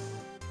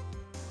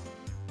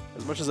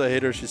 As much as I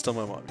hate her, she's still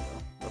my mom, you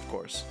know. Of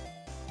course.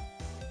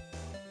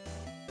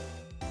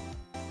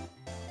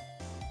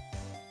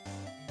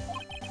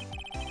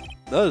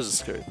 That is a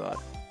scary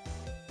thought.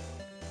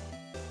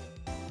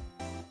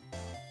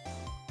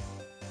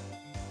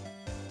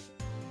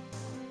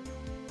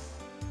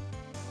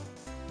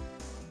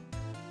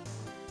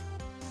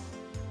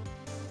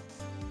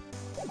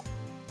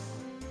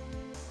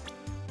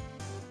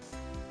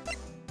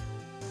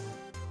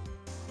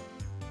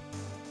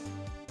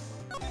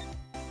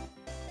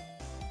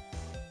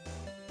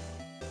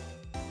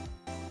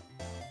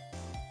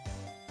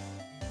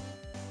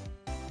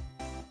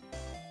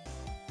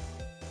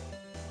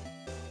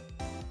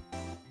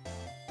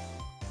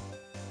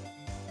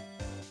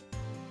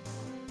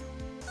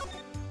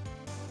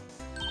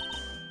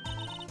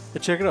 Hey,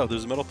 check it out,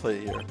 there's a metal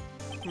plate here.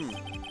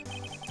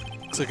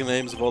 Looks like the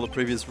names of all the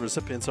previous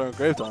recipients are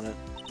engraved on it.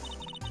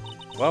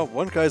 Wow,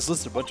 one guy's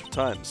listed a bunch of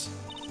times.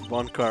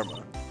 Von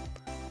Karma.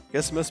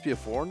 Guess he must be a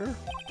foreigner?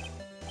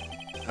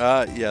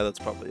 Yeah, that's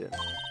probably it.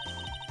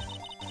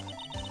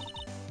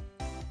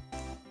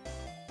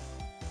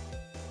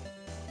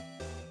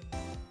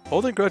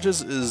 Holding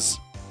grudges is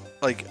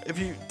like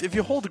if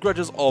you hold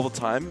grudges all the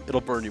time,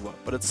 it'll burn you up.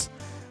 But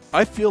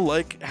I feel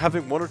like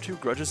having one or two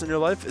grudges in your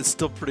life is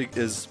still pretty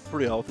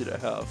healthy to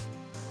have.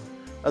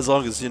 As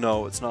long as, you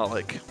know, it's not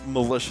like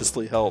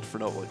maliciously held for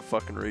no like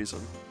fucking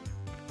reason.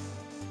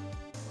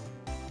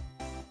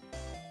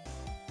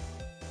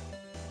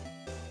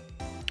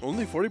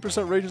 Only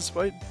 40% rage and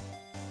spite?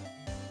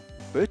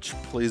 Bitch,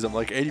 please, I'm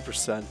like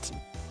 80%.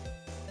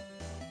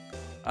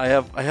 I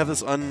have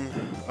this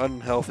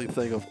unhealthy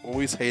thing of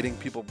always hating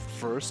people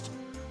first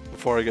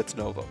before I get to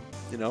know them,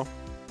 you know?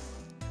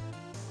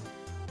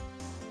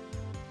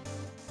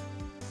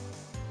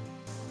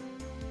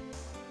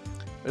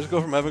 I just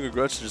go from having a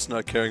grudge to just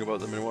not caring about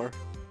them anymore.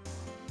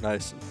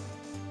 Nice.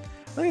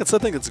 I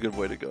think it's a good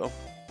way to go.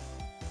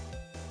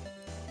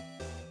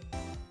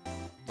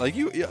 Like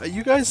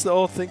you guys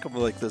all think I'm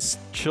like this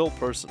chill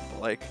person,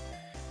 but like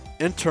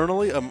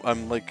internally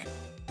I'm like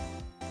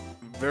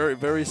very,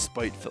 very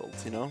spite filled,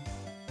 you know?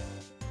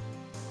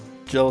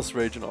 Jealous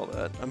rage and all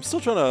that. I'm still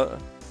trying to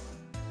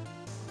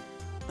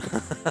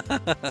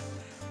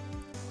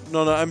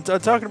No, I'm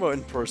talking about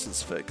in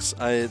person's fix.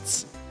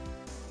 It's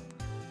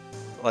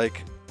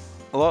like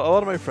a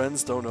lot of my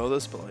friends don't know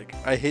this, but like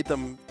I hate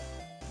them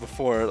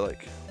before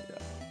like yeah.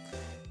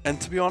 And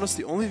to be honest,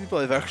 the only people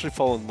I've actually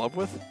fallen in love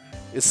with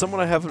is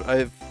someone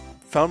I've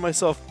found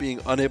myself being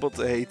unable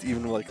to hate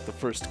even like the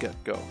first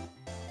get-go.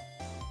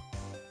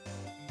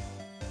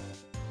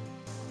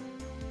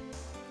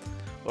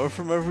 Or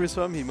from wherever he's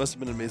from, he must have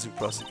been an amazing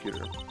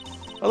prosecutor.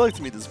 I'd like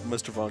to meet this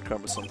Mr. Von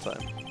Karma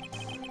sometime.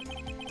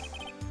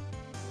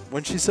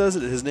 When she says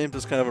it, his name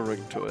does kind of a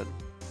ring to it.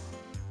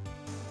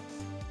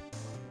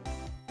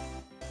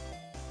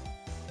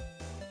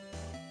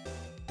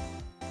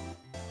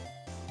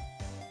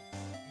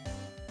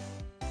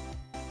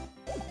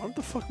 What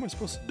the fuck am I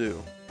supposed to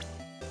do?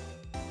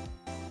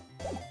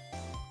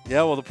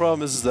 Yeah, well, the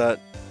problem is that,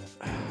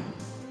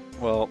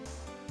 well,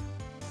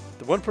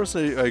 the one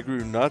person I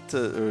grew not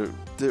to, or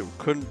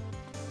couldn't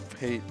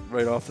hate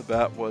right off the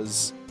bat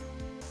was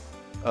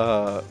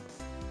my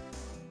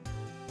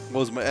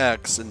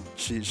ex, and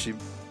she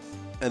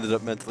ended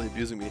up mentally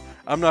abusing me.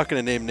 I'm not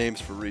going to name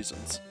names for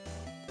reasons.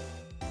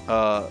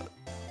 And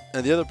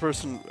the other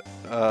person,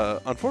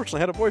 unfortunately,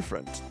 had a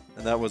boyfriend,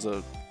 and that was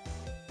a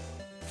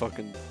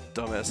fucking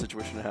dumbass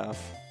situation to have.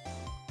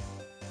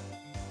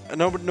 And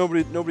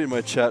nobody in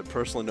my chat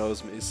personally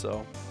knows me,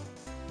 so.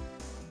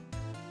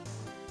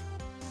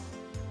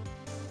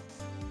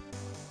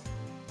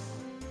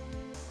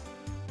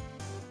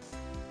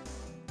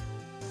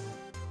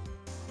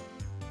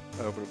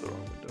 I opened up the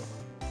wrong window.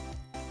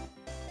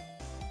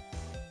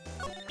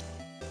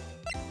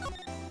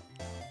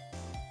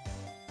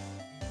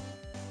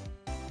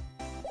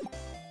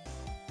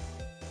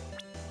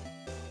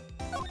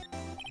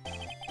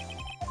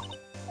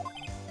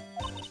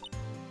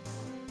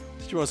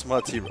 She wants some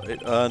hot tea,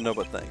 right? No,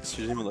 but thanks.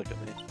 She didn't even look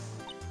at me.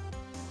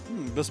 You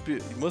must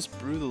have to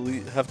brew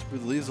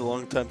the leaves a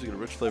long time to get a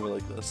rich flavor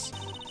like this.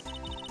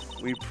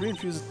 We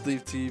pre-infuse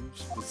leaf tea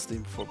with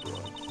steam before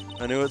brewing.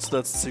 I knew that's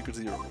the secret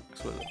to your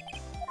mix. Alright,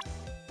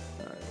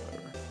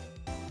 whatever.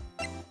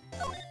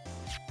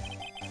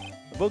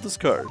 About this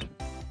card.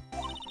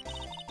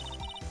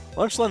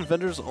 Lunchline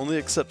vendors only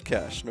accept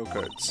cash, no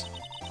cards.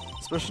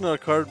 Especially not a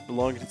card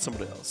belonging to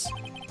somebody else.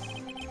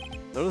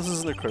 Notice this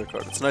isn't a credit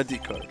card, it's an ID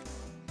card.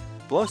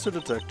 Belongs to a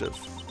detective,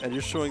 and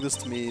you're showing this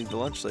to me, the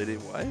lunch lady.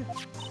 Why?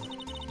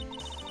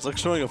 It's like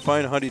showing a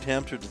fine honeyed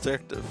ham to a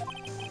detective.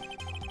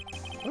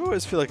 I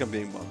always feel like I'm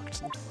being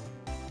mocked.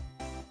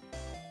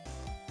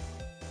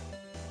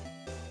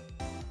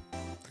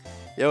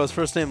 Yeah, it was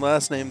first name,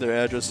 last name, their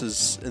address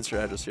is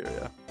insert address here,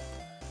 yeah.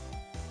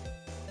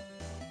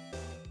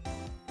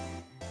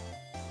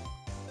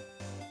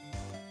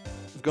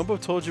 If Gumbo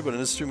told you, but in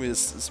this stream we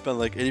spent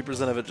like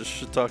 80% of it just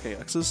shit talking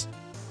exes.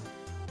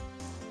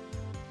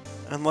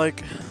 And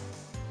like,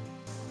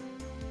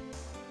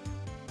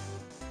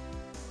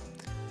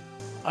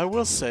 I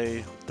will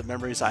say the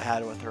memories I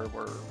had with her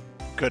were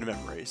good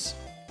memories.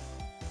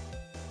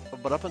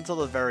 But up until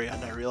the very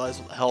end, I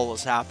realized what the hell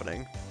was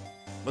happening.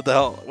 What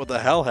the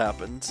hell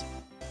happened?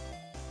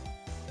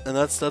 And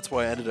that's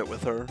why I ended it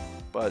with her.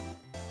 But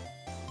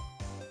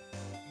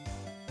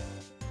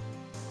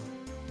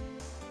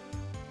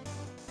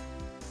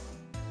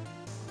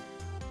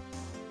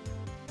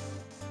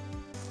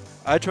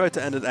I tried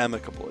to end it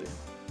amicably.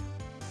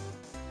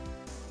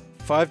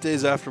 5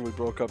 days after we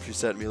broke up, she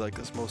sent me like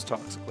this most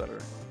toxic letter.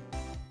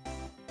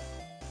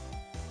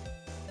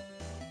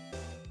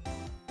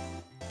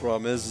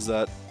 Problem is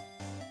that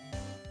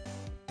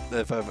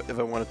if I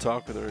want to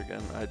talk with her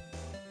again,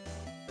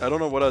 I don't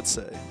know what I'd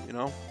say, you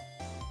know?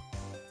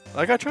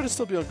 Like, I try to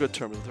still be on good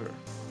terms with her.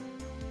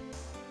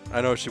 I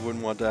know she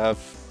wouldn't want to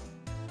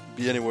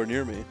be anywhere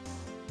near me.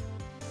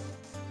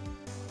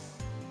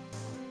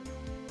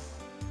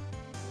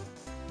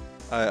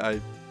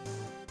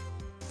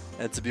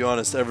 And to be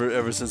honest,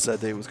 ever since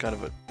that day was kind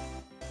of a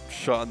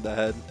shot in the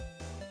head.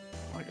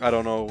 Like, I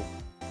don't know.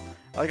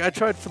 Like, I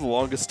tried for the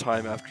longest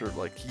time after,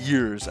 like,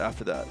 years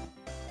after that.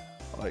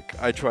 Like,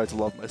 I tried to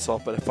love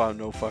myself, but I found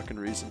no fucking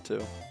reason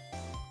to.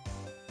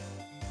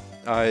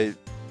 I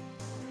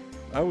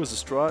was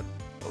distraught,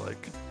 but,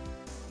 like,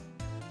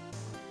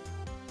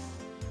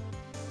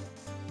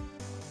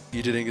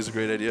 eating is a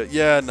great idea.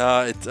 Yeah,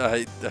 nah,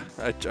 I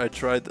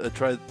tried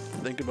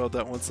thinking about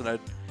that once, and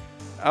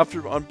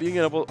after being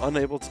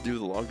unable to do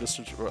the long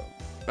distance,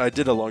 I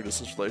did a long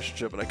distance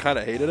relationship, and I kind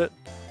of hated it,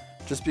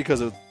 just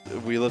because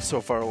we lived so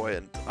far away,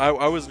 and I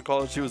was in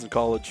college, she was in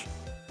college,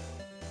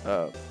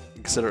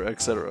 etc.,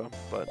 etc.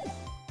 But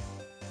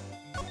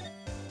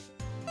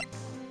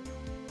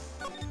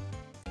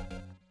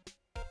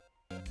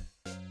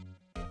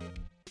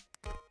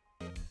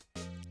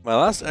my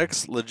last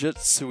ex legit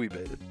suey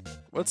baited.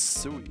 What's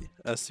suey?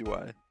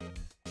 S-U-I.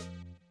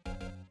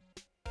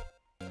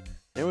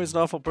 Anyways,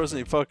 an awful person,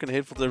 he fucking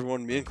hateful to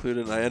everyone, me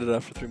included, and I ended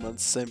after 3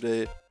 months, same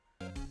day.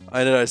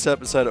 I sat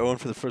beside Owen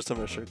for the first time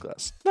in a shirt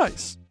class.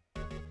 Nice!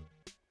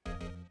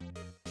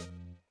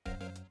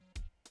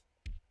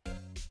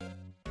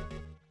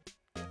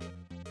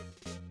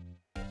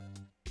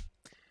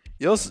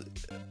 You also,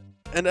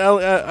 and Al,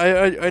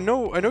 I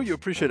know you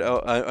appreciate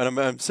Al, and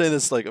I'm saying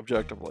this like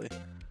objectively.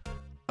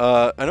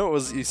 I know it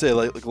was you say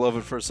like love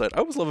at first sight.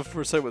 I was love at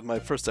first sight with my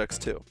first ex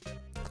too.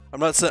 I'm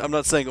not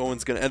saying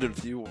Owen's gonna end it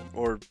with you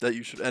or that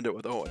you should end it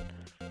with Owen.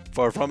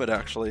 Far from it,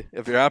 actually.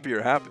 If you're happy,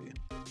 you're happy.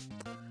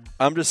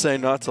 I'm just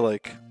saying not to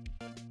like.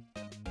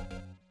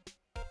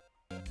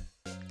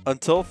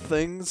 Until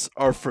things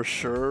are for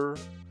sure,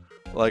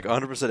 like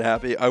 100%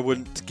 happy, I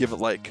wouldn't give it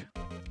like.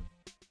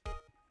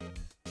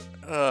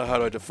 How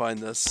do I define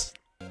this?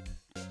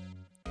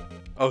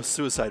 Oh,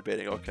 suicide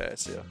baiting. Okay, I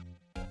see.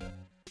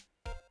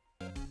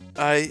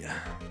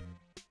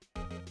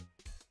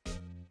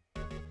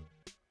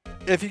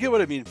 If you get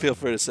what I mean, feel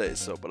free to say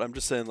so, but I'm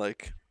just saying,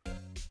 like...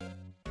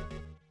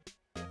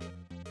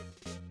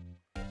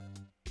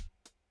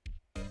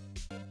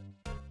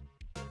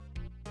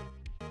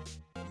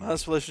 My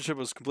last relationship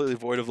was completely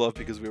void of love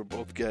because we were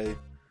both gay.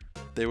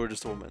 They were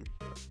just a woman.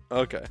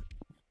 Okay.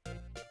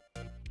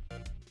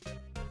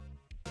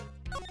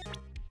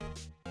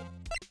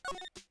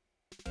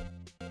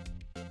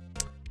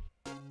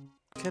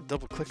 Can't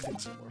double click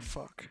things anymore,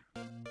 fuck.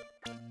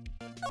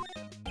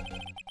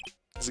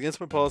 It's against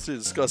my policy to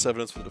discuss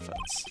evidence with the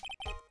defense.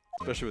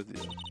 Especially with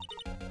you.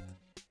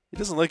 He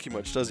doesn't like you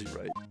much, does he,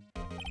 Wright?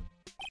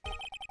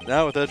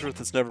 Now with Edgeworth,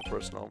 it's never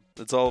personal.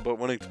 It's all about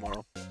winning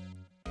tomorrow.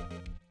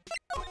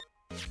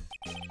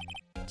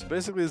 So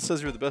basically it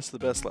says you were the best of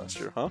the best last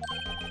year, huh?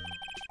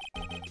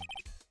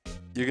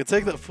 You can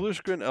take that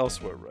foolish grin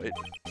elsewhere, right?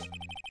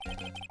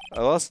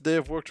 I lost a day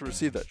of work to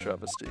receive that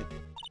travesty.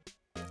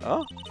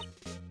 Huh?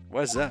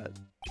 Why is that?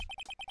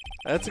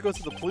 I had to go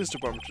to the police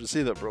department to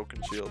see that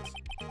broken shield.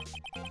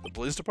 The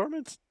police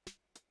department?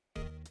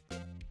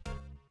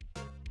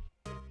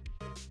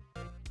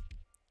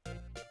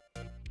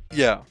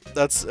 Yeah,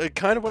 that's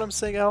kind of what I'm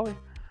saying, Allie.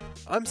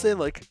 I'm saying,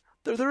 like,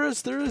 there is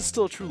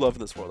still true love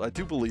in this world. I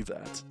do believe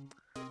that.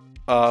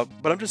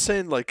 But I'm just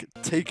saying, like,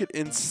 take it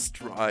in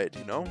stride,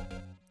 you know?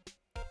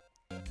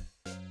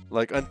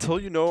 Like, until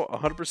you know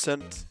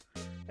 100%,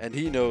 and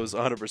he knows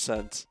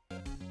 100%,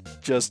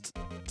 just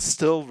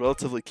still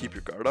relatively keep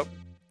your guard up,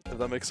 if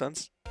that makes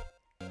sense.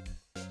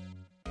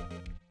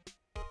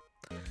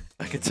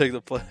 I can take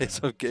the place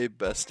of gay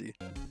bestie.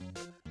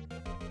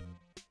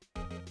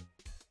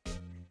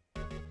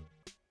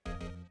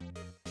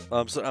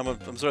 I'm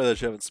sorry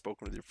that you haven't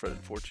spoken with your friend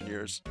in 14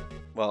 years.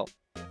 Well,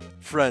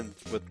 friend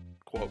with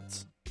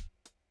quotes.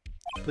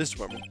 Police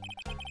department.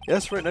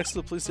 Yes, right next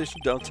to the police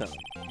station downtown.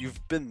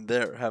 You've been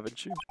there,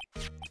 haven't you?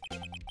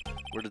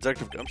 Where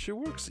Detective Gumshoe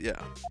works?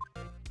 Yeah.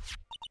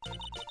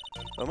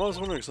 I'm always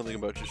wondering something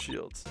about your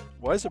shield.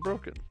 Why is it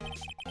broken?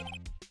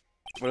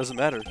 What does it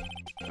matter?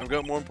 I've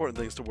got more important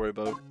things to worry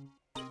about.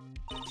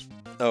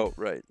 Oh,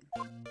 right.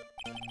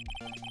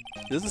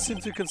 He doesn't seem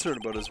too concerned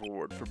about his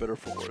reward, for better or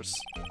for worse.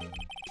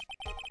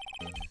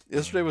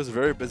 Yesterday was a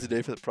very busy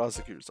day for the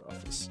prosecutor's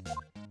office.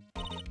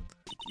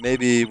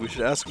 Maybe we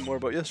should ask him more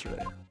about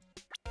yesterday.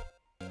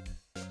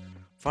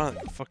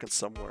 Finally, fucking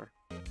somewhere.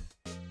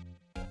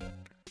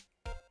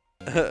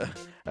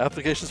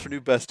 Applications for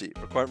new bestie.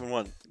 Requirement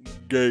 1.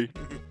 Gay.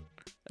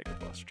 I can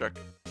boss check.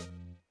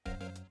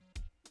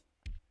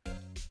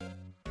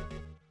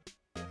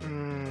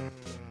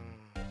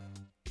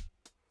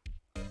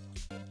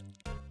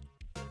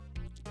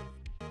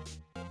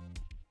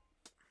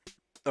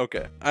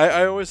 Okay.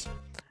 I always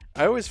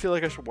feel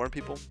like I should warn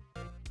people.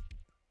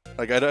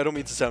 Like, I don't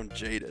mean to sound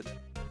jaded,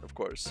 of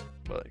course,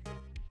 but like...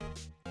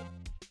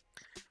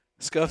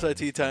 Scuffed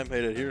IT time,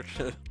 made it here.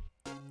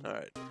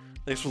 Alright.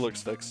 Thanks for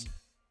looks fix.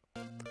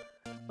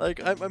 Like,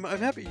 I'm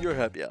happy you're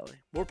happy, Allie.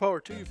 More power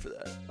to you for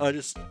that. I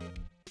just...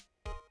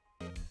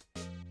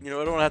 You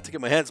know, I don't want to have to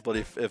get my hands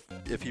bloody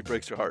if he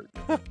breaks your heart.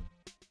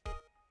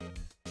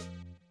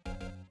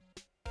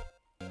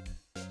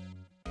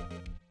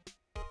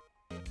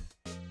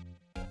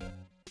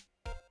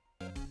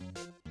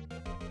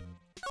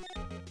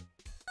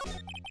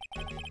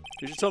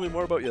 Could you tell me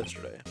more about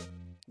yesterday?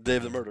 The day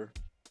of the murder.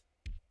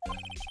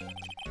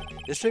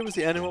 Yesterday was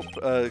the annual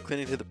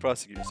cleaning day at the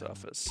prosecutor's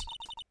office.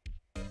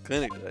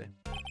 Cleaning day.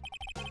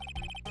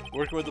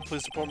 Working with the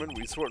police department,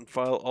 we sort and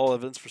file all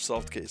evidence for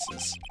solved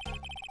cases.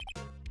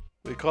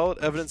 We call it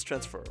evidence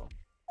transferal.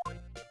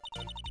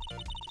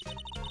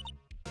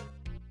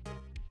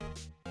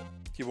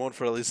 You won't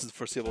for at least the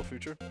foreseeable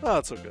future? Oh,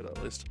 that's so good,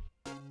 at least.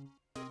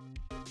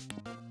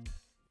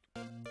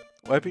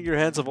 Wiping your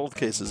hands of old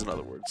cases, in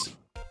other words.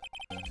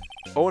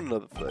 Oh, and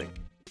another thing.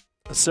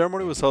 A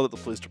ceremony was held at the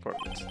police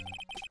department.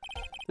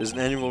 There's an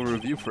annual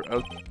review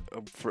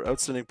for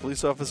outstanding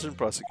police officers and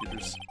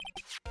prosecutors.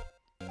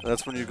 And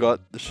that's when you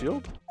got the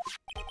shield?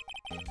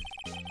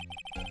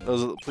 That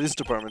was at the police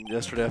department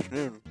yesterday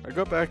afternoon. I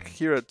got back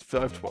here at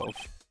 5:12.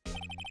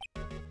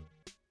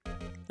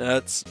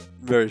 That's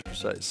very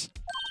precise.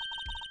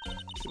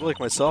 People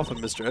like myself and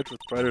Mr. Edgeworth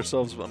pride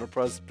ourselves on our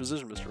prized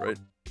precision, Mr. Wright.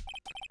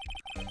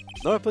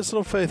 No, I place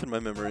little faith in my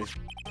memory.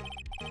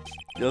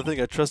 The only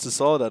thing I trust is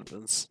solid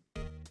evidence.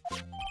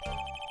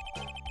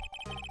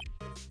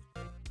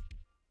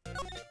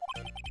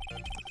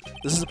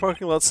 This is a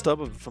parking lot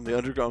stub from the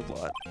underground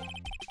lot.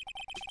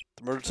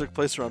 The murder took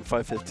place around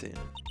 5:15.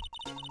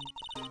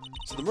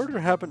 So the murder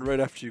happened right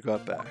after you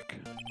got back.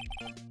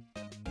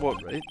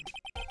 What, right?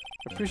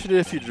 I appreciate it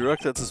if you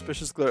direct that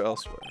suspicious glare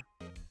elsewhere.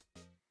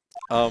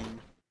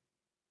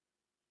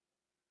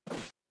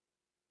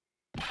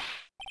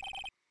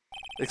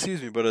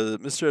 Excuse me, but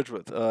Mr.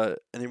 Edgeworth,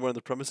 anyone on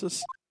the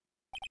premises?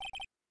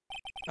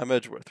 I'm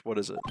Edgeworth. What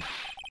is it?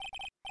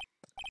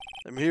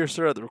 I'm here,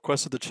 sir, at the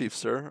request of the chief,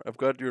 sir. I've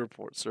got your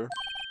report, sir.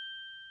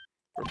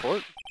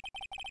 Report?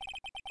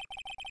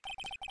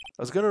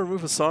 I was gonna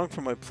remove a song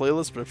from my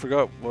playlist, but I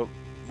forgot what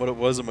it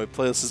was, and my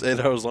playlist is 8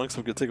 hours long, so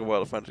it's gonna take a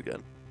while to find it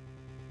again.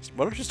 So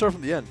why don't you start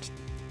from the end?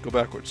 Go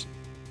backwards.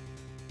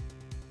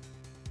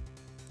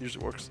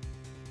 Usually works.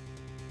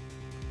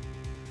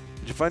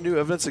 Did you find new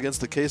evidence against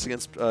the case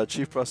against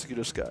Chief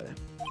Prosecutor Sky?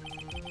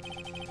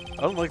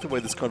 I don't like the way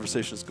this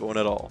conversation is going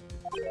at all.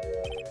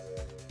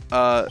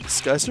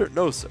 Sky, sir?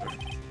 No, sir.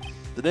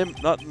 The name,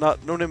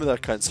 no name of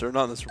that kind, sir.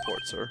 Not in this report,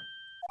 sir.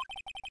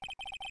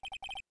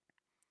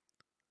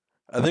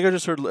 I think I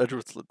just heard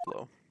Edgeworth's lid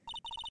blow.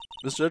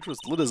 Mr.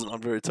 Edgeworth's lid isn't on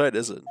very tight,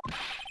 is it?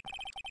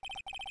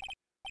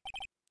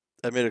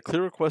 I made a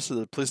clear request to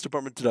the police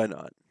department, did I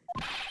not?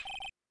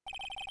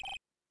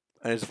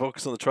 I need to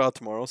focus on the trial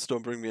tomorrow, so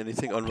don't bring me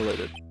anything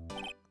unrelated.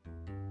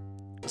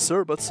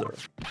 Sir, but sir.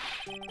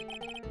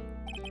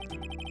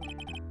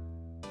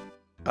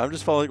 I'm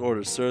just following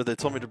orders, sir. They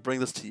told me to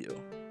bring this to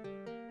you.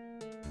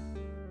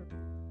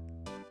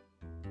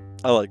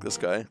 I like this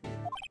guy.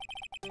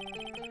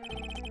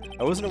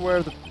 I wasn't aware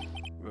of the...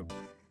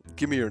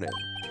 Give me your name.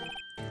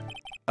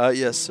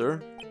 Yes,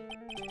 sir.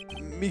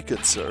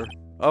 Meekins, sir.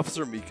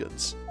 Officer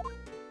Meekins.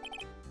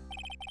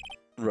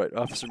 Right,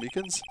 Officer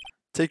Meekins.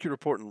 Take your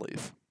report and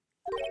leave.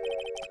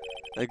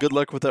 And good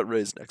luck with that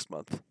raise next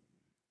month.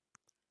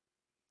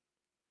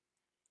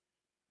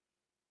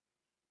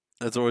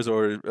 It's always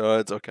already...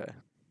 it's okay.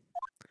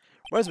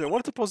 Reminds me, I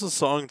wanted to post a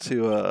song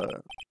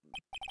to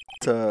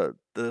the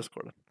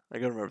Discord. I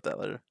gotta remember that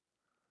later.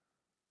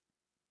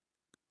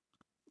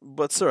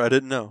 But sir, I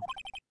didn't know.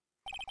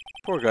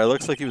 Poor guy,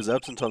 looks like he was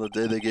absent on the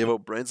day they gave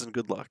out brains and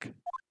good luck.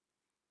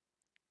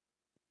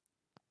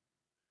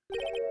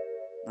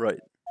 Right.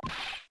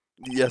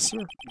 Yes, sir.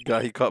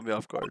 Guy, he caught me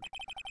off guard.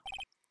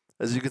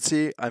 As you can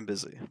see, I'm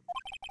busy.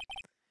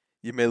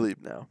 You may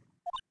leave now.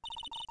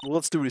 Well,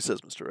 let's do what he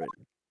says, Mr. Wright.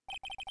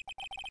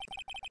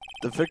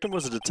 The victim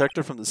was a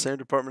detective from the same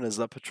department as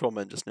that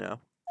patrolman just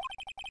now.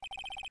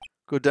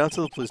 Go down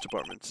to the police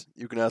department.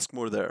 You can ask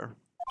more there.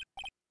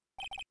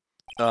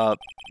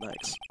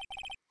 Thanks.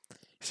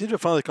 You seem to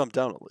have finally calmed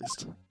down at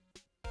least.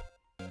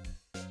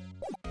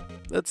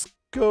 Let's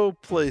go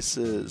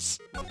places.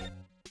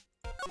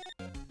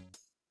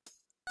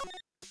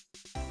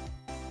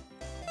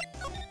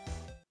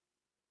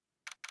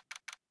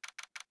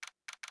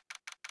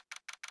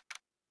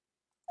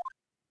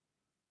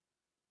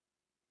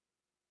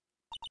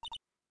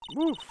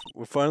 Woof,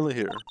 we're finally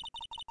here.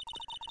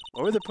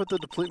 Why would they put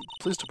the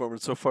police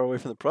department so far away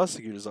from the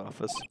prosecutor's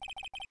office?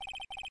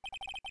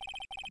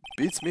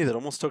 Beats me, that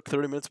almost took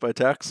 30 minutes by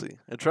taxi,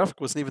 and traffic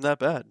wasn't even that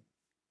bad.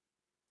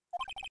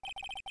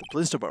 The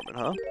police department,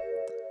 huh?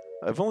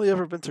 I've only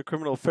ever been to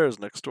criminal affairs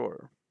next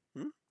door.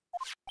 Hmm?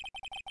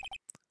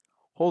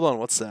 Hold on,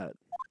 what's that?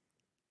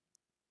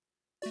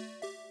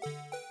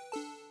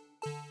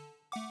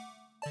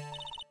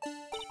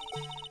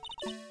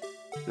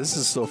 This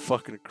is so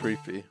fucking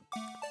creepy.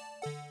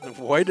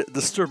 Why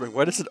disturbing?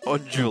 Why does it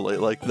undulate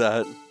like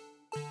that?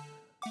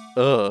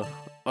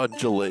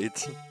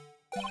 Undulate.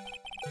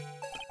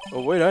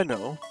 Oh wait, I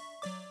know.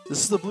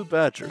 This is the Blue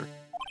Badger.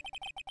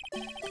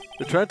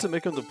 They're trying to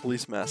make him the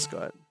police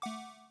mascot.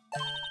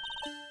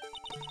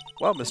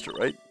 Wow, Mr.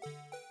 Wright.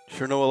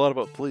 Sure know a lot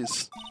about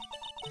police.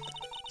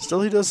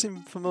 Still, he does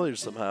seem familiar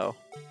somehow.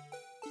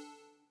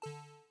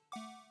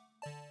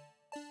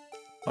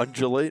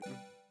 Undulate.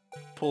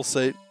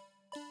 Pulsate.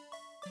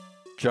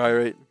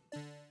 Gyrate.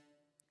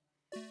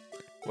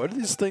 Why do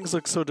these things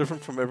look so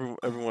different from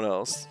everyone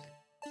else?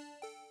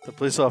 The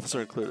police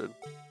officer included.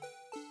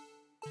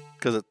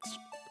 Because it's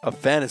a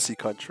fantasy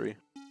country.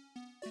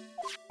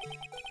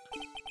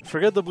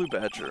 Forget the Blue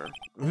Badger.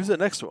 Who's that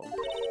next to him?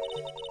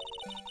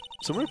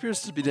 Someone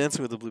appears to be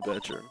dancing with the Blue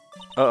Badger.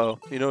 Uh-oh,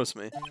 he noticed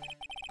me.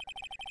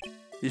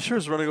 He sure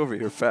is running over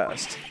here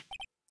fast.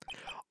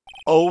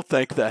 Oh,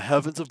 thank the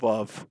heavens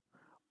above.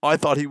 I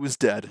thought he was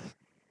dead.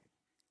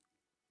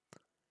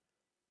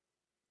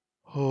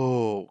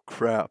 Oh,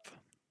 crap.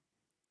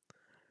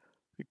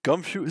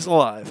 Gumshoe is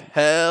alive.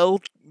 Hell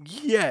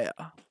yeah.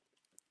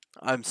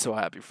 I'm so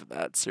happy for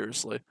that,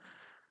 seriously.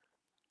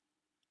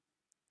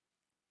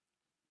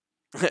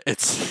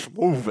 It's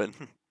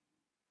moving.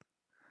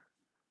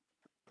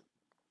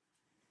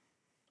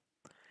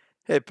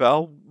 Hey,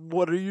 pal,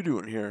 what are you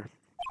doing here?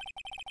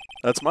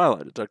 That's my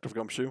line, Detective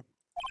Gumshoe.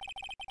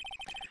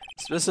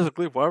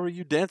 Specifically, why were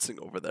you dancing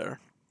over there?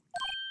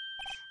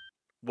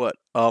 What,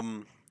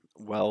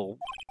 well...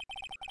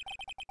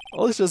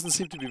 Alice doesn't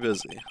seem to be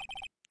busy.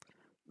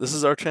 This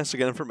is our chance to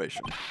get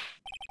information.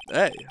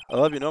 Hey,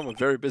 I'll have you know I'm a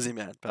very busy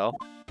man, pal.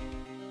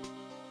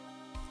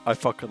 I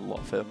fucking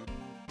love him.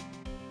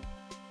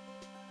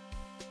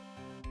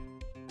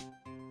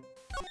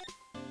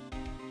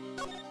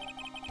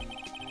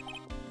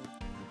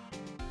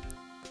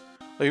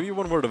 I'll give you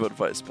one word of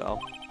advice,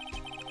 pal.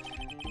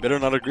 You better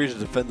not agree to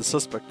defend the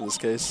suspect in this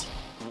case.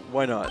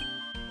 Why not?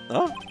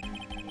 Huh?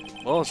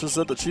 Well, it's just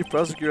that the chief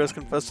prosecutor has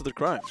confessed to the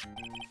crime.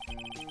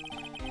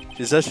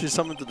 She says she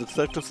summoned the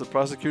detectives to the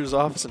prosecutor's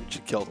office and she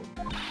killed him.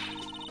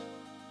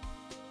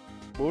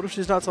 But what if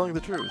she's not telling the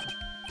truth?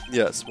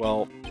 Yes,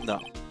 well, no.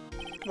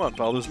 Come on,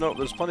 pal,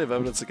 there's plenty of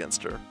evidence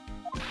against her.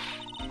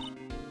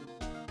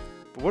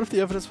 But what if the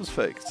evidence was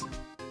faked?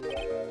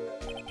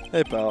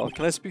 Hey, pal,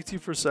 can I speak to you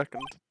for a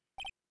second?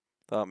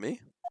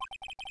 Me?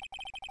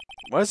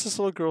 Why is this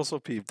little girl so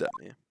peeved at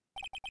me?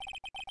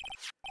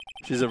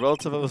 She's a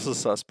relative of the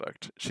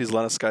suspect. She's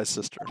Lana Sky's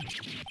sister.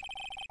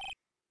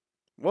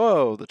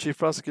 Whoa, the chief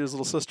prosecutor's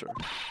little sister.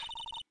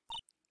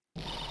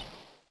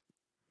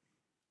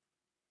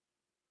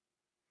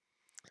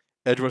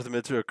 Edgeworth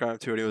admitted to a crime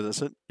too and he was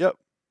innocent? Yep.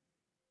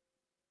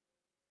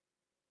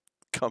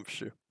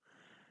 Gumshoe.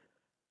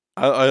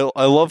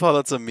 I love how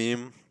that's a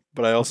meme,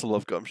 but I also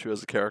love Gumshoe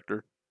as a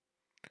character.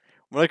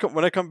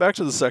 When I come back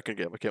to the second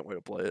game, I can't wait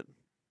to play it.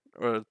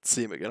 Or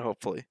see him again,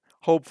 hopefully.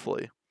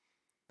 Hopefully.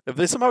 If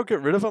they somehow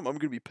get rid of him, I'm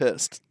gonna be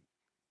pissed.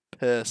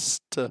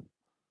 Pissed.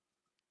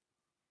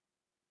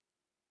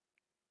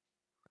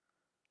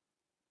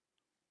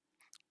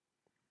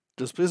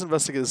 Just please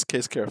investigate this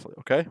case carefully,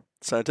 okay?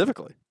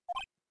 Scientifically.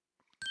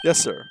 Yes,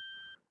 sir.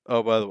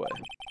 Oh, by the way,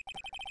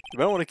 you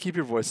might want to keep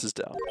your voices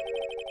down.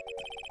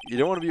 You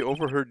don't want to be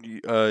overheard.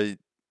 You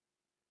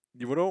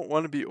don't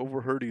want to be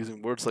overheard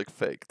using words like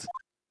faked.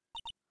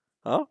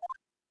 Huh?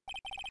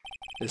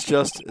 It's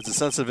a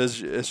sensitive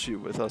issue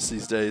with us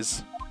these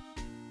days.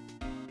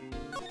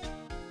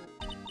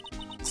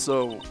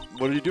 So,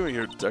 what are you doing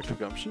here, Detective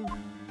Gumshoe?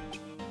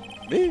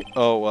 Me?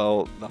 Oh,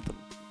 well, nothing.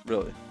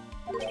 Really.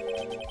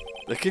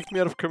 They kicked me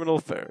out of criminal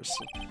affairs.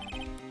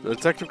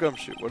 Detective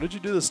Gumshoe, what did you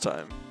do this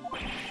time?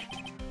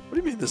 What do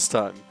you mean this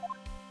time?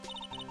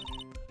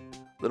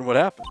 Then what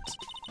happened?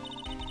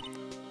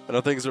 I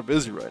know things are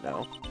busy right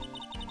now.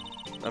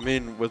 I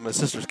mean, with my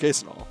sister's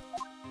case and all.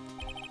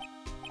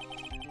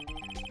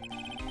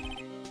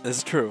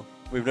 It's true.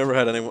 We've never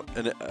had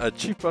a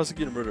chief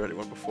prosecutor murder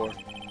anyone before.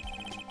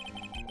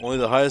 Only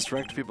the highest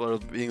ranked people are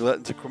being let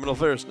into criminal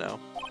affairs now.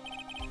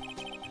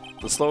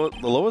 The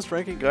lowest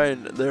ranking guy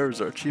in there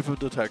is our chief of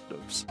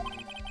detectives.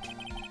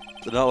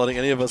 They're not letting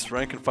any of us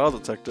rank and file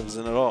detectives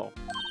in at all.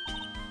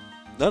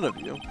 None of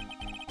you.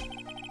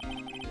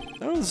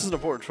 I know this is an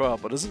important trial,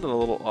 but isn't it a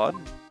little odd?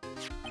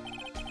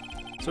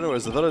 So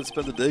anyways, I thought I'd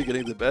spend the day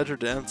getting the Badger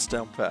dance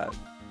down pat.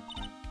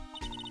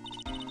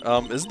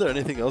 Isn't there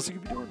anything else you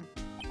could be doing?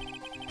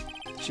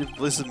 The chief of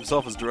police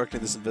himself is directing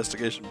this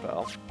investigation,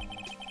 pal.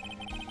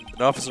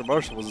 An officer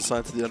marshal was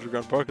assigned to the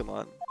underground parking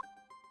lot.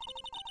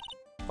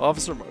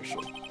 Officer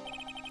Marshall.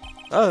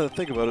 Now that I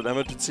think about it,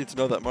 Emma did seem to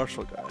know that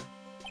Marshall guy.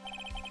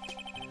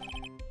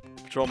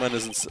 Patrolman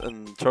is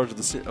in charge of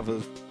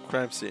the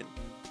crime scene.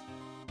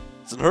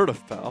 It's unheard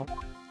of, pal.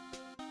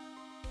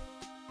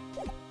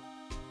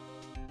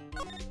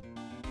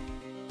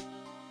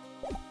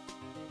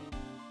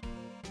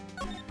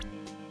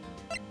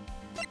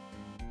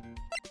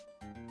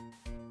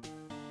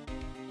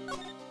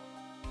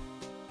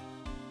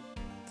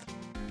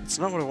 It's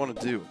not what I want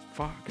to do.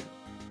 Fuck.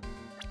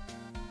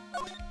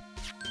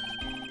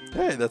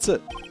 Hey, that's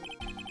it.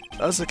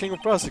 That's the King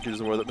of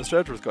Prosecutors award that Mr.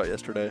 Edgeworth got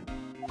yesterday.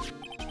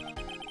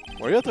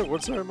 Were you at the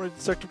award ceremony,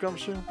 Detective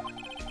Gumshoe?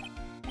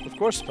 Of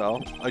course,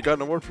 pal. I got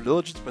an award for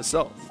diligence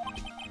myself.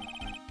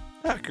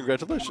 Ah,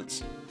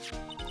 congratulations.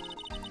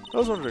 I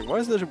was wondering, why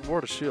is that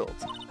award a shield?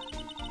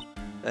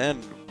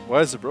 And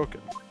why is it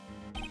broken?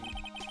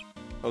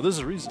 Oh, there's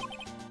a reason.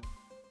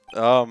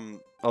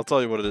 I'll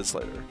tell you what it is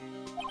later.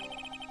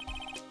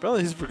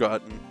 Apparently he's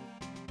forgotten.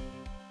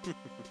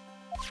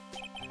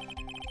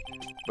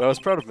 But I was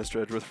proud of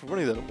Mr. Edgeworth for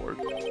winning that award.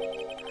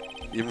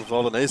 Even with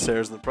all the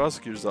naysayers in the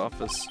prosecutor's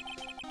office.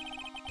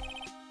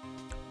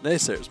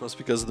 Naysayers, must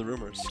be because of the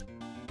rumors.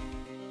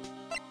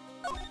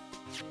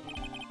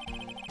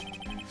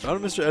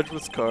 Found Mr.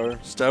 Edgeworth's car,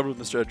 stabbed with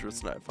Mr.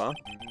 Edgeworth's knife, huh?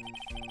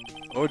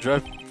 Oh,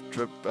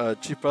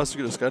 Chief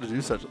Prosecutor Sky to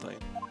do such a thing.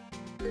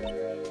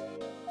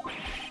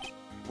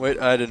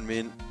 Wait, I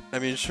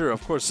mean, sure,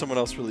 of course, someone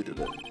else really did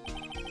it.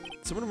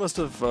 Someone must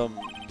have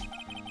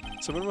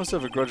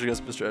a grudge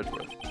against Mr.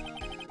 Edgeworth.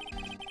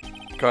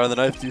 The car and the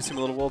knife do seem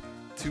a little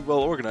too well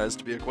organized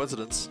to be a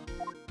coincidence.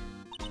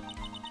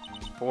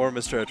 Poor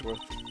Mr. Edgeworth.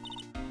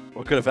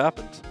 What could have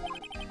happened?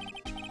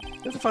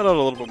 You have to find out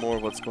a little bit more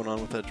of what's going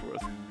on with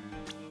Edgeworth.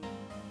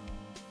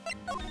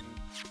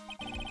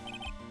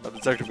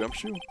 Detective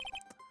Gumshoe?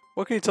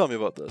 What can you tell me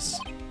about this?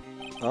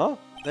 Huh?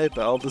 Hey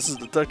pal, this is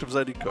Detective's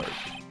ID card.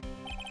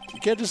 You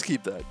can't just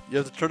keep that. You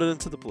have to turn it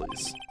into the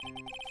police.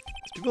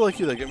 It's people like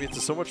you that get me into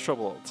so much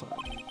trouble all the time.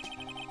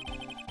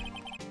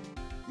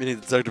 Meaning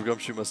Detective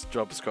Gumshoe must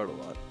drop his card a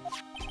lot.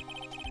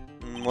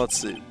 Let's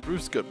see.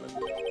 Bruce Goodman.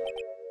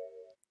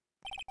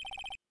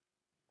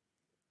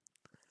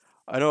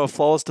 I know a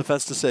flawless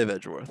defense to save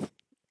Edgeworth.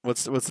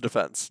 What's the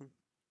defense?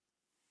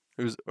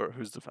 Whose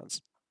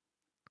defense?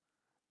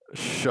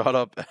 Shut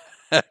up,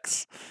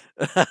 X.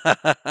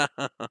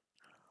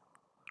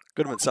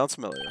 Goodman sounds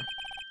familiar.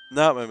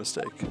 Not my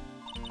mistake.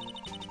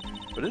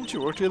 But didn't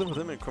you work together with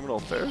him in criminal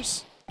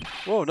affairs?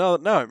 Whoa, now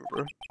I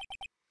remember.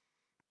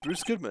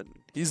 Bruce Goodman.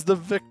 He's the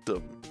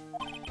victim.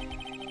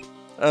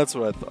 That's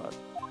what I thought.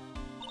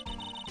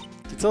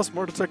 Can you tell us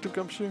more, Detective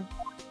Gumshoe?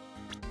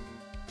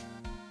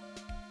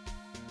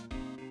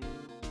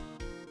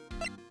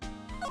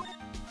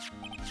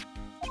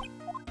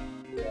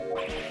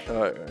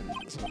 Alright,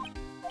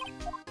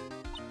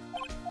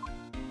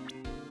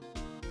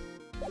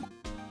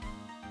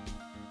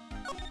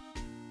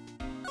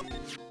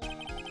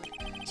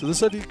 so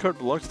this ID card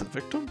belongs to the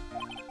victim?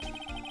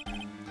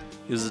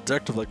 He was a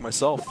detective like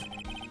myself.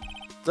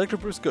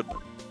 Detective Bruce Goodman.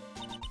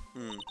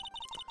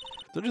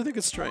 Don't you think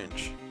it's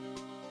strange?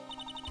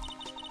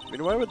 I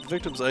mean, why would the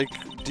victim's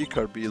ID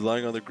card be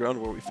lying on the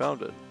ground where we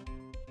found it?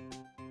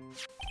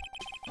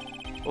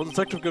 Well,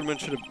 Detective Goodman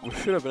should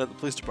have been at the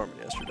police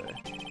department yesterday.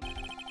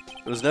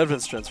 It was an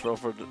evidence transfer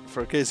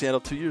for a case he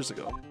handled 2 years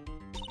ago.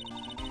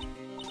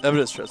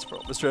 Evidence transfer.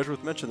 Mr.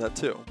 Edgeworth mentioned that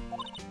too.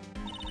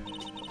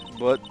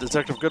 But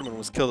Detective Goodman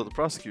was killed at the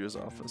prosecutor's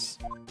office.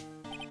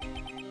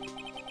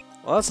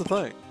 Well, that's the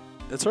thing.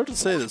 It's hard to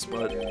say this,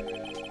 but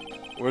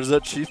where's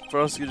that Chief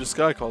Prosecutor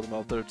Sky called him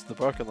out there to the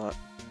parking lot?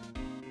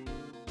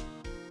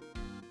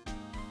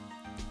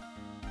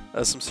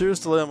 Some serious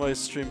delay on my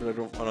stream, but I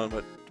don't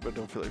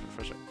feel like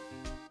refreshing.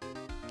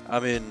 I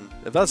mean,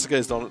 if that's the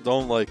case, don't go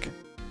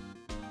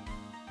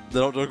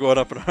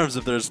up in arms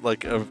if there's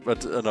like a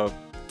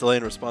delay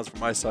in response from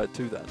my side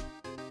too. Then.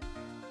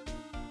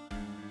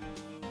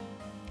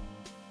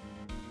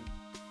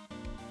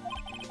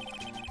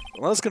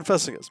 Well, that's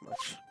confessing as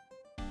much.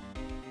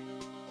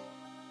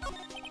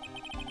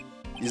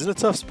 He's in a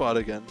tough spot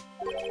again.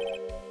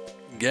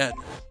 Again.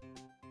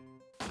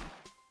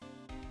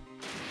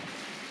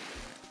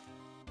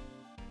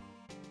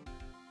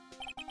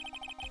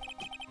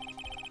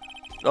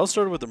 It all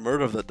started with the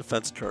murder of the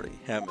defense attorney,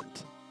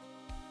 Hammond.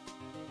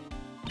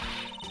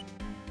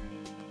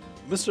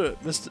 Mr.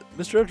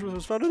 Edgeworth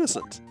was found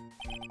innocent.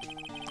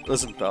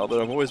 Listen, pal, there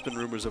have always been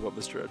rumors about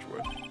Mr.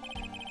 Edgeworth.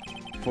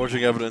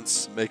 Forging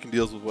evidence, making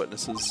deals with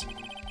witnesses.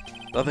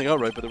 Nothing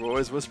outright, but there were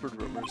always whispered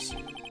rumors.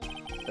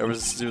 Ever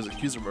since he was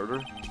accused of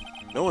murder,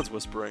 no one's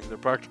whispering, they're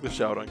practically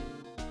shouting.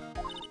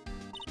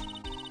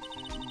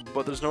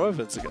 But there's no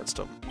evidence against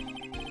him.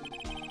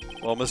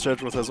 While Mr.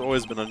 Edgeworth has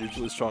always been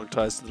unusually strong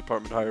ties to the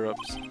department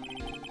higher-ups,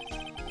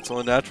 it's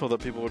only natural that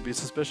people would be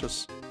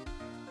suspicious.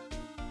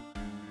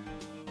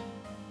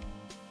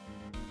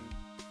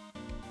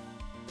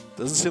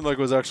 Doesn't seem like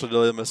it was actually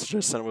the message I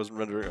sent was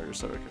rendering on your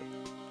certificate.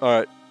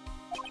 Alright.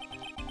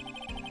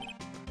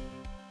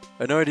 I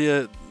had no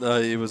idea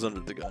he was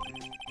under the gun.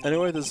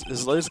 Anyway,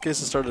 his latest case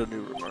has started a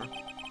new rumor.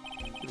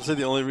 People say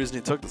the only reason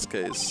he took this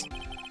case is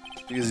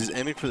because he's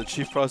aiming for the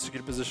chief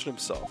prosecutor position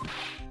himself.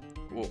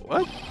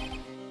 What?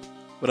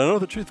 But I know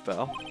the truth,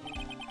 pal.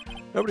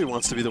 Nobody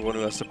wants to be the one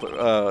who has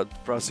to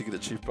prosecute the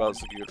chief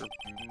prosecutor.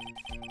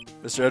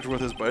 Mr.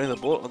 Edgeworth is biting the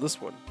bullet on this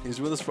one. He's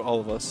doing this for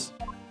all of us.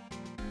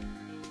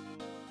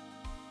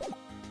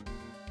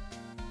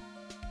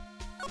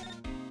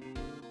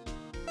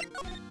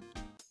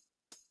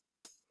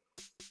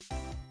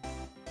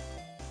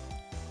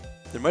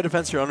 In my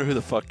defense, Your Honor, who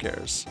the fuck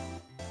cares?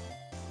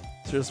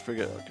 Just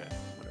forget, okay,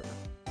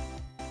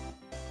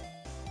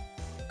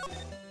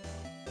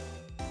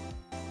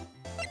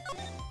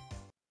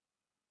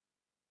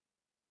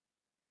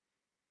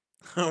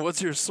 whatever.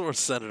 What's your source,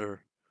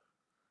 Senator?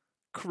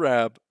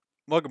 Crab.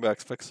 Welcome back,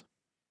 Spix.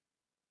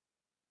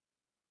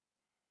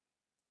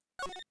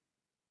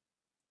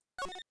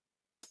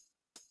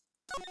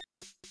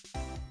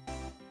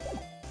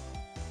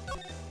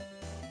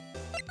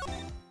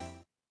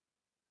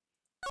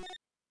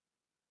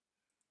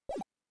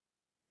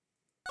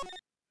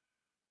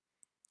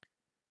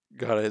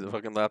 God, I hate the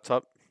fucking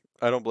laptop.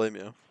 I don't blame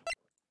you.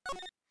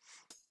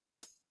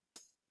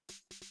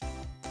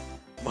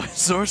 My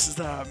source is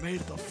that I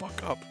made it the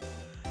fuck up.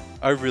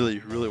 I really,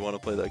 really want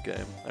to play that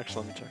game.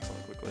 Actually, let me check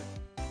something quickly.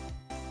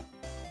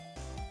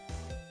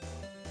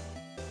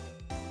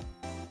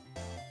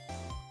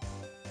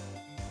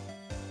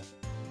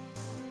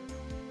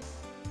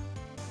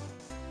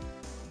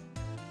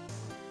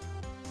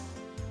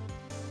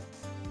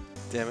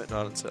 Damn it,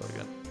 not on sale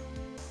again.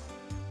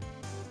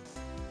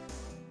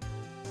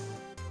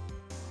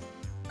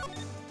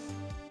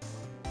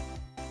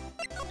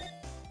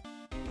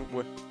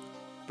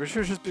 Pretty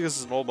sure it's just because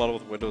it's an old model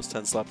with Windows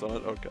 10 slapped on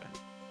it? Okay.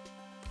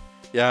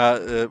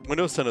 Yeah,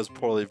 Windows 10 is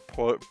poorly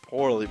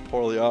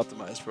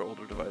optimized for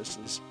older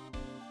devices.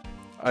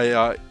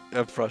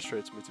 It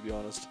frustrates me, to be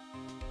honest.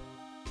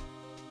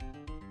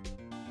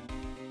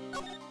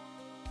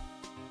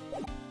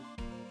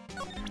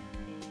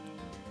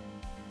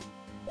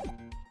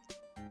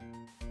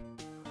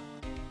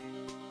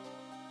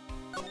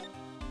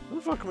 Where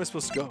the fuck am I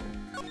supposed to go?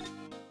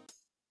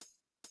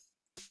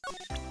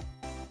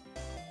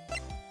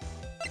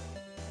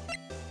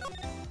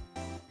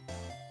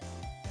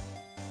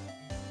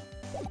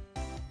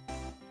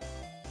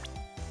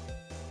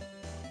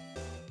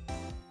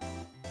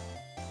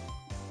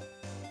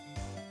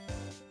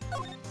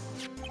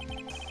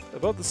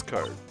 About this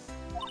card.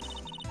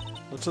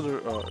 What's other?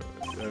 Oh,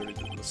 I already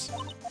did this.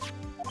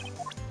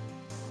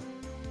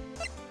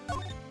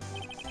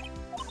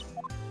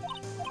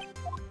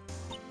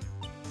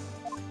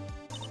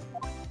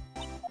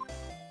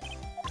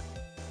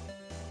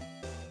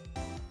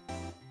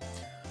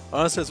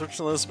 Honestly, I switched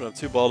to this, but I'm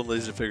too bald and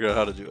lazy to figure out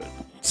how to do it.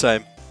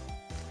 Same.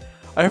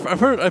 I've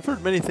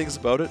heard many things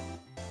about it,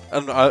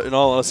 and in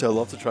all honesty, I'd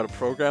love to try to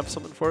program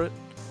something for it,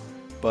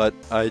 but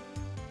I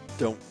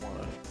don't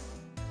want to.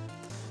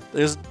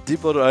 There's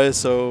deep-loaded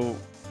ISO,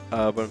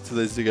 but I'm too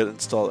lazy to get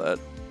install that.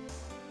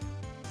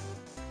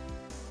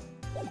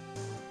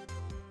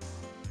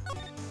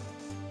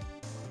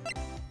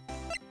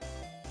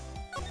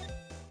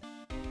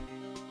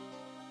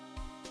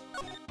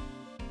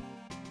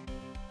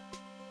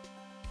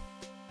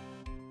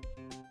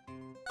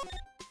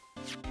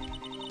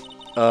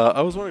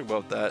 I was wondering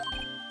about that.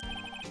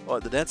 Oh,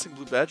 the Dancing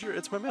Blue Badger?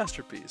 It's my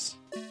masterpiece.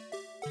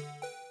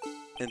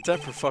 In time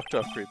for fucked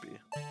up creepy.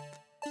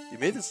 You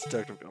made this,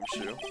 Detective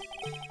Gumshoe.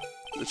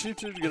 The chief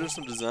took together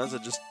some designs. I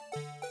just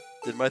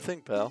did my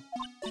thing, pal.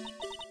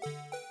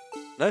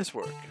 Nice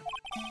work.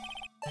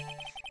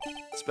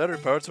 It's battery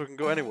powered so it can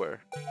go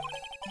anywhere.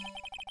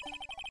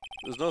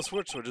 There's no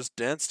switch, so just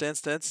dance, dance,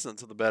 dance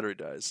until the battery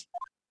dies.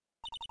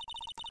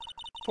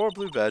 Poor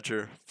Blue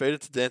Badger,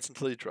 fated to dance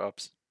until he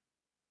drops.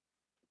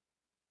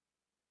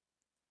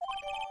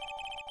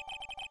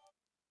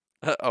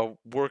 A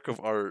work of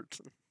art.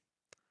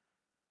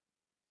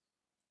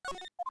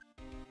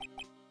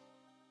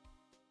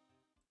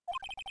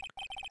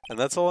 And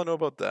that's all I know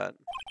about that.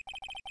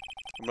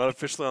 I'm not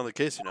officially on the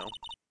case, you know.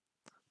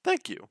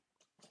 Thank you.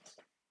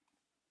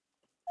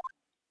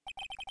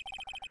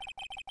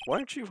 Why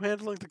aren't you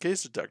handling the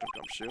case, Detective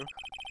Gumshoe?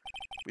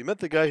 We met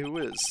the guy who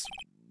is.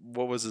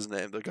 What was his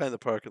name? The guy in the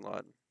parking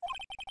lot.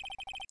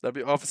 That'd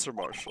be Officer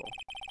Marshall.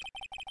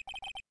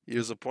 He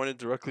was appointed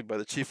directly by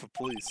the Chief of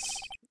Police.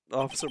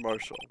 Officer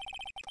Marshall.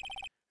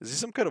 Is he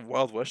some kind of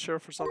Wild West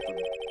sheriff or something?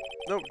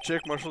 No,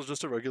 Jake Marshall's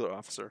just a regular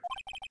officer.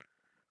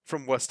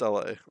 From West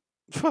LA.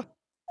 For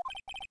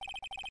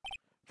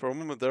a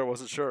moment there, I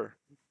wasn't sure.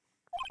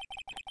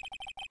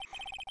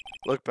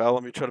 Look, pal,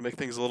 let me try to make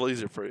things a little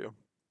easier for you.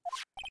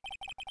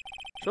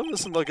 Show them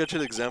this and they'll get you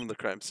to examine the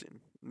crime scene.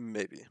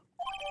 Maybe.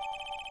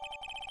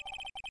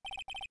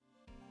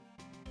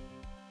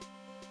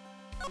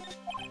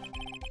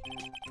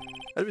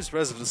 I'd be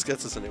surprised if this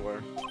gets us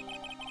anywhere.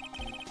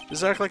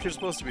 Just act like you're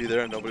supposed to be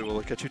there and nobody will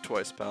look at you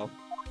twice, pal.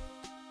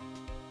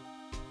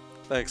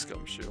 Thanks,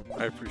 Gumshoe.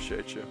 I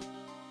appreciate you.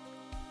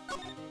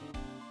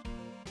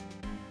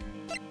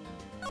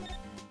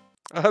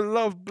 I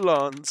love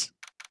blondes.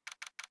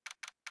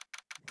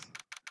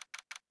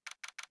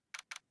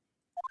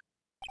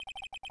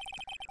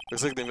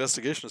 Looks like the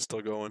investigation is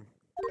still going.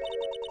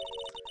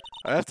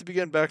 I have to be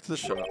getting back to the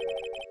shop.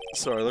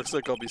 Sorry, looks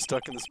like I'll be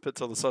stuck in this pit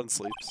till the sun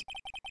sleeps.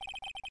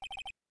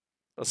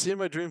 I'll see you in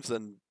my dreams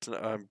then.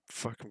 I'm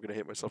gonna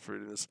hate myself for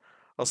reading this.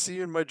 I'll see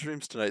you in my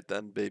dreams tonight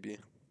then, baby.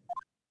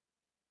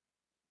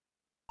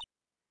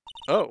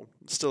 Oh,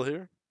 it's still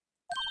here?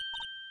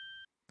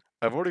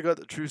 I've already got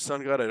the true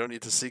sun god. I don't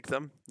need to seek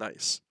them.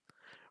 Nice.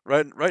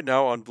 Right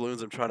now on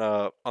balloons, I'm trying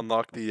to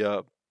unlock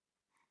the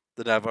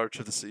Nav Arch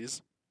of the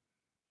Seas.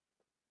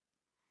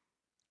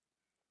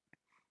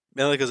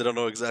 Mainly because I don't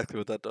know exactly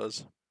what that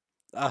does.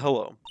 Ah,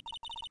 hello.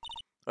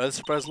 I had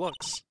surprise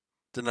looks.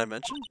 Didn't I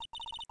mention?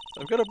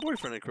 I've got a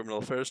boyfriend in criminal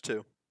affairs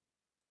too.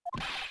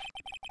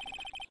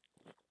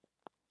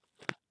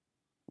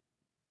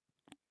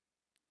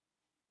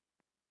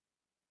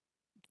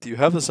 Do you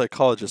have the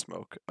psychologist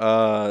smoke?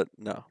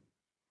 No.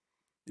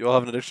 You all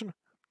have an addiction?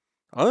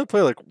 I only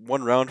play like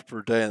 1 round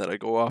per day and then I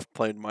go off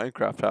playing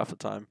Minecraft half the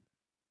time.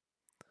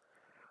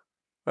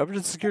 What happened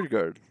to the security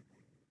guard?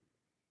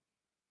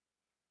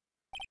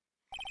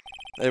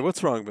 Hey,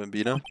 what's wrong,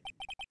 Bambina?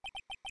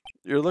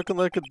 You're looking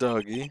like a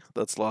doggy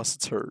that's lost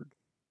its herd.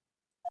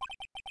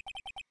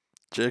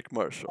 Jake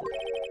Marshall.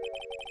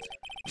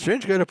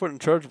 Strange guy to put in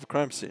charge of a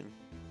crime scene.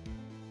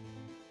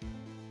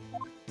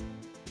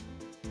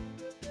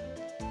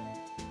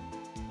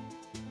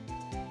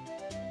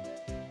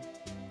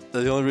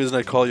 The only reason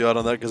I call you out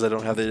on that because I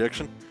don't have the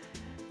addiction?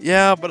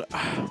 Yeah, but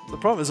the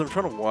problem is I'm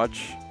trying to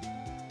watch.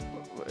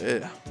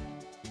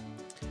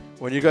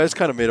 When you guys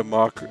kind of made a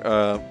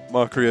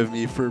mockery of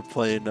me for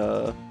playing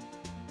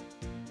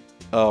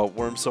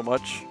Worm so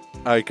much,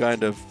 I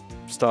kind of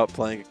stopped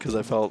playing it because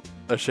I felt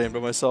ashamed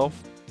of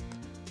myself.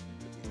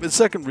 The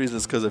second reason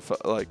is because I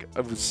felt like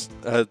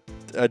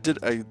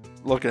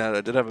looking at it,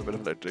 I did have a bit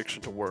of an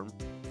addiction to Worm.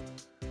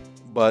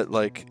 But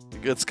like,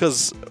 it's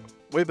because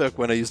way back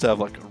when I used to have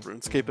like a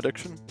RuneScape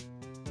addiction,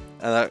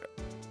 and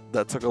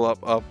that took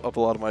up a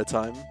lot of my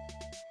time.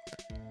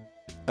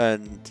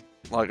 And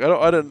like,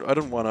 I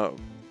didn't want to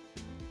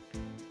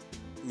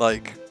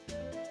like.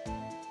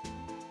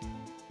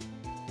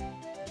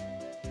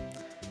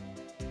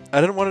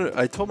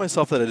 I told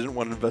myself that I didn't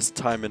want to invest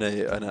time in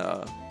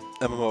a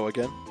MMO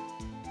again.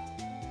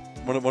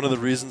 One of the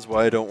reasons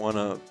why I don't want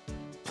to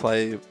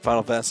play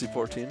Final Fantasy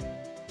 14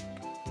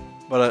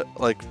 But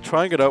I, like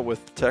trying it out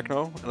with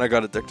techno, and I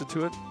got addicted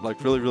to it.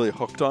 Like really, really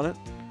hooked on it.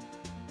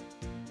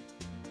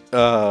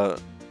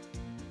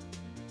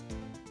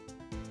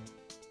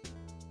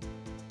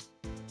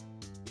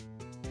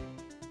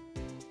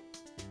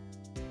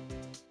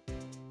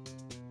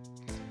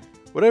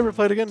 Would I ever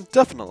play it again?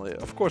 Definitely.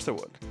 Of course I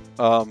would.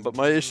 But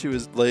my issue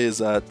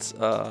lays at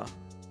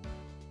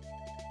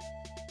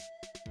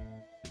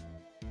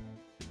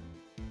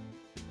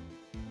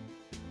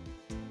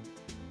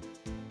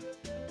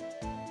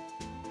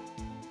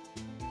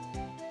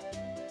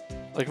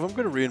like, if I'm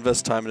going to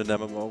reinvest time in an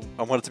MMO,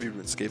 I want it to be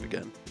RuneScape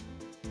again.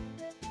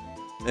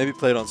 Maybe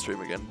play it on stream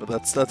again, but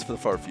that's for the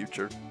far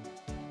future.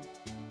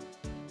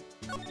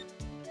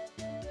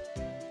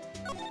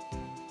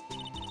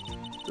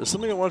 There's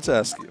something I wanted to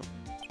ask you.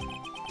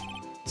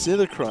 See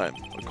the crime,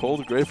 a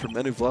cold grave for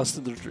men who've lost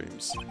in their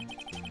dreams.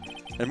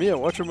 And me, I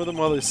watch them with them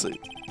while they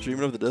sleep,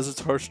 dreaming of the desert's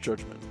harsh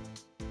judgment.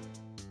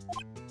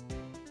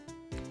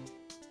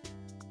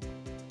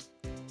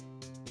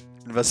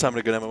 Invest time in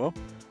a good MMO?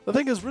 The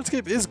thing is,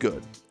 RuneScape is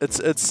good.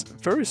 It's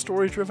very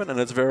story driven and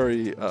it's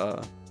very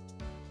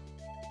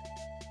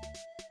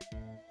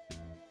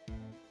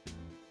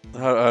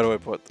how do I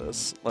put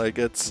this? Like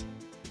it's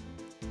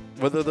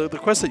whether the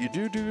quests that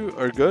you do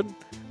are good,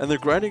 and the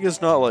grinding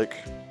is not like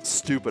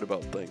stupid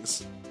about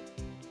things.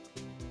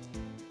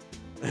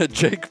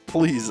 Jake,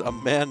 please, a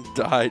man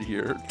died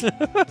here.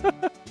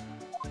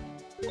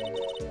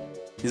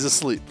 He's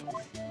asleep.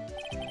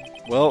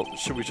 Well,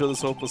 should we show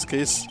this hopeless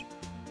case?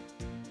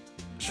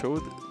 Show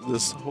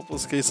this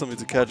hopeless case something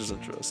to catch his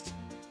interest.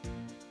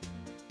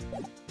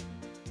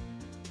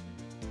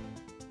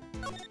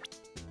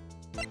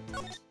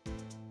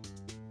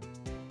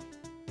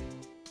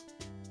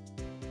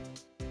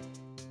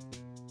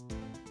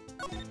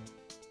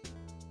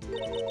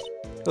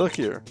 Look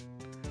here.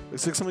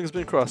 Looks like something has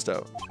been crossed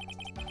out.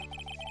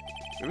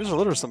 Maybe there's a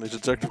letter or something to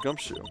Detective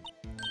Gumshoe.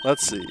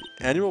 Let's see.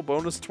 Annual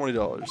bonus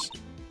 $20.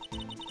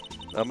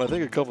 I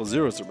think a couple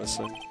zeros are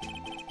missing.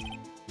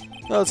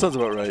 No, that sounds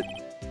about right.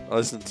 At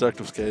least in the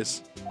detective's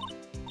case.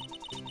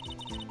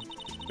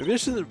 Maybe I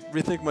should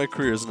rethink my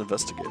career as an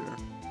investigator.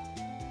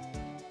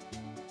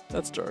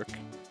 That's dark.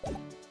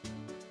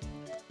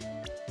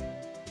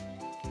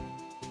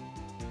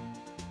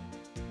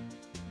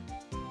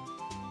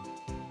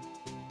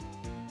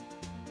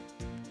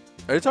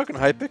 Are you talking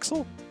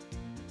Hypixel?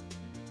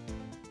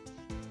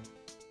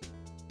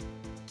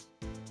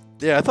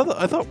 Yeah, I thought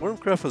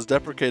Wormcraft was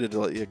deprecated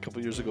like a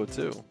couple years ago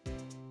too.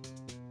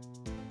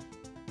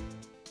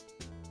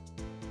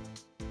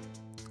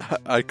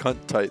 I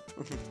can't type.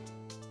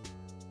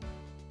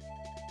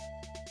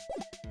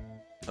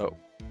 Oh.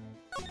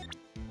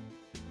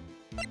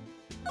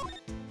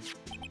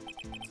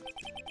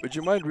 Would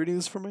you mind reading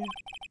this for me?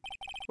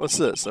 What's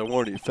this? I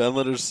warn you, fan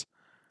letters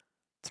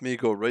to me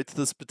go right to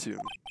the spittoon.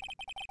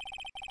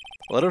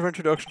 A letter of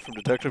introduction from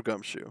Detective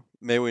Gumshoe.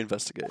 May we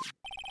investigate?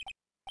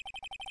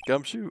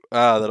 Gumshoe?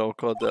 Ah, that old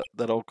cloud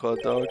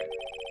dog.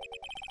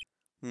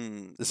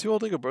 Is he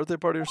holding a birthday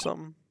party or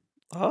something?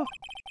 Huh?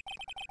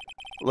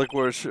 Like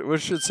where it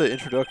should say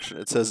introduction,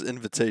 it says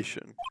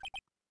invitation.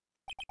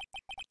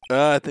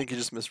 I think he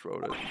just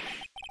miswrote it.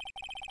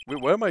 Wait,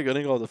 why am I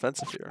getting all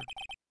defensive here?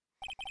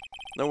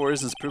 No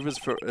worries, it proves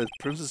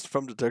it's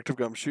from Detective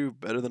Gumshoe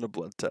better than a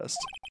blood test.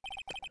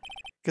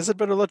 Guess I'd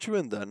better let you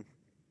in then.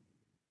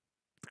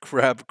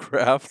 Crab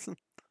craft.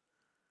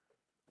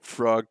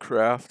 Frog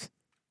craft.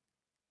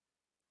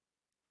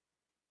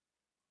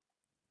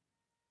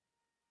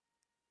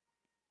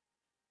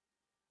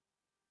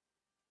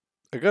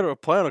 I got a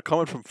reply on a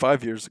comment from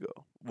 5 years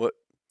ago. What?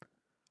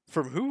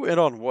 From who and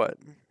on what?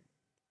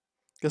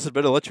 Guess I'd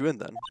better let you in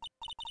then.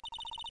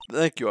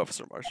 Thank you,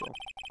 Officer Marshall.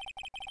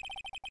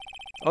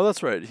 Oh,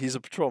 that's right. He's a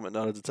patrolman,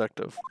 not a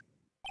detective.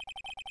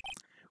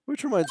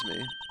 Which reminds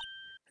me.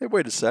 Hey,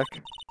 wait a sec.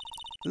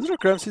 Isn't our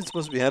crime scene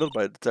supposed to be handled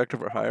by a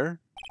detective or higher?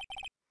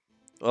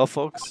 Well,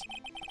 folks,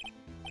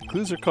 the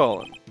clues are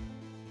calling.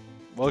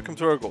 Welcome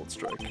to our gold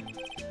strike.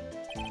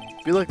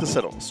 Be like the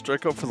settle.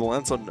 Strike out for the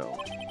lands unknown.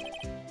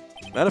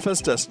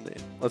 Manifest destiny.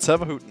 Let's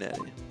have a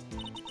hootenanny.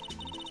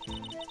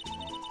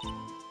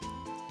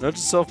 Note to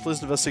self,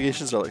 police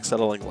investigations are like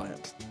settling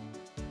land.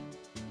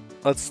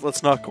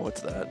 Let's not go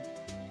into that.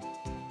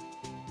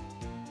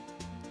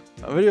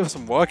 A video of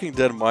some Walking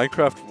Dead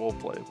Minecraft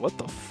roleplay. What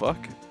the fuck?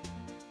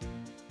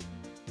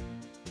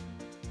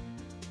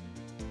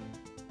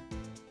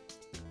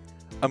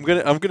 I'm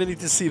gonna need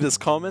to see this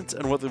comment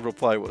and what the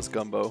reply was,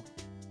 Gumbo.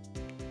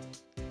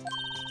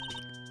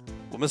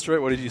 Well, Mr.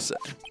 Wright, what did you say?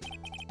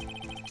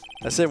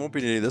 I say it won't be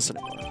any of this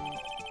anymore.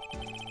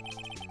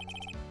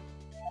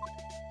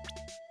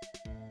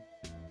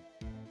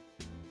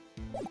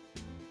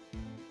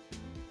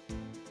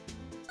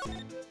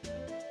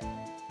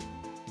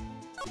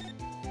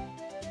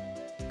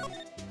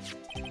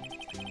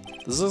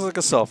 This looks like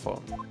a cell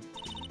phone.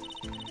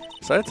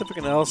 Scientific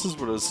analysis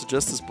would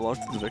suggest this belonged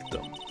to the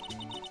victim.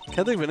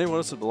 Can't think of anyone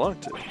else it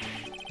belonged to.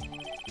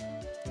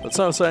 What's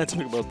not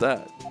scientific about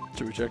that?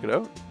 Should we check it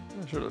out?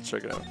 Yeah, sure, let's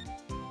check it out.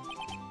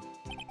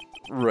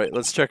 Right,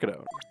 let's check it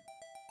out.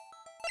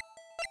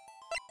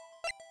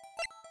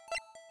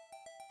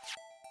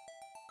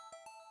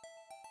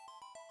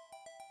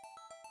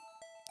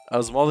 I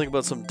was mulling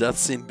about some death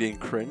scene being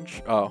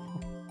cringe. Oh.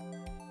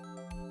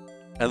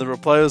 And the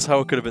reply was how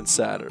it could have been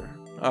sadder.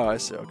 Oh, I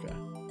see, okay.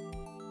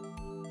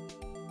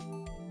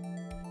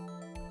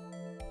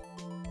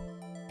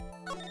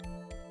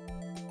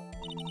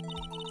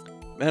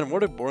 Man,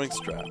 what a boring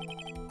strap.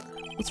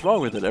 What's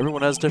wrong with it?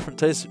 Everyone has different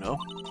tastes, you know?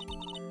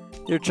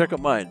 Here, check out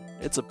mine.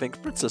 It's a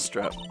pink princess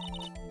strap.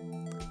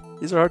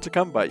 These are hard to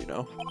come by, you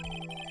know?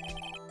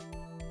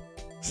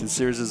 See, the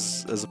series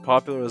is as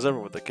popular as ever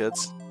with the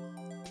kids.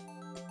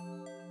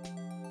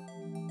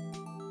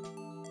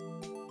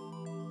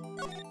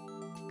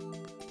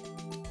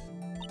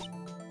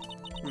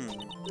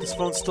 This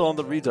phone's still on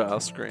the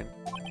redial screen.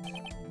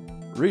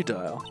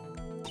 Redial?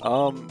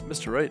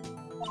 Mr. Wright.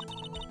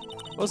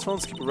 Most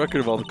phones keep a record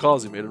of all the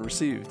calls you made and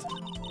received.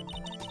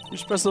 You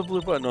just press the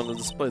blue button on the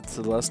display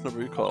to the last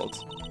number you called.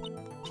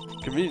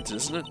 Convenient,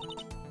 isn't it?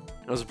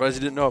 I was surprised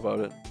you didn't know about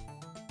it.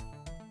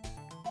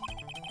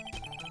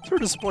 Sorry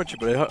to disappoint you,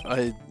 but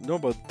I know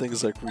about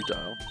things like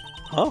redial.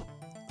 Huh?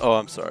 Oh,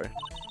 I'm sorry.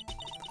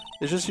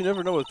 It's just you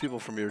never know with people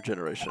from your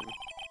generation.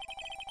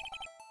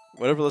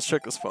 Whatever, let's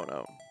check this phone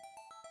out.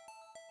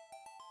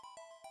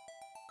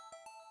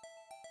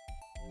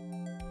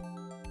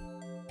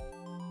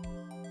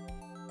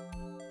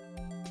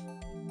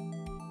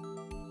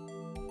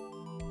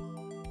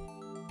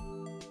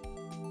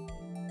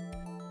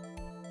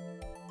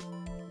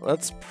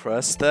 Let's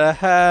press the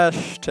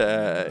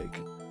hashtag.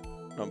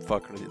 No, I'm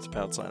fucking with you. It's a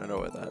pound sign. I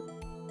know about that.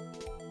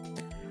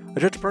 I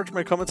tried to purge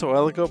my comments a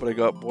while ago, but I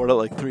got bored at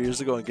like 3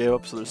 years ago and gave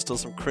up, so there's still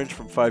some cringe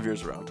from 5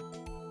 years around.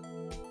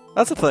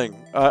 That's the thing.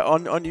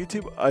 On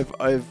YouTube,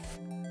 I've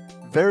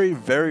very,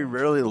 very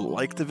rarely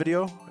liked a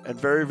video, and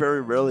very,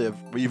 very rarely,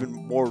 even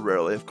more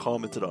rarely, have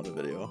commented on a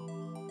video.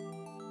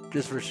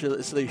 Just for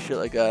silly shit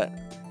like that.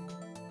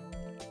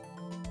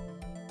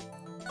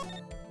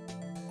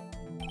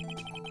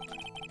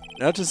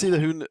 Now to see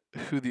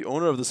who the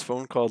owner of this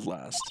phone called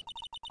last.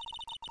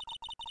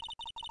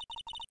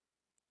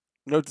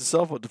 Note to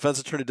self, what defense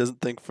attorney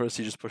doesn't think first,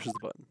 he just pushes the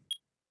button.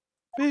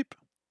 Beep.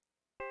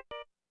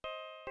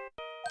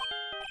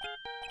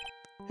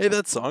 Hey,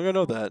 that song, I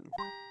know that.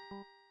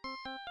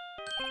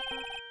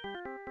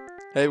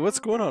 Hey, what's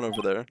going on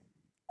over there?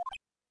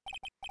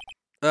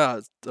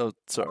 Ah, oh,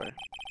 sorry.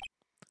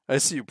 I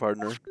see you,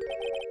 partner.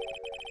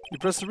 You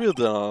pressed the reel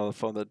down on the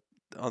phone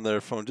on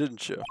their phone,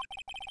 didn't you?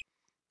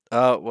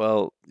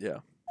 Well, yeah.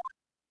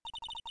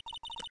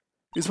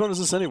 Whose phone is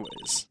this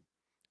anyways?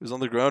 Who's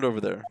on the ground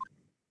over there?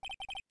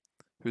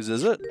 Whose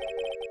is it?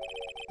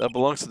 That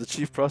belongs to the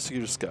chief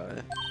prosecutor's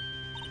guy.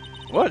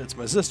 What? It's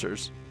my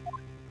sister's.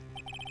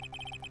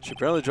 She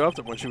apparently dropped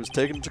it when she was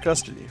taken into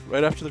custody,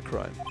 right after the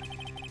crime.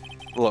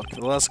 Look,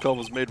 the last call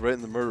was made right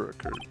when the murder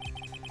occurred.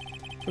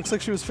 Looks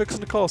like she was fixing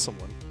to call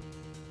someone.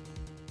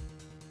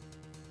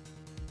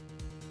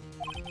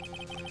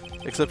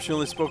 Except she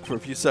only spoke for a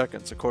few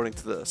seconds, according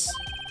to this.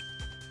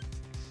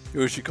 Who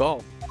did she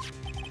call?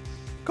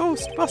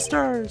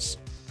 Ghostbusters!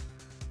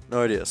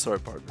 No idea, sorry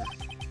partner.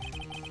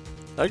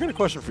 I got a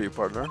question for you,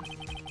 partner.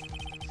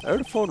 I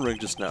heard a phone ring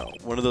just now,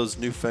 one of those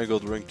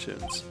newfangled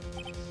ringtones.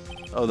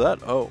 Oh,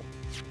 that? Oh.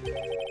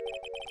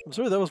 I'm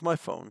sorry, that was my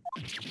phone.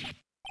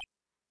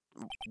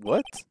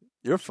 What?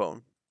 Your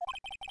phone?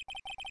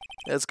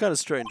 Yeah, it's kind of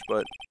strange,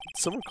 but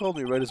someone called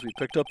me right as we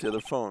picked up the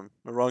other phone.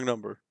 The wrong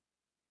number.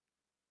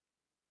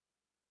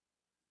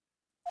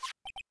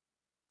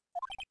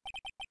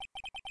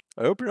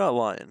 I hope you're not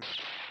lying.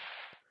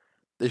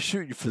 They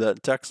shoot you for that in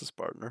Texas,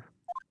 partner.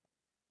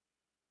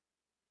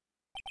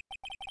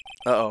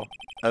 Uh-oh.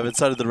 I've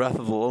incited the wrath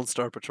of the Lone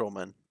Star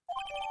Patrolman.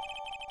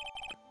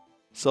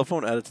 Cell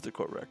phone added to the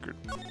court record.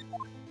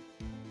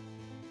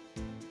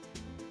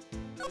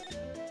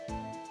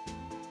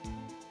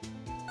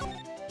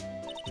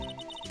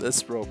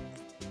 This rope.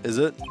 Is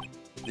it?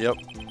 Yep.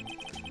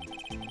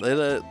 They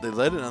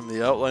laid it on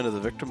the outline of the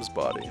victim's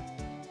body.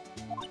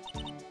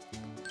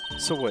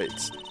 So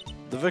wait.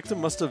 The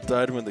victim must have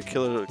died when the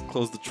killer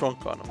closed the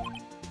trunk on him.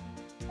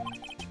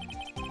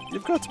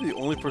 You've got to be the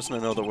only person I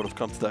know that would have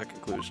come to that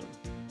conclusion.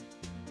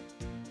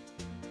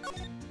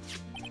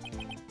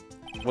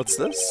 What's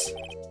this?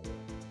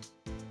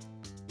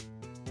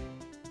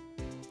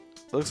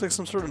 It looks like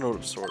some sort of note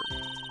of sort.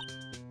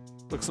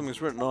 Looks like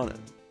something's written on it.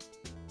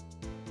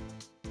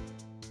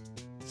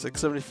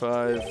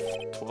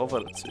 675, 12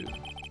 out of 2.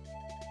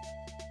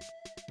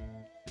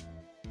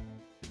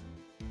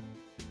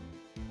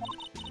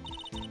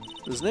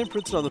 There's his name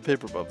printed on the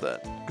paper above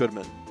that.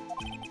 Goodman.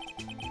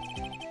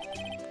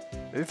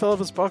 Maybe he fell out of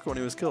his pocket when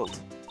he was killed.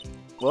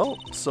 Well,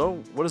 so,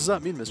 what does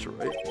that mean, Mr.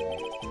 Wright?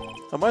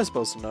 How am I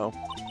supposed to know?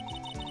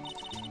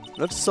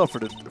 Not to self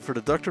for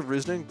deductive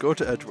reasoning, go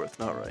to Edgeworth,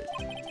 not Wright.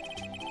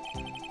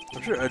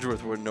 I'm sure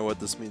Edgeworth wouldn't know what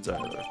this means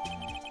either.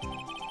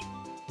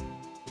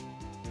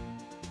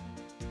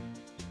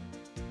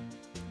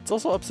 It's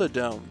also upside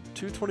down.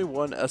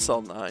 221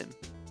 SL9.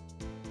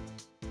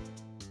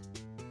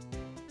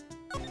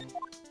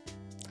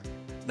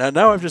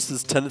 Now I've just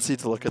this tendency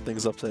to look at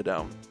things upside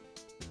down.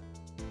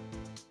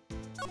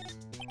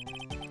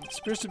 This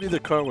appears to be the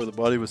car where the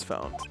body was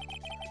found.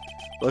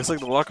 It looks like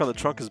the lock on the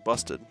trunk is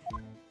busted.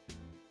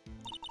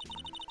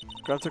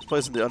 The crime took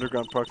place in the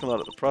underground parking lot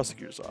at the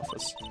prosecutor's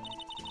office.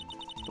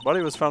 The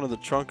body was found in the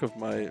trunk of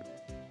my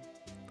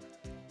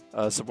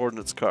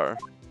subordinate's car.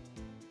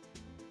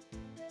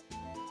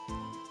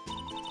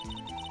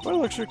 What a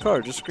luxury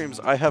car just screams,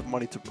 I have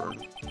money to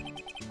burn.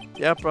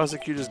 Yeah,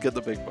 prosecutors get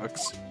the big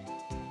bucks.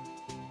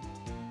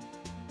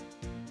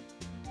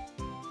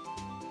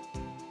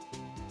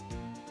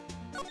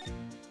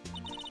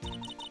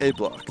 A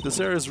block.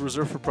 This area is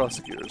reserved for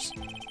prosecutors.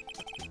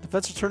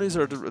 Defense attorneys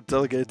are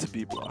delegated to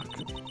B block.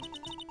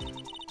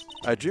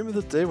 I dream of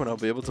the day when I'll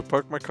be able to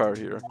park my car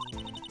here.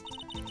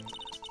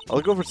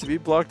 I'll go over to B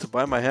block to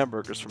buy my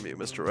hamburgers from you,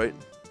 Mr. Wright.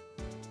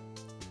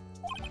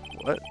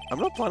 What? I'm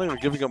not planning on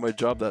giving up my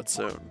job that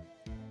soon.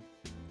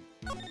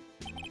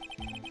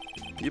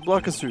 B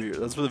block is through here.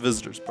 That's where the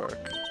visitors park.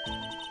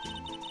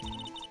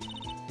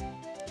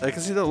 I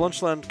can see that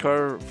Lunchland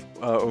car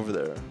over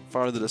there,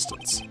 far in the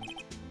distance.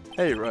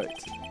 Hey, Wright.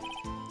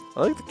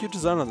 I like the cute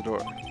design on the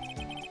door.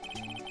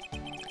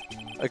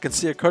 I can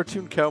see a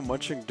cartoon cow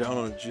munching down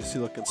on a juicy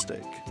looking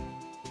steak.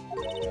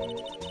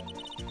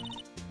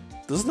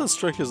 Doesn't that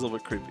strike you as a little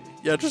bit creepy?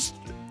 Yeah, just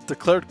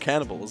declared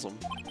cannibalism.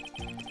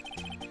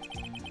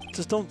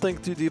 Just don't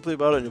think too deeply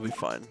about it and you'll be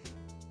fine.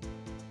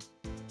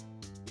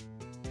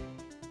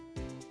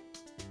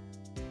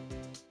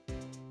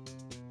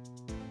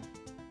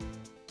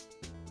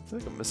 I feel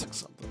like I'm missing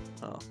something.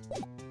 Oh.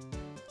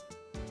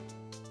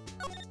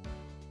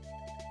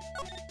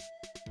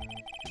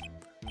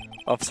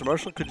 Officer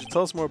Marshall, could you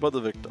tell us more about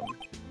the victim?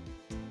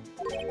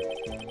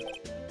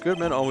 Good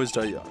men always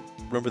die young.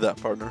 Remember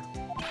that, partner.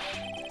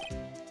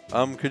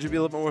 Could you be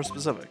a little bit more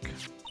specific?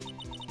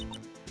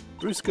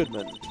 Bruce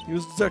Goodman. He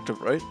was a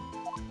detective, right?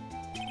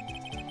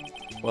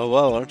 Well,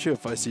 aren't you a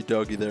feisty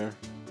doggy there?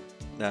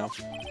 Now.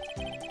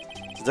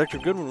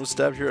 Detective Goodman was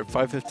stabbed here at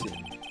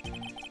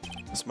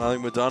 5:15. A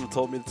smiling Madonna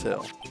told me the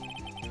tale.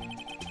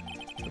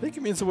 I think he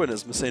means the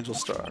witness, Miss Angel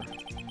Starr.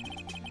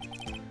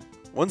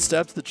 One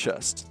stab to the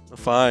chest. A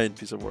fine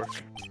piece of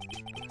work.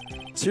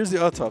 So here's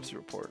the autopsy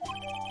report.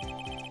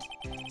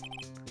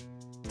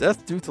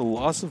 Death due to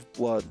loss of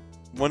blood.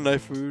 One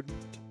knife wound.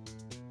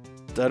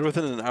 Died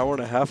within an hour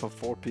and a half of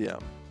 4 p.m.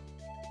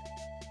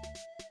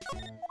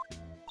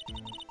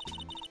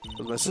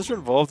 Was my sister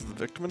involved with the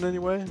victim in any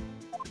way?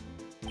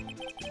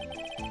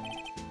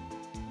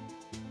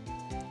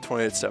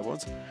 28 stab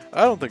wounds?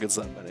 I don't think it's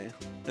that many.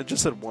 It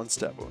just said 1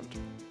 stab wound.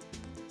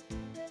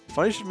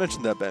 Funny you should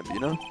mention that,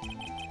 Bambino.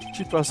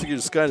 Chief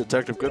Prosecutor Sky and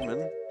Detective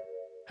Goodman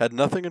had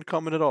nothing in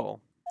common at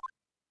all.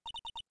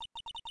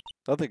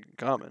 Nothing in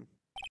common.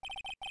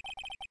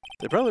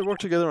 They probably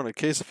worked together on a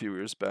case a few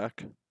years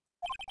back.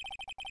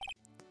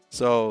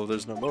 So,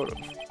 there's no motive.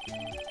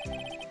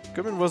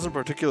 Goodman wasn't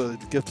particularly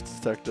a gifted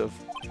detective.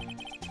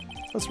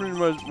 That's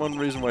one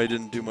reason why he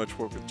didn't do much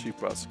work with Chief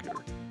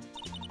Prosecutor.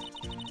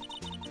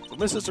 But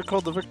my sister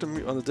called the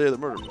victim on the day of the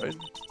murder, right?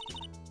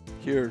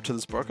 Here to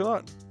this parking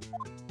lot?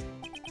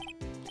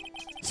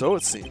 So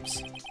it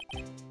seems.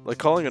 Like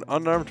calling an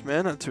unarmed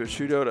man into a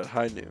shootout at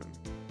high noon.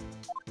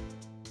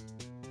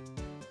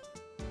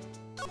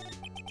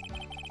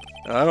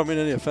 I don't mean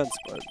any offense,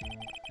 but...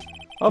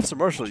 Officer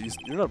Marshall,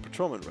 you're not a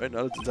patrolman, right?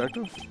 Not a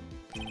detective?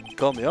 You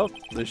call me up,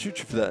 they shoot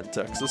you for that in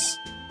Texas.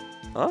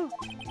 Huh?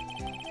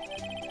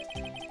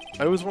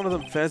 I was one of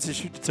them fancy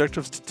shoot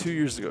detectives 2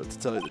 years ago, to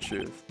tell you the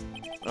truth.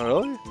 Oh,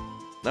 really?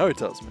 Now he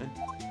tells me.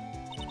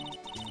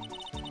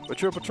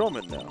 But you're a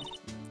patrolman now.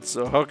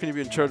 So how can you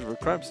be in charge of a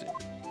crime scene?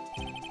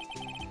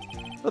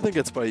 Nothing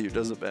gets by you,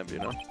 does it,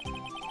 Bambino?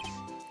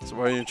 So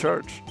why are you in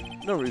charge?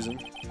 No reason.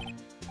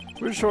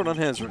 We're short on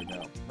hands right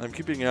now. I'm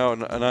keeping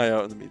an eye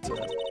out in the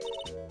meantime.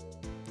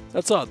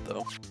 That's odd,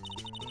 though.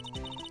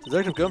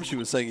 Detective Gumshoe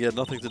was saying he had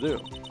nothing to do.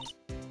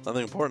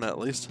 Nothing important, at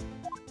least.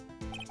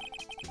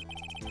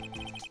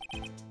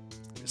 Give me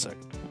a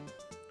second.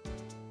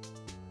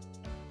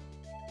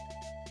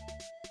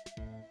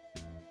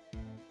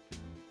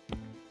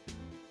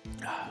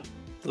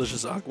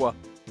 Delicious agua.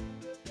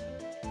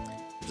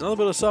 He's another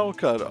bit of sour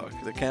cow dog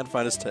that can't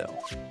find his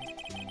tail.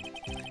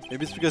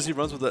 Maybe it's because he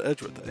runs with that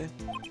Edgeworth, eh?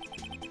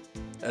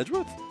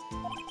 Edgeworth?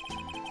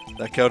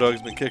 That cow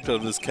dog's been kicked out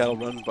of this cattle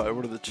run by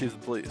order of the chief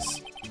of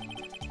police.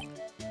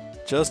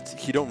 Just,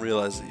 he don't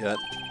realize it yet.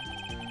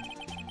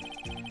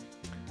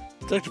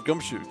 Detective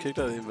Gumshoe kicked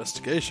out of the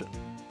investigation.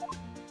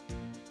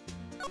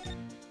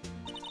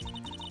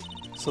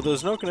 So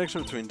there's no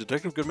connection between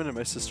Detective Goodman and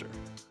my sister.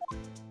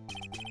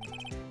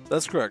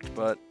 That's correct,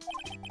 but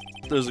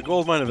there's a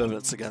goldmine of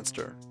evidence against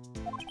her.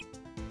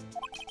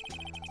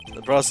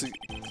 The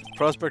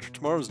prospector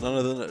tomorrow is none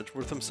other than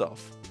Edgeworth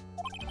himself.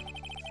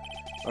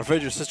 I'm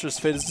afraid your sister's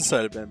fate is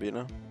decided,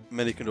 Bambino.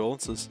 Many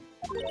condolences.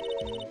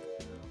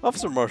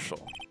 Officer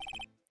Marshall.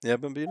 Yeah,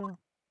 Bambino?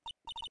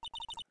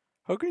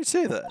 How can you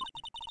say that?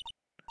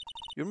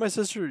 You and my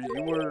sister,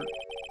 you were...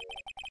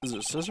 Is there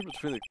a sister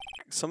between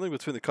something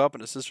between the cop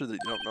and a sister that you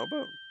don't know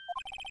about?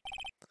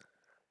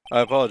 I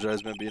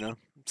apologize, Bambino.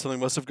 Something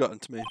must have gotten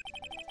to me.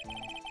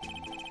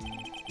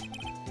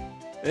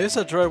 It's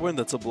that dry wind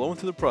that's blowing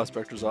through the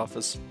prospector's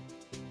office.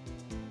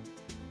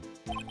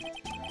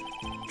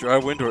 Dry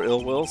wind or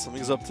ill will?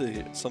 Someone's up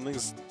to something.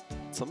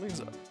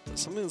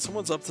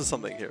 Someone's up to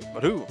something here.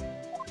 But who?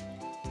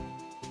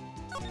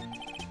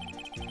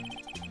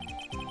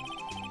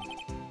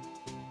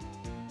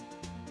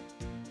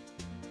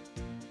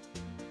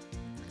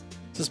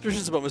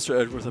 Suspicions about Mr.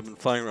 Edgeworth have been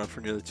flying around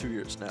for nearly 2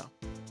 years now.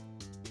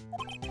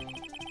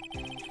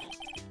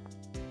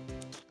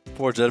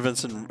 Forged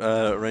evidence and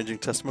arranging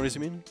testimonies,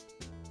 you mean?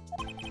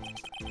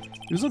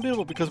 He was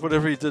unbeatable because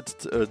whatever he did,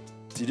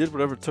 he did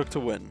whatever it took to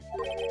win.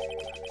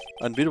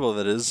 Unbeatable,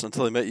 that is,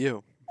 until he met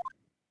you.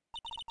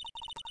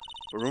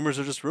 But rumors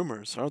are just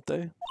rumors, aren't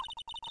they?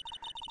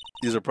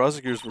 These are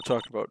prosecutors we're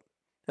talking about.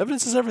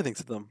 Evidence is everything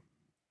to them.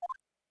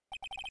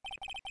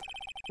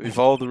 If you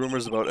follow the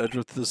rumors about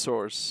Edgeworth to the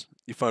source,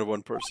 you find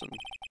one person.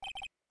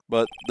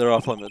 But they're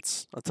off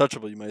limits.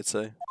 Untouchable, you might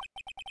say.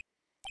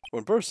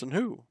 One person?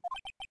 Who?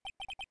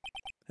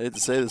 I hate to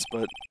say this,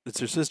 but it's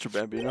your sister,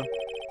 Bambino.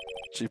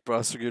 Chief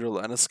Prosecutor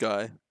Lana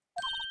Skye.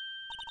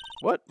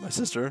 What? My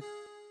sister?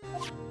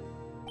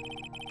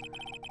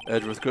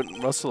 Edgeworth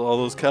couldn't rustle all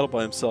those cattle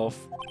by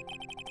himself.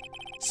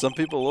 Some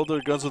people load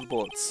their guns with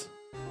bullets.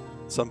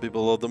 Some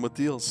people load them with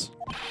deals.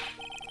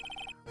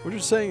 What you're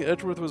saying,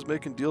 Edgeworth was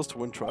making deals to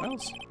win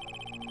trials?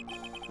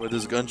 Where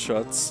there's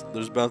gunshots,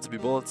 there's bound to be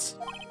bullets.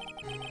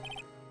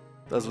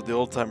 That's what the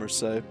old-timers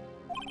say.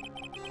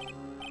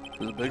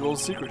 There's a big old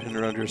secret hidden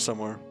around here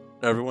somewhere.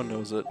 Everyone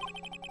knows it.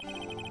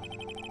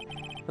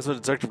 That's why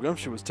Detective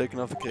Gumshoe was taken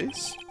off the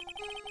case?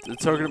 They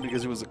targeted him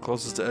because he was the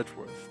closest to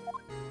Edgeworth.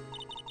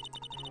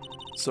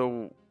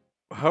 So,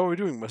 how are we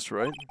doing, Mr.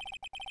 Wright?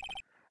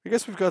 I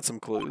guess we've got some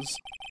clues.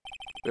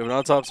 We have an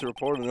autopsy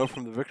report and a note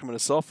from the victim and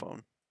his cell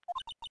phone.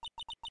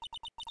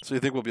 So you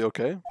think we'll be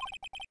okay?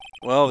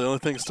 Well, the only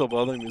thing still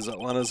bothering me is that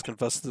Lana has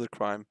confessed to the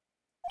crime.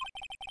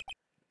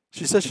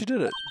 She says she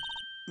did it.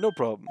 No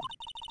problem.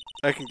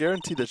 I can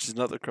guarantee that she's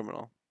not the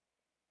criminal.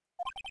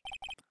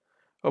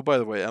 Oh, by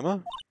the way,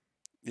 Emma?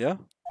 Yeah?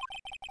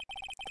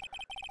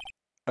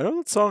 I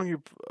know that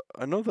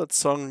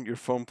song your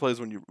phone plays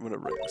when it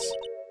rings.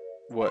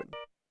 What?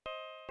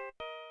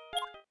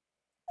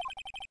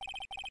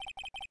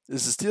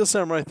 It's the Steel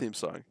Samurai theme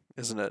song,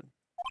 isn't it?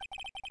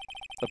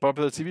 A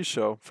popular TV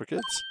show for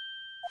kids.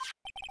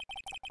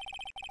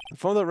 The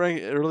phone that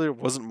rang earlier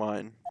wasn't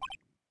mine.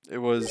 It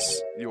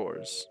was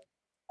yours.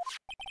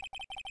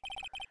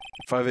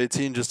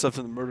 5:18, just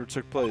after the murder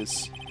took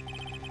place.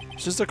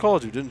 She just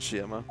called you, didn't she,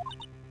 Emma?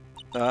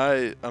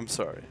 I'm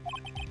sorry.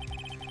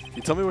 Can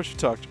you tell me what she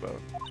talked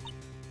about?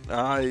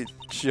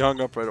 She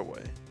hung up right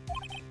away.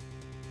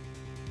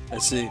 I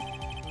see.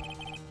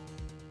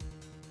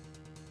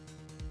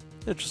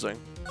 Interesting.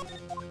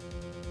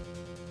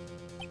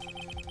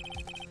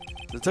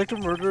 Detective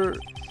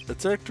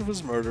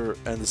was murder,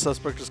 and the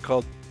suspect is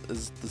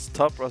the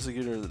top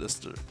prosecutor in the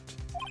district.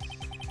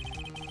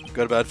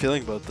 Got a bad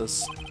feeling about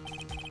this.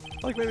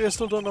 Like maybe I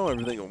still don't know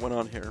everything that went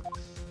on here.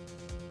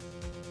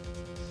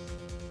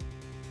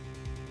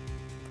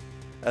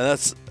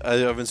 And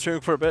I've been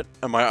streaming for a bit,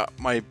 and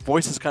my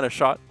voice is kind of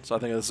shot, so I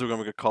think this is going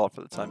to get call it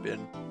for the time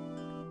being.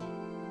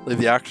 Leave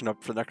the action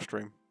up for the next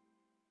stream.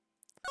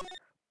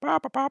 Ba,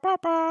 ba, ba, ba,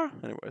 ba.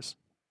 Anyways.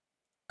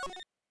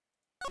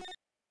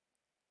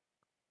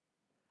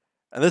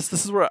 And this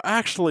is where I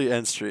actually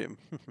end stream.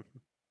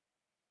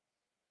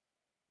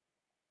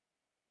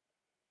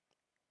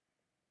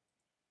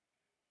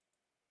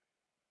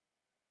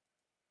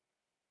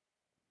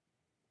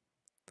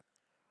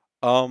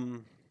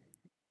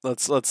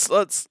 Let's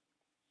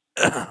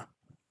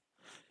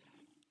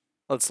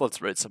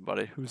let's rate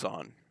somebody who's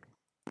on.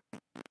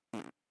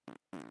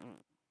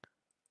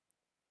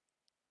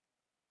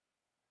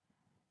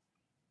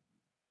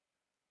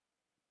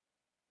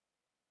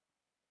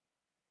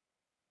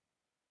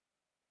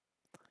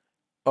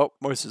 Oh,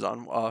 Moist is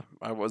on.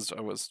 I was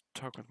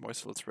talking with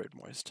Moist. So let's rate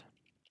Moist.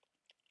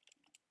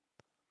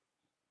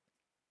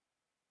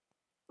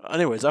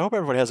 Anyways, I hope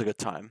everybody has a good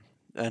time,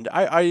 and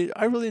I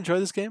really enjoy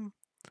this game.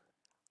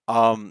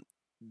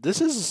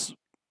 This is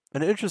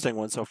an interesting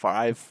one so far.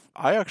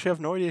 I actually have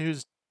no idea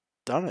who's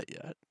done it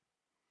yet,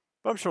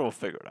 but I'm sure we'll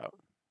figure it out.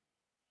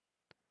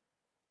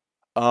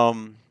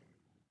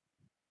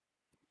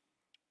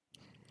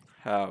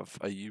 Have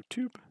a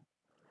YouTube.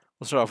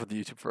 We'll start off with the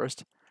YouTube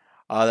first.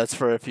 That's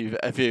for if you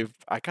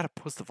I gotta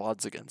post the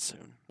VODs again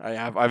soon. I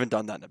haven't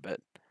done that in a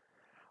bit.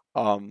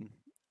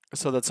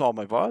 So that's all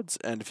my VODs,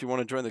 and if you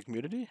want to join the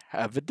community,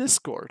 have a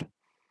Discord.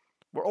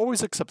 We're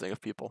always accepting of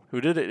people.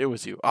 Who did it? It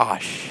was you. Ah,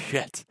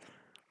 shit.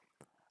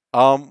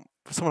 Someone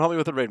help me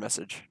with a raid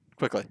message.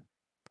 Quickly.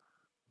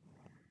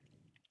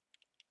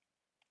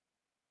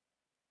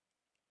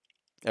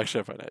 Actually,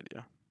 I have an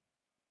idea.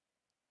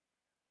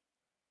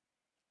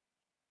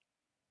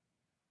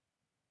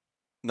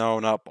 No,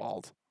 not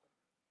bald.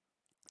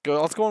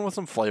 Let's go in with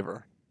some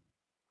flavor.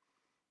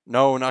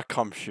 No, not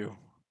Cumshoe.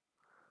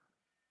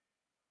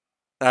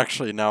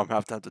 Actually, now I'm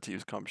half tempted to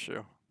use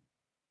Cumshoe.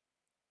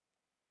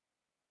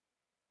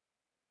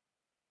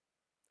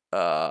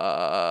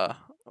 Uh,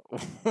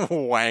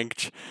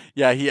 wanked.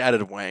 Yeah, he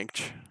added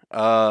wanked.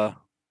 Uh,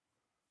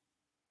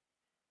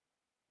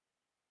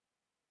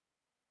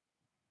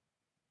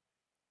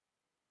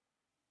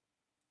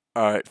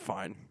 all right,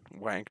 fine.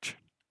 Wanked.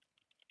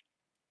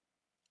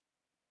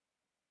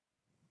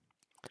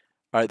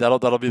 All right,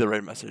 that'll be the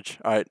right message.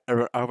 All right,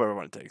 I hope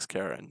everyone takes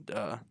care and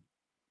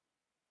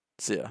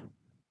see ya.